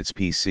introduced its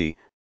PC,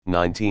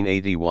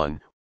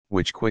 1981,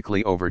 which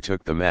quickly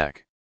overtook the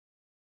Mac.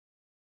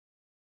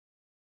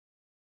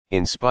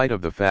 In spite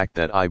of the fact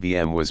that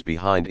IBM was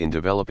behind in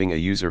developing a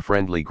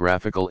user-friendly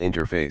graphical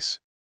interface.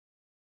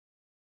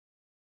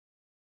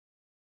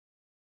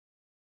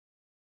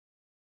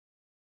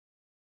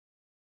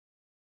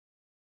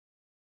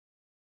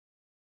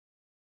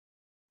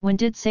 When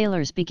did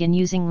sailors begin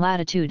using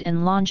latitude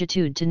and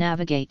longitude to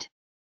navigate?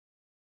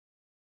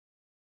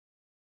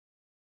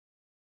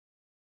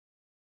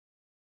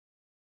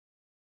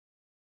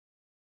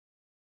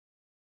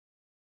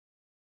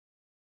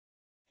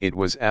 It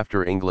was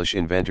after English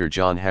inventor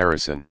John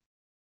Harrison,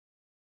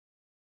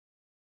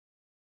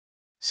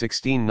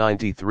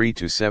 1693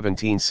 to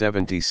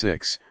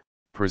 1776,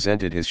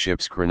 presented his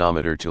ship's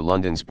chronometer to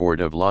London's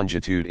Board of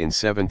Longitude in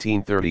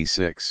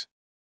 1736.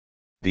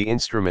 The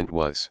instrument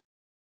was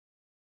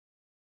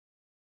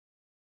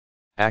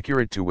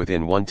accurate to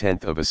within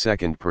 1/10 of a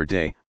second per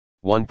day,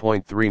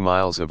 1.3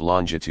 miles of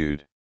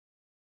longitude.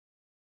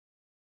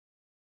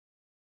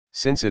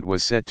 Since it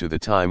was set to the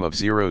time of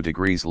 0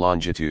 degrees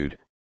longitude,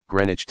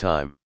 Greenwich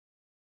time,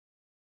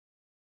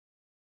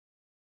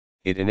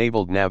 it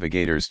enabled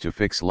navigators to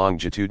fix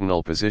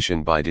longitudinal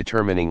position by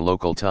determining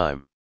local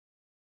time.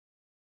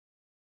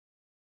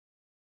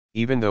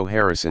 Even though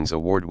Harrison's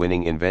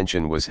award-winning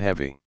invention was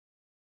heavy,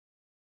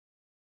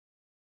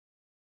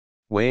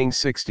 weighing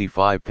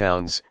 65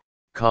 pounds,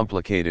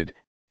 complicated,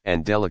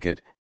 and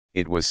delicate,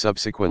 it was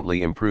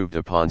subsequently improved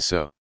upon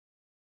so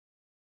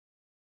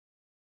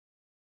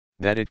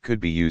that it could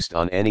be used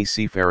on any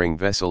seafaring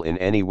vessel in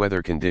any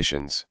weather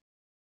conditions.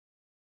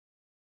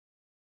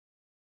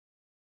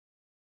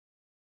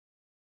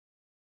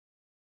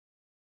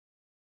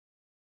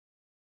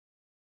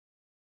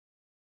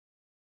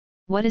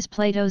 What is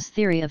Plato's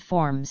theory of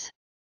forms?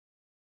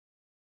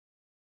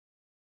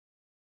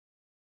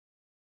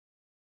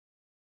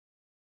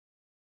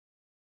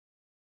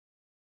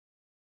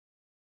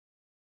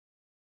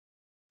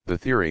 The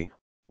theory,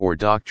 or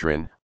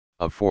doctrine,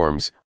 of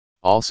forms,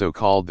 also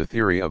called the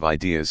theory of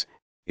ideas,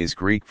 is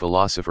Greek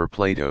philosopher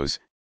Plato's,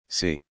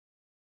 c.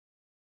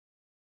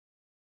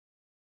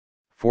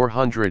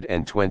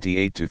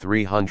 428 to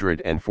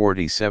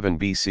 347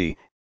 BC,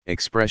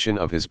 expression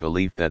of his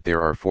belief that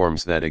there are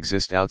forms that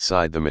exist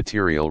outside the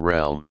material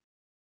realm,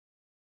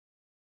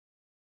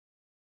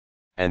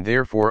 and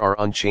therefore are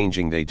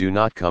unchanging. They do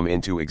not come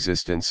into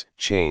existence,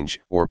 change,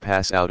 or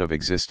pass out of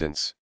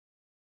existence.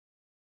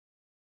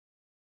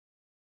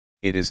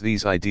 It is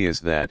these ideas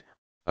that,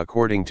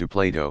 according to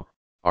Plato,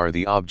 are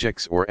the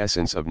objects or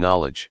essence of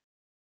knowledge.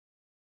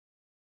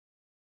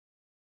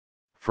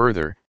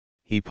 Further,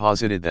 he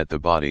posited that the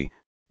body,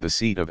 the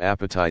seat of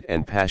appetite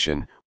and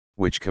passion,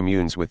 which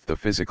communes with the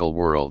physical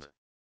world,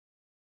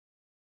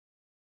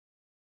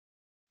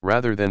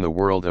 rather than the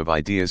world of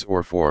ideas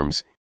or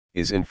forms,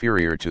 is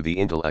inferior to the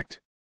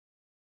intellect.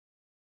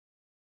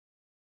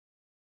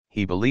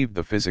 He believed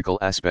the physical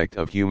aspect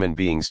of human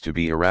beings to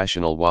be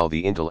irrational, while the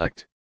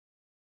intellect,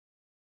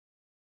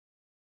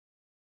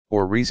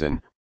 or reason,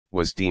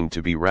 was deemed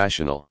to be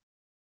rational.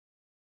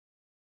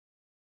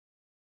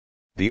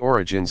 The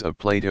origins of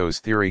Plato's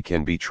theory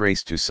can be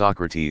traced to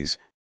Socrates,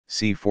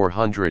 c.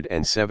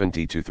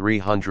 470 to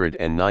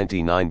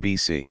 399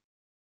 BC,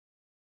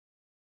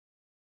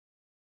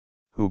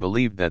 who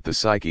believed that the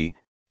psyche,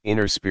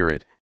 inner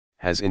spirit,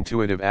 has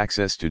intuitive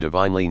access to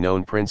divinely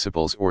known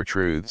principles or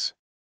truths,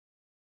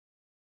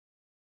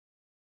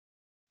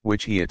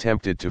 which he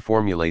attempted to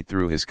formulate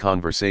through his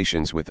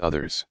conversations with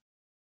others.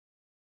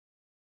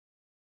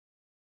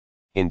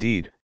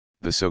 Indeed,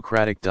 the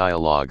Socratic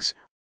dialogues,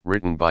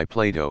 written by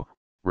Plato,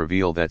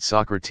 reveal that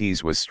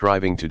Socrates was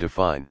striving to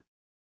define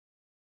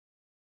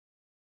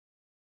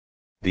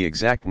the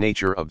exact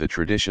nature of the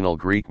traditional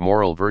Greek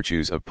moral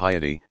virtues of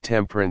piety,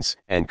 temperance,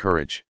 and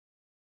courage.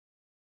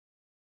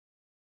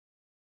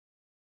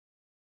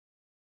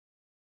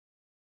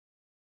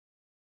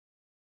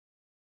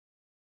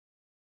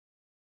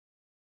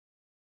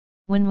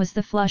 When was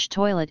the flush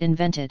toilet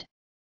invented?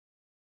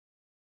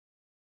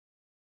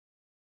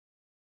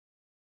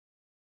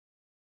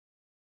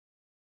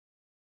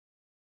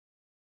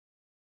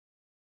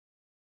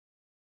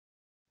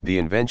 The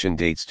invention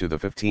dates to the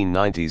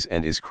 1590s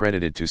and is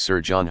credited to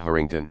Sir John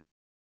Harington.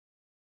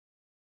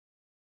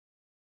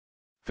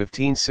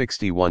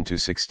 1561 to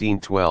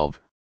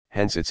 1612,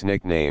 hence its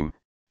nickname,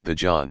 the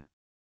John.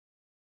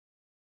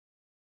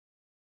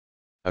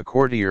 A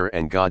courtier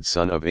and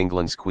godson of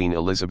England's Queen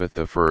Elizabeth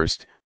I,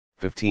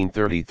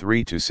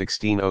 1533 to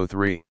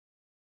 1603.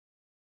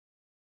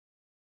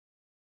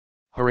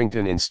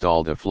 Harington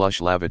installed a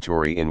flush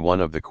lavatory in one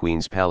of the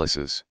Queen's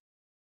palaces.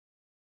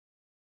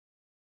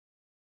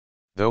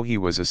 Though he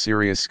was a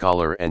serious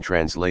scholar and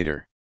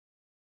translator,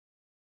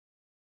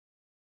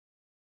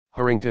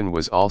 Harington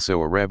was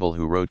also a rebel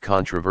who wrote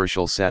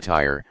controversial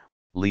satire,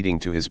 leading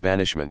to his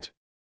banishment.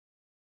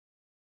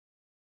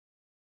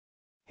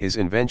 His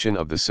invention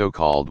of the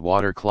so-called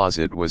water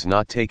closet was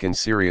not taken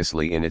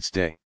seriously in its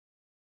day.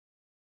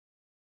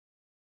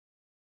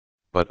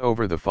 But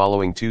over the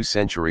following 2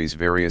 centuries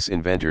various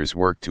inventors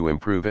worked to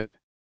improve it,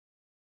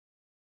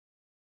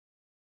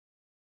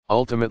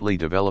 ultimately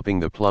developing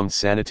the plumbed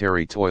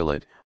sanitary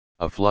toilet,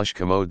 a flush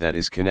commode that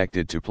is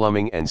connected to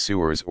plumbing and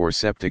sewers or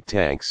septic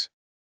tanks.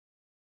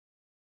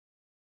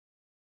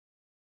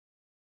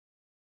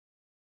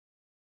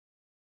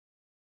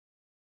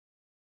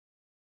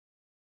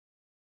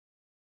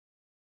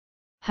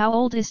 How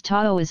old is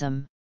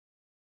Taoism?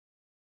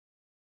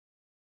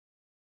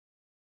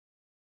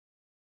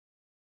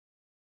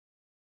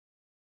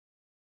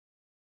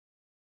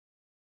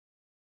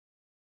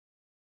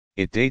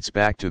 It dates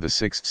back to the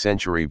 6th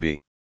century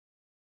B.C.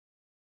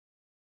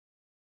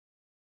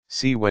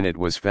 when it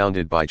was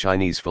founded by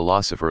Chinese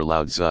philosopher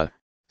Lao Tzu,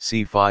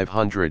 c.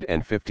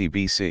 550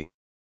 BC.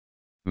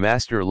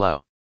 Master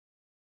Lao,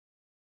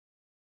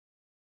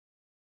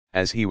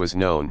 as he was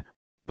known,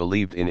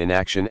 believed in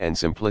inaction and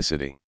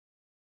simplicity,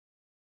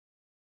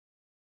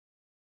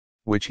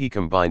 which he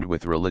combined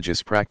with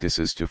religious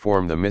practices to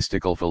form the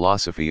mystical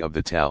philosophy of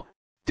the Tao,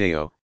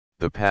 Dao,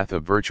 the path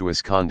of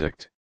virtuous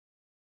conduct.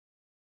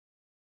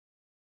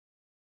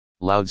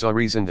 Lao Tzu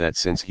reasoned that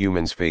since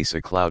humans face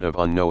a cloud of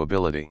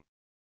unknowability,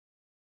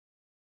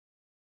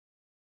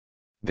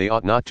 they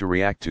ought not to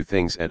react to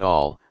things at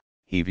all.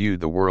 He viewed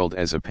the world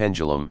as a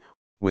pendulum,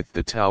 with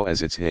the Tao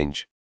as its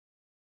hinge.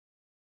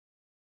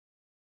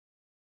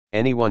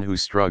 Anyone who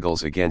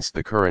struggles against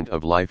the current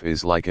of life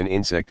is like an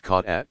insect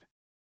caught at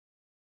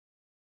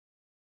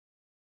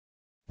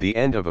the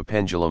end of a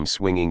pendulum,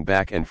 swinging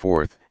back and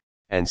forth,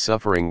 and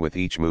suffering with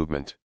each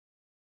movement.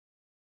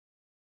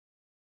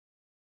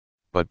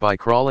 But by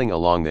crawling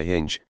along the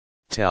hinge,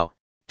 Tao,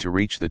 to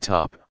reach the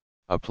top,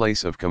 a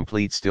place of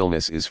complete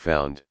stillness is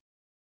found.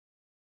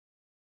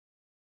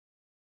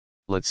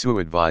 Lao Tzu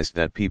advised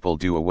that people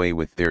do away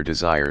with their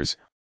desires,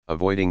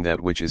 avoiding that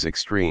which is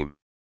extreme,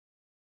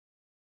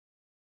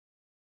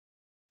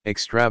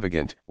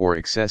 extravagant, or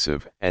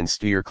excessive, and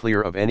steer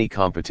clear of any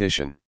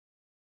competition.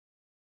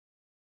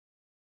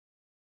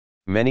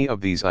 Many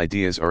of these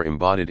ideas are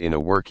embodied in a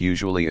work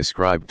usually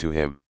ascribed to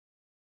him.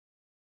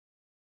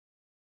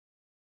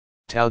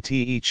 Tao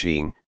Te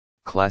Ching,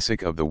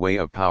 classic of the Way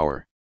of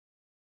Power.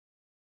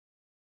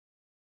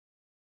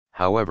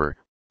 However,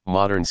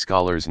 modern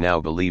scholars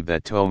now believe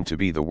that tome to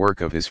be the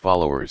work of his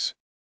followers.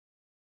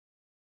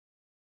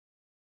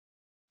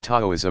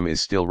 Taoism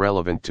is still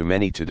relevant to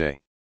many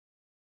today.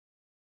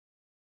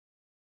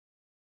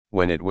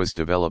 When it was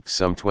developed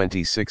some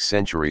 26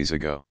 centuries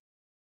ago,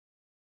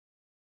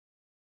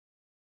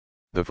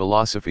 the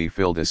philosophy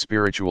filled a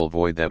spiritual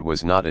void that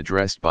was not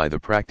addressed by the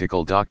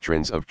practical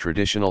doctrines of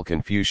traditional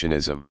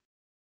Confucianism.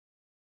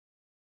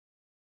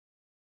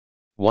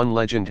 One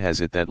legend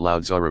has it that Lao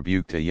Tzu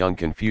rebuked a young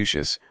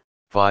Confucius,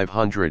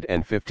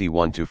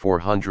 551 to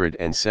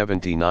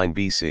 479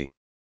 BC.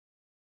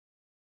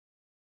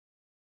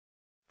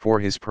 For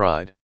his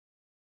pride.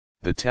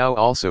 The Tao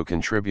also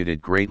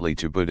contributed greatly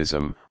to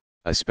Buddhism,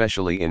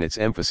 especially in its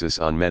emphasis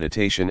on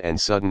meditation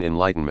and sudden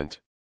enlightenment.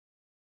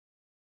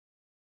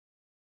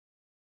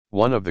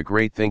 One of the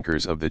great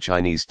thinkers of the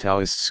Chinese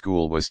Taoist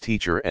school was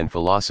teacher and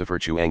philosopher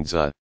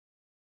Chuang-Tzu.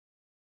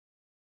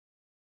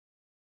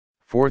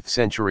 4th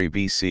century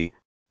BC,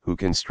 who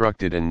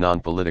constructed a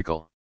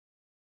non-political,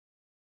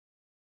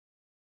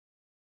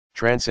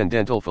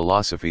 transcendental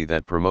philosophy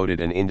that promoted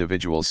an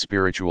individual's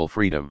spiritual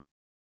freedom.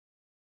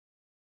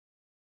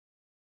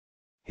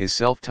 His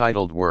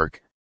self-titled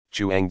work,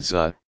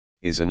 Chuang-Tzu,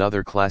 is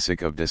another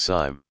classic of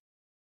Dasein.